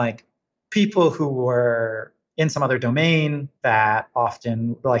more like people who were in some other domain that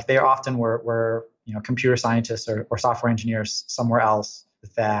often were computer scientists or software engineers somewhere else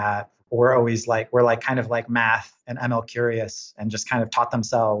that were always were kind of like math and ML curious and just kind of taught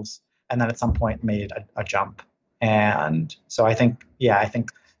themselves and then at some point made a jump. And so I think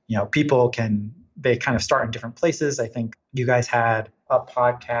people they kind of start in different places. I think you guys had a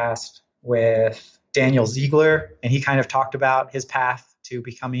podcast with Daniel Ziegler, and he kind of talked about his path to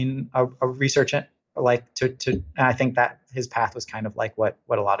becoming a researcher. And I think that his path was kind of like what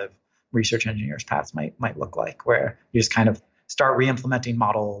a lot of research engineers' paths might look like, where you just kind of start re-implementing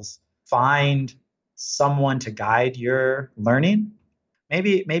models, find someone to guide your learning.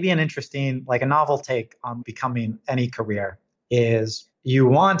 Maybe an interesting, like a novel take on becoming any career is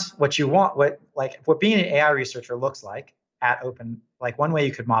what being an AI researcher looks like at Open. Like one way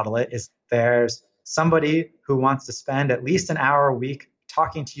you could model it is there's somebody who wants to spend at least an hour a week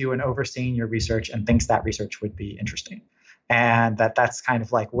talking to you and overseeing your research and thinks that research would be interesting. And that's kind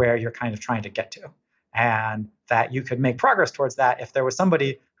of like where you're kind of trying to get to. And that you could make progress towards that if there was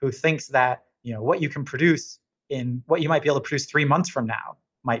somebody who thinks that, what you can produce in what you might be able to produce 3 months from now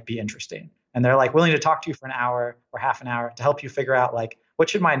might be interesting. And they're like willing to talk to you for an hour or half an hour to help you figure out like, what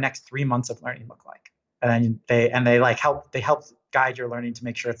should my next 3 months of learning look like? And then they help guide your learning to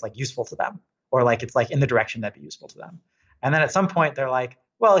make sure it's like useful to them, or like it's like in the direction that'd be useful to them. And then at some point they're like,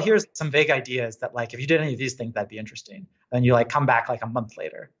 well, here's some vague ideas that like, if you did any of these things, that'd be interesting. Then you like come back like a month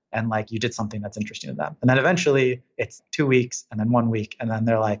later and like you did something that's interesting to them. And then eventually it's 2 weeks and then 1 week. And then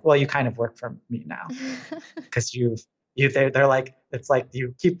they're like, well, you kind of work for me now because they're like, it's like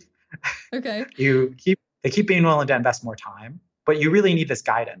you keep, okay. They keep being willing to invest more time, but you really need this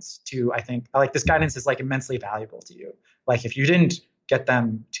guidance to, I think like this guidance is like immensely valuable to you. Like if you didn't get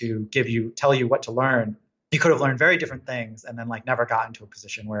them to tell you what to learn, you could have learned very different things and then like never gotten to a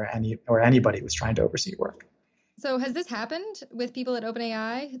position where anybody was trying to oversee your work. So has this happened with people at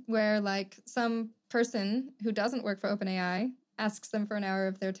OpenAI where like some person who doesn't work for OpenAI asks them for an hour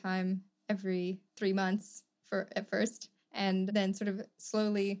of their time every 3 months at first, and then sort of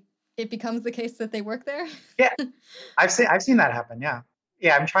slowly it becomes the case that they work there? Yeah, I've seen that happen. Yeah.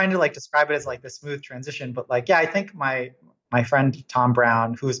 I'm trying to like describe it as like the smooth transition, but like, yeah, I think my friend Tom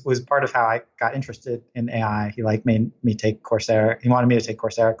Brown, who was part of how I got interested in AI, he like made me take Coursera. He wanted me to take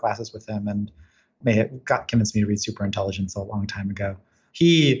Coursera classes with him, and convinced me to read Superintelligence a long time ago.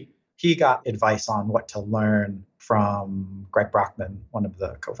 He got advice on what to learn from Greg Brockman, one of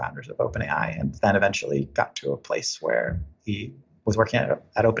the co-founders of OpenAI, and then eventually got to a place where he was working at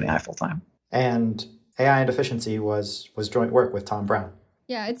OpenAI full time. And AI and Efficiency was joint work with Tom Brown.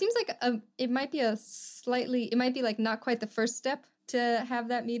 Yeah, it seems like it might be like not quite the first step to have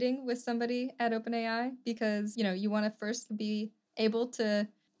that meeting with somebody at OpenAI because, you want to first be able to,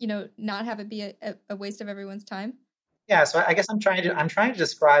 not have it be a waste of everyone's time? Yeah, so I guess I'm trying to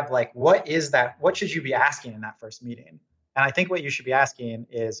describe like what is that? What should you be asking in that first meeting? And I think what you should be asking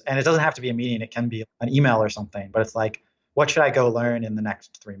is, and it doesn't have to be a meeting, it can be an email or something, but it's like, what should I go learn in the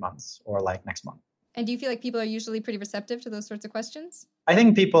next 3 months or like next month? And do you feel like people are usually pretty receptive to those sorts of questions? I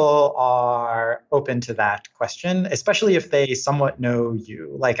think people are open to that question, especially if they somewhat know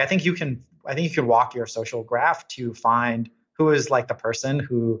you. Like I think you can walk your social graph to find who is like the person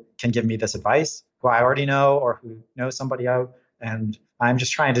who can give me this advice, who I already know or who knows somebody of. And I'm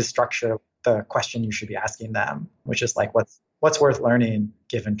just trying to structure the question you should be asking them, which is like what's worth learning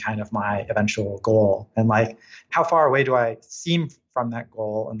given kind of my eventual goal. And like how far away do I seem from that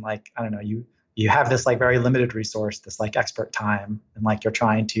goal? And like, I don't know, you have this like very limited resource, this like expert time, and like you're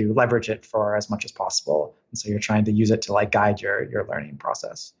trying to leverage it for as much as possible. And so you're trying to use it to like guide your learning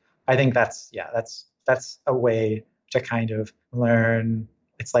process. I think that's a way to kind of learn.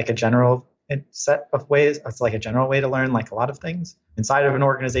 It's like a general set of ways. It's like a general way to learn like a lot of things inside of an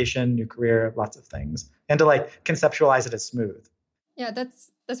organization, new career, lots of things, and to like conceptualize it as smooth. Yeah,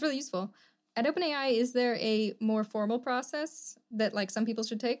 that's really useful. At OpenAI, is there a more formal process that like some people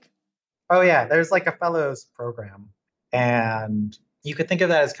should take? Oh yeah, there's like a fellows program, and you could think of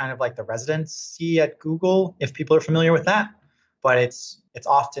that as kind of like the residency at Google, if people are familiar with that. But it's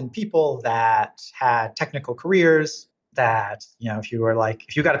often people that had technical careers that, if you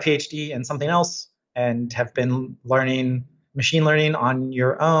got a PhD in something else and have been learning machine learning on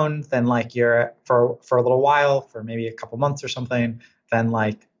your own, then like you're for a little while, for maybe a couple months or something, then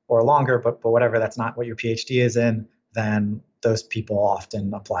like or longer, but whatever, that's not what your PhD is in, then those people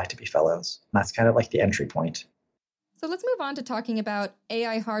often apply to be fellows. And that's kind of like the entry point. So let's move on to talking about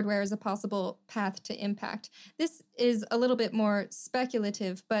AI hardware as a possible path to impact. This is a little bit more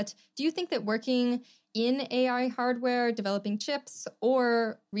speculative, but do you think that working in AI hardware, developing chips,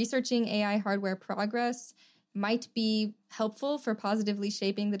 or researching AI hardware progress might be helpful for positively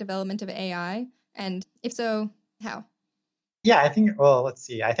shaping the development of AI? And if so, how? Yeah, well, let's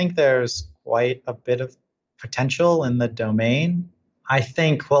see. I think there's quite a bit of potential in the domain. I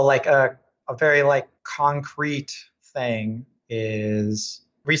think, well, like a very like concrete thing is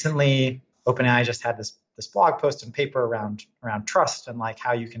recently OpenAI just had this blog post and paper around trust and like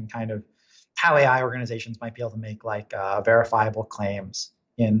how you can how AI organizations might be able to make like verifiable claims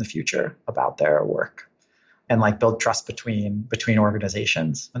in the future about their work and like build trust between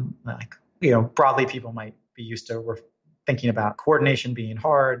organizations. And like, broadly people might be used to thinking about coordination being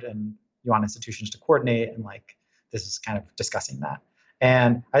hard and you want institutions to coordinate, and like this is kind of discussing that.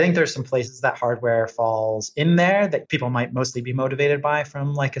 And I think there's some places that hardware falls in there that people might mostly be motivated by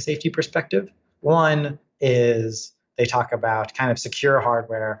from like a safety perspective. One is they talk about kind of secure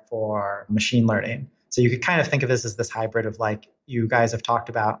hardware for machine learning. So you could kind of think of this as this hybrid of like you guys have talked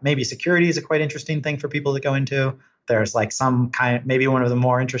about. Maybe security is a quite interesting thing for people to go into. There's like some kind, maybe one of the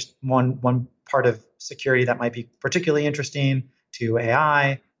more one part of security that might be particularly interesting to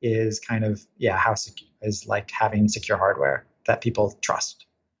AI is kind of is like having secure hardware that people trust.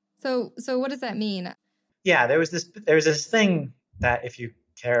 So what does that mean? Yeah, there was this thing that if you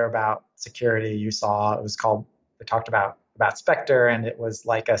care about security, you saw they talked about Spectre, and it was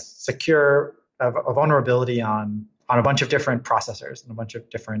like a vulnerability on a bunch of different processors and a bunch of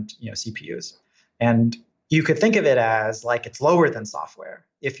different CPUs. And you could think of it as like it's lower than software.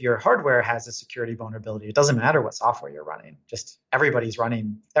 If your hardware has a security vulnerability, it doesn't matter what software you're running. Just everybody has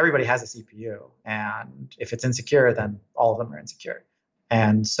a CPU. And if it's insecure, then all of them are insecure.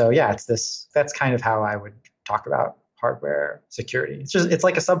 And so, yeah, that's kind of how I would talk about hardware security. It's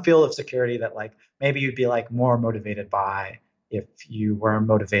like a subfield of security that like maybe you'd be like more motivated by if you were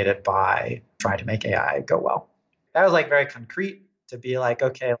motivated by trying to make AI go well. That was like very concrete to be like,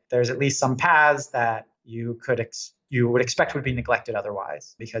 okay, there's at least some paths that you would expect would be neglected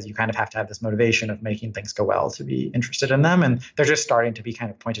otherwise, because you kind of have to have this motivation of making things go well to be interested in them. And they're just starting to be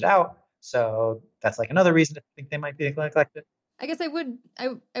kind of pointed out. So that's like another reason to think they might be neglected. I guess I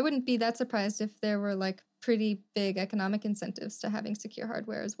wouldn't be that surprised if there were like pretty big economic incentives to having secure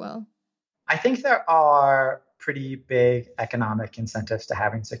hardware as well. I think there are pretty big economic incentives to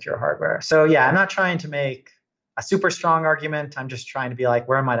having secure hardware. So yeah, I'm not trying to make a super strong argument. I'm just trying to be like,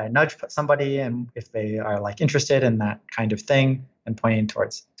 where might I nudge somebody, and if they are like interested in that kind of thing and pointing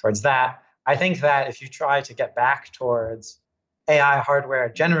towards that. I think that if you try to get back towards AI hardware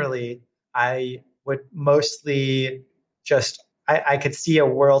generally, I would mostly I could see a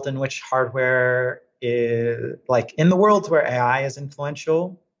world in which hardware is like in the worlds where AI is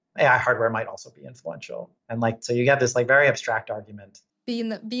influential. AI hardware might also be influential. And like, so you get this like very abstract argument. Be in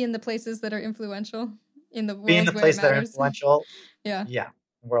the places that are influential, in the Be in worlds the where it place that are matters. influential. Yeah. Yeah,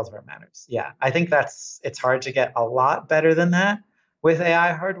 worlds where it matters. Yeah, I think it's hard to get a lot better than that with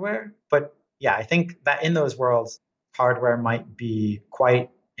AI hardware. But yeah, I think that in those worlds, hardware might be quite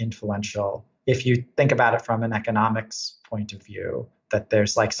influential. If you think about it from an economics point of view, that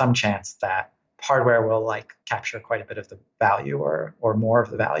there's like some chance that hardware will like capture quite a bit of the value or more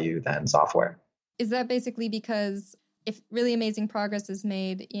of the value than software. Is that basically because if really amazing progress is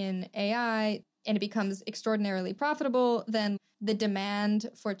made in AI and it becomes extraordinarily profitable, then the demand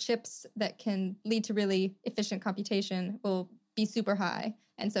for chips that can lead to really efficient computation will be super high.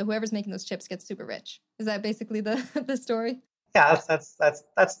 And so whoever's making those chips gets super rich. Is that basically the the story? Yeah, that's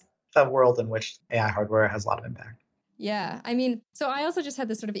the world in which AI hardware has a lot of impact. Yeah. I mean, so I also just had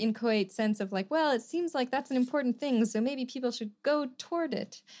this sort of inchoate sense of like, well, it seems like that's an important thing, so maybe people should go toward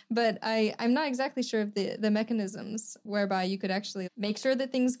it. But I'm not exactly sure of the mechanisms whereby you could actually make sure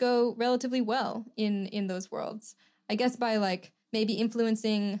that things go relatively well in those worlds. I guess by like maybe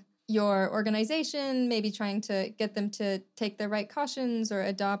influencing your organization, maybe trying to get them to take the right cautions or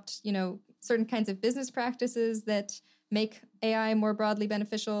adopt, certain kinds of business practices that make AI more broadly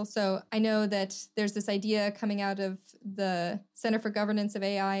beneficial. So I know that there's this idea coming out of the Center for Governance of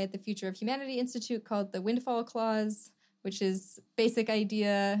AI at the Future of Humanity Institute called the Windfall Clause, which is basic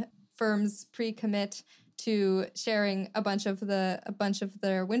idea firms pre-commit to sharing a bunch of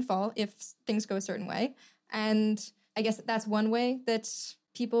their windfall if things go a certain way. And I guess that's one way that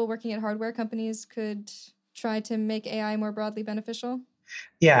people working at hardware companies could try to make AI more broadly beneficial.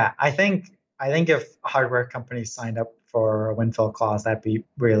 Yeah, I think if hardware companies signed up for a windfall clause, that'd be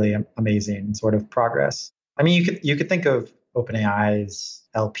really amazing sort of progress. I mean, you could think of OpenAI's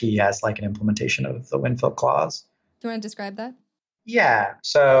LP as like an implementation of the windfall clause. Do you want to describe that? Yeah.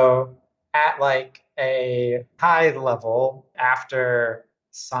 So at like a high level, after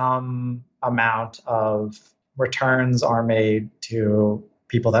some amount of returns are made to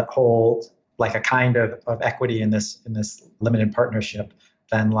people that hold like a kind of equity in this limited partnership,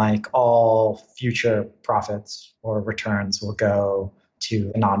 then like all future profits or returns will go to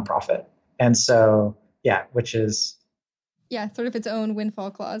a nonprofit. And so yeah, which is Yeah, sort of its own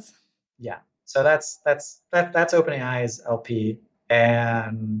windfall clause. yeah. So that's OpenAI's LP,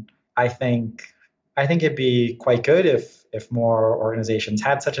 and I think I think it'd be quite good if more organizations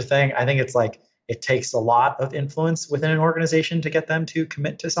had such a thing. I think it's like it takes a lot of influence within an organization to get them to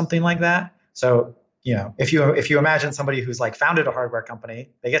commit to something like that. So if you imagine somebody who's like founded a hardware company,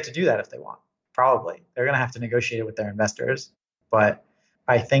 they get to do that if they want. Probably they're going to have to negotiate it with their investors, but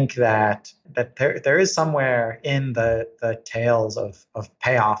I think that there is somewhere in the tales of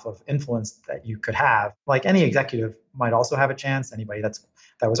payoff of influence that you could have. Like any executive might also have a chance. Anybody that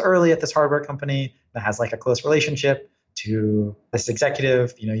was early at this hardware company that has like a close relationship to this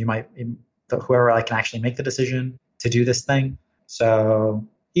executive, you might whoever like can actually make the decision to do this thing. So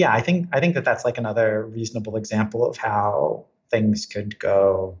yeah, I think that that's like another reasonable example of how things could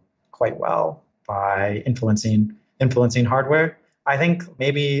go quite well by influencing hardware. I think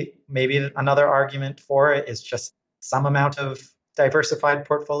maybe another argument for it is just some amount of diversified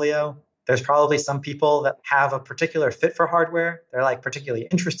portfolio. There's probably some people that have a particular fit for hardware. They're like particularly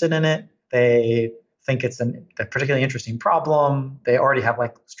interested in it. They think it's a particularly interesting problem. They already have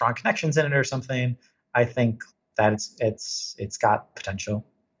like strong connections in it or something. I think that it's got potential.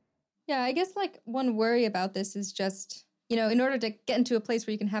 Yeah, I guess like one worry about this is just, in order to get into a place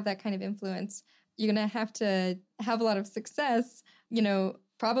where you can have that kind of influence, you're going to have a lot of success,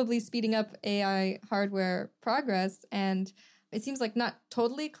 probably speeding up AI hardware progress. And it seems like not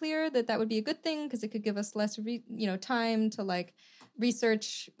totally clear that would be a good thing because it could give us less, time to like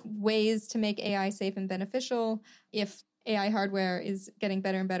research ways to make AI safe and beneficial if AI hardware is getting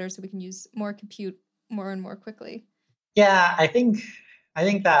better and better so we can use more compute more and more quickly. Yeah, I think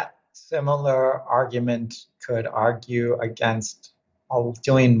that similar argument could argue against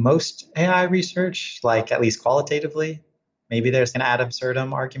doing most AI research, like at least qualitatively. Maybe there's an ad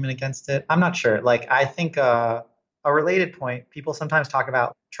absurdum argument against it. I'm not sure. Like I think a related point, people sometimes talk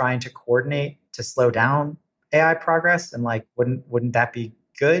about trying to coordinate to slow down AI progress, and like wouldn't that be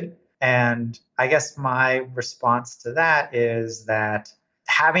good? And I guess my response to that is that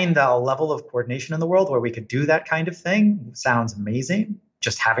having the level of coordination in the world where we could do that kind of thing sounds amazing.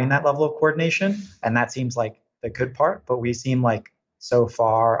 Just having that level of coordination. And that seems like the good part, but we seem like so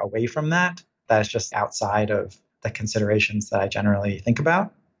far away from that it's just outside of the considerations that I generally think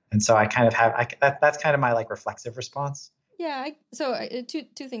about. And so I kind of that's kind of my like reflexive response. Yeah.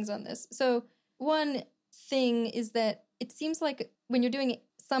 Two things on this. So one thing is that it seems like when you're doing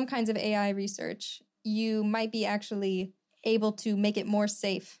some kinds of AI research, you might be actually able to make it more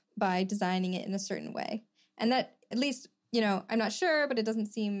safe by designing it in a certain way. And that, at least, I'm not sure, but it doesn't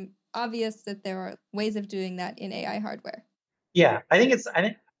seem obvious that there are ways of doing that in AI hardware. Yeah, I think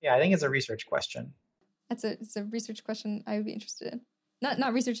it's a research question. It's a research question I would be interested in.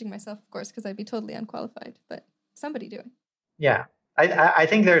 Not researching myself, of course, because I'd be totally unqualified, but somebody doing. Yeah, I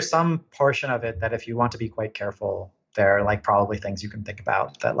think there's some portion of it that if you want to be quite careful, there are like probably things you can think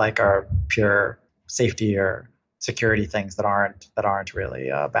about that like are pure safety or security things that aren't really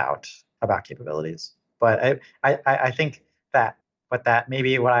about capabilities. But I think that that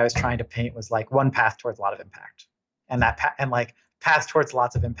maybe what I was trying to paint was like one path towards a lot of impact, and and like paths towards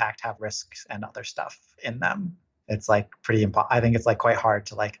lots of impact have risks and other stuff in them. It's like I think it's like quite hard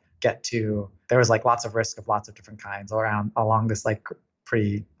to like get to. There was like lots of risk of lots of different kinds along this like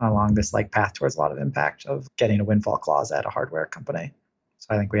path towards a lot of impact of getting a windfall clause at a hardware company. So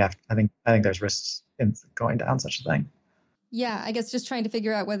I think I think there's risks in going down such a thing. Yeah, I guess just trying to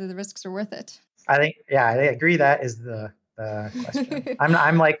figure out whether the risks are worth it. I agree that is the question.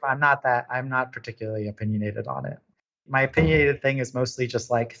 I'm not particularly opinionated on it. My opinionated thing is mostly just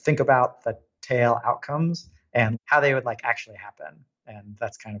like think about the tail outcomes and how they would like actually happen. And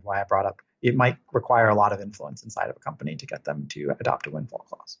that's kind of why I brought up it might require a lot of influence inside of a company to get them to adopt a windfall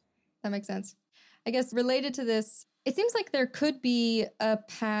clause. That makes sense. I guess related to this, it seems like there could be a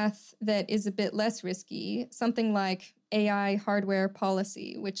path that is a bit less risky, something like AI hardware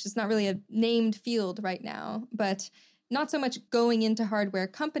policy, which is not really a named field right now, but not so much going into hardware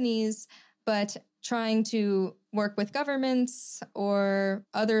companies, but trying to work with governments or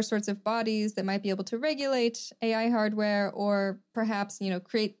other sorts of bodies that might be able to regulate AI hardware, or perhaps,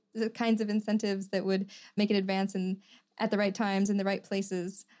 create the kinds of incentives that would make it advance at the right times in the right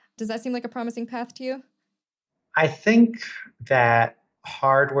places. Does that seem like a promising path to you? I think that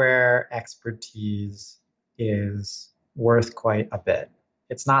hardware expertise is worth quite a bit.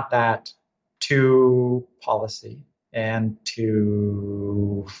 It's not that to policy and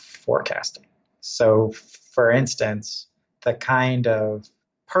to forecasting. So, for instance, the kind of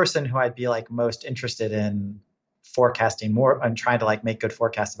person who I'd be like most interested in forecasting more and trying to like make good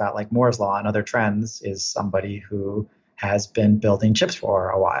forecasts about like Moore's law and other trends is somebody who has been building chips for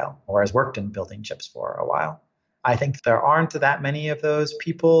a while or has worked in building chips for a while. I think there aren't that many of those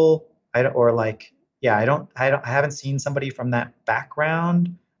people. I haven't seen somebody from that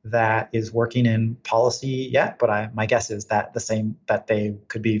background that is working in policy yet. But my guess is that that they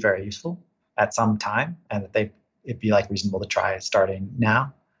could be very useful at some time, and that it'd be like reasonable to try starting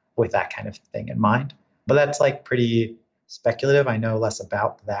now with that kind of thing in mind. But that's like pretty speculative. I know less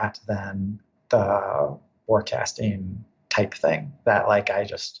about that than the forecasting type thing. That like I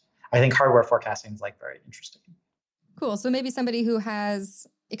think hardware forecasting is like very interesting. Cool. So maybe somebody who has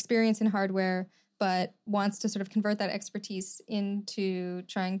experience in hardware but wants to sort of convert that expertise into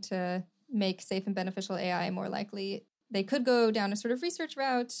trying to make safe and beneficial AI more likely. They could go down a sort of research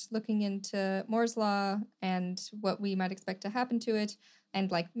route, looking into Moore's law and what we might expect to happen to it. And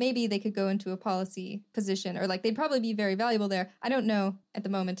like maybe they could go into a policy position, or like they'd probably be very valuable there. I don't know at the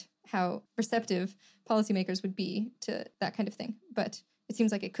moment how receptive policymakers would be to that kind of thing, but it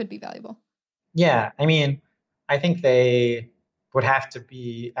seems like it could be valuable. Yeah, I mean, I think they would have to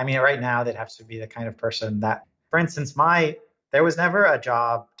be, right now they'd have to be the kind of person that, for instance, there was never a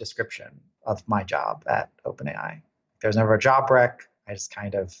job description of my job at OpenAI. There was never a job rec. I just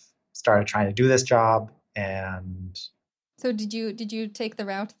kind of started trying to do this job. And so did you take the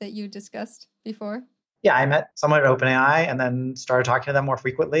route that you discussed before? Yeah, I met someone at OpenAI and then started talking to them more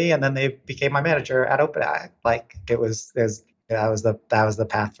frequently, and then they became my manager at OpenAI. Like that was the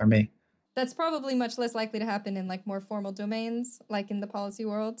path for me. That's probably much less likely to happen in like more formal domains, like in the policy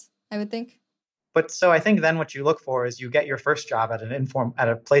world, I would think. But so I think then what you look for is you get your first job at at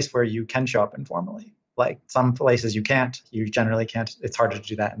a place where you can show up informally. Like some places you can't, you generally can't. It's harder to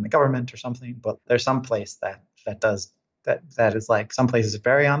do that in the government or something. But there's some place that is like, some places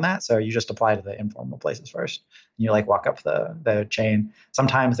vary on that. So you just apply to the informal places first. And you like walk up the chain.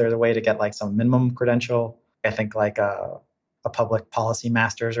 Sometimes there's a way to get like some minimum credential. I think like a public policy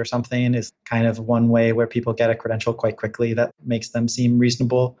master's or something is kind of one way where people get a credential quite quickly that makes them seem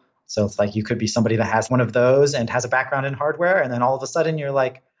reasonable. So it's like you could be somebody that has one of those and has a background in hardware, and then all of a sudden you're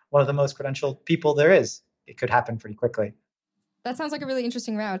like one of the most credentialed people there is. It could happen pretty quickly. That sounds like a really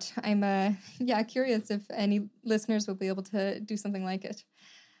interesting route. I'm curious if any listeners will be able to do something like it.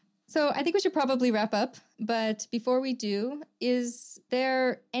 So I think we should probably wrap up. But before we do, is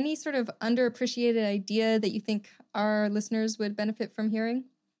there any sort of underappreciated idea that you think our listeners would benefit from hearing?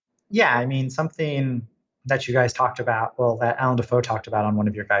 Yeah, I mean, something that you guys talked about, well, that Alan Defoe talked about on one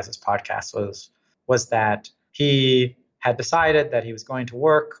of your guys' podcasts was that he had decided that he was going to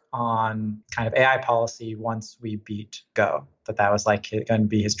work on kind of AI policy once we beat Go, that was like going to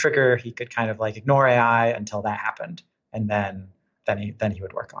be his trigger. He could kind of like ignore AI until that happened, and then he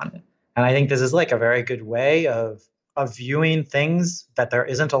would work on it. And I think this is like a very good way of viewing things that there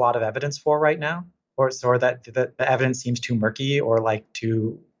isn't a lot of evidence for right now, or that the evidence seems too murky or like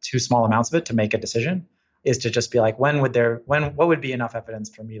too small amounts of it to make a decision, is to just be like, what would be enough evidence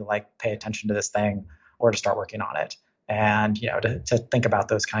for me to like pay attention to this thing or to start working on it? And, to think about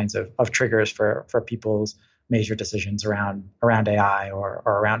those kinds of triggers for people's major decisions around AI or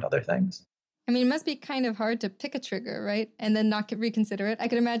around other things. I mean, it must be kind of hard to pick a trigger, right? And then not reconsider it. I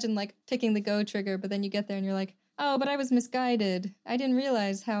could imagine like picking the Go trigger, but then you get there and you're like, oh, but I was misguided. I didn't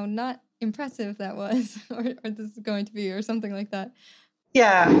realize how not impressive that was, or this is going to be, or something like that.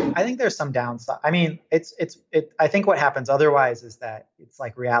 Yeah, I think there's some downside. I mean, I think what happens otherwise is that it's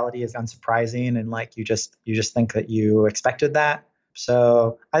like reality is unsurprising, and like you just think that you expected that.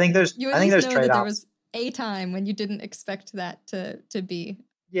 So I think there's trade-offs. That there was a time when you didn't expect that to be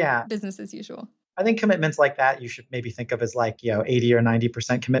business as usual. I think commitments like that you should maybe think of as like 80 or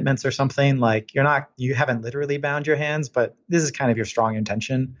 90% commitments or something. Like you haven't literally bound your hands, but this is kind of your strong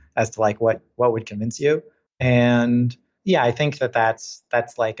intention as to like what would convince you. And yeah, I think that's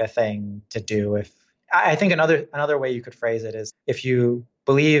like a thing to do. If I think another way you could phrase it is, if you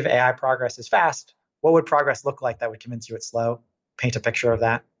believe AI progress is fast, what would progress look like that would convince you it's slow? Paint a picture of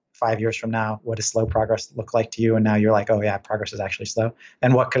that. 5 years from now, what does slow progress look like to you? And now you're like, oh yeah, progress is actually slow.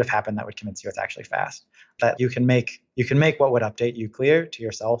 And what could have happened that would convince you it's actually fast? That you can make what would update you clear to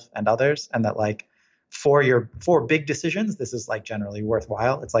yourself and others, and that like for big decisions, this is like generally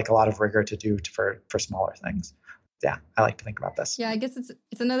worthwhile. It's like a lot of rigor to do for smaller things. Yeah, I like to think about this. Yeah, I guess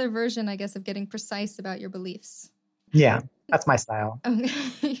it's another version, I guess, of getting precise about your beliefs. Yeah, that's my style.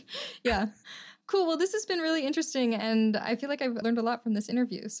 Okay. Yeah. Cool. Well, this has been really interesting, and I feel like I've learned a lot from this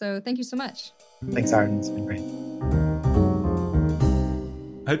interview. So thank you so much. Thanks, Arden. It's been great.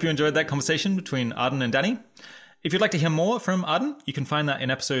 I hope you enjoyed that conversation between Arden and Danny. If you'd like to hear more from Arden, you can find that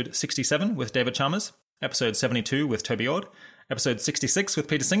in episode 67 with David Chalmers, episode 72 with Toby Ord, episode 66 with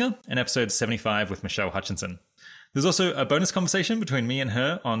Peter Singer, and episode 75 with Michelle Hutchinson. There's also a bonus conversation between me and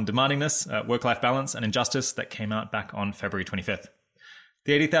her on demandingness, work-life balance, and injustice that came out back on February 25th.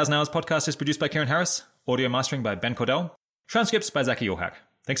 The 80,000 Hours podcast is produced by Kieran Harris, audio mastering by Ben Cordell, transcripts by Zaki Yorhak.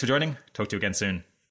 Thanks for joining. Talk to you again soon.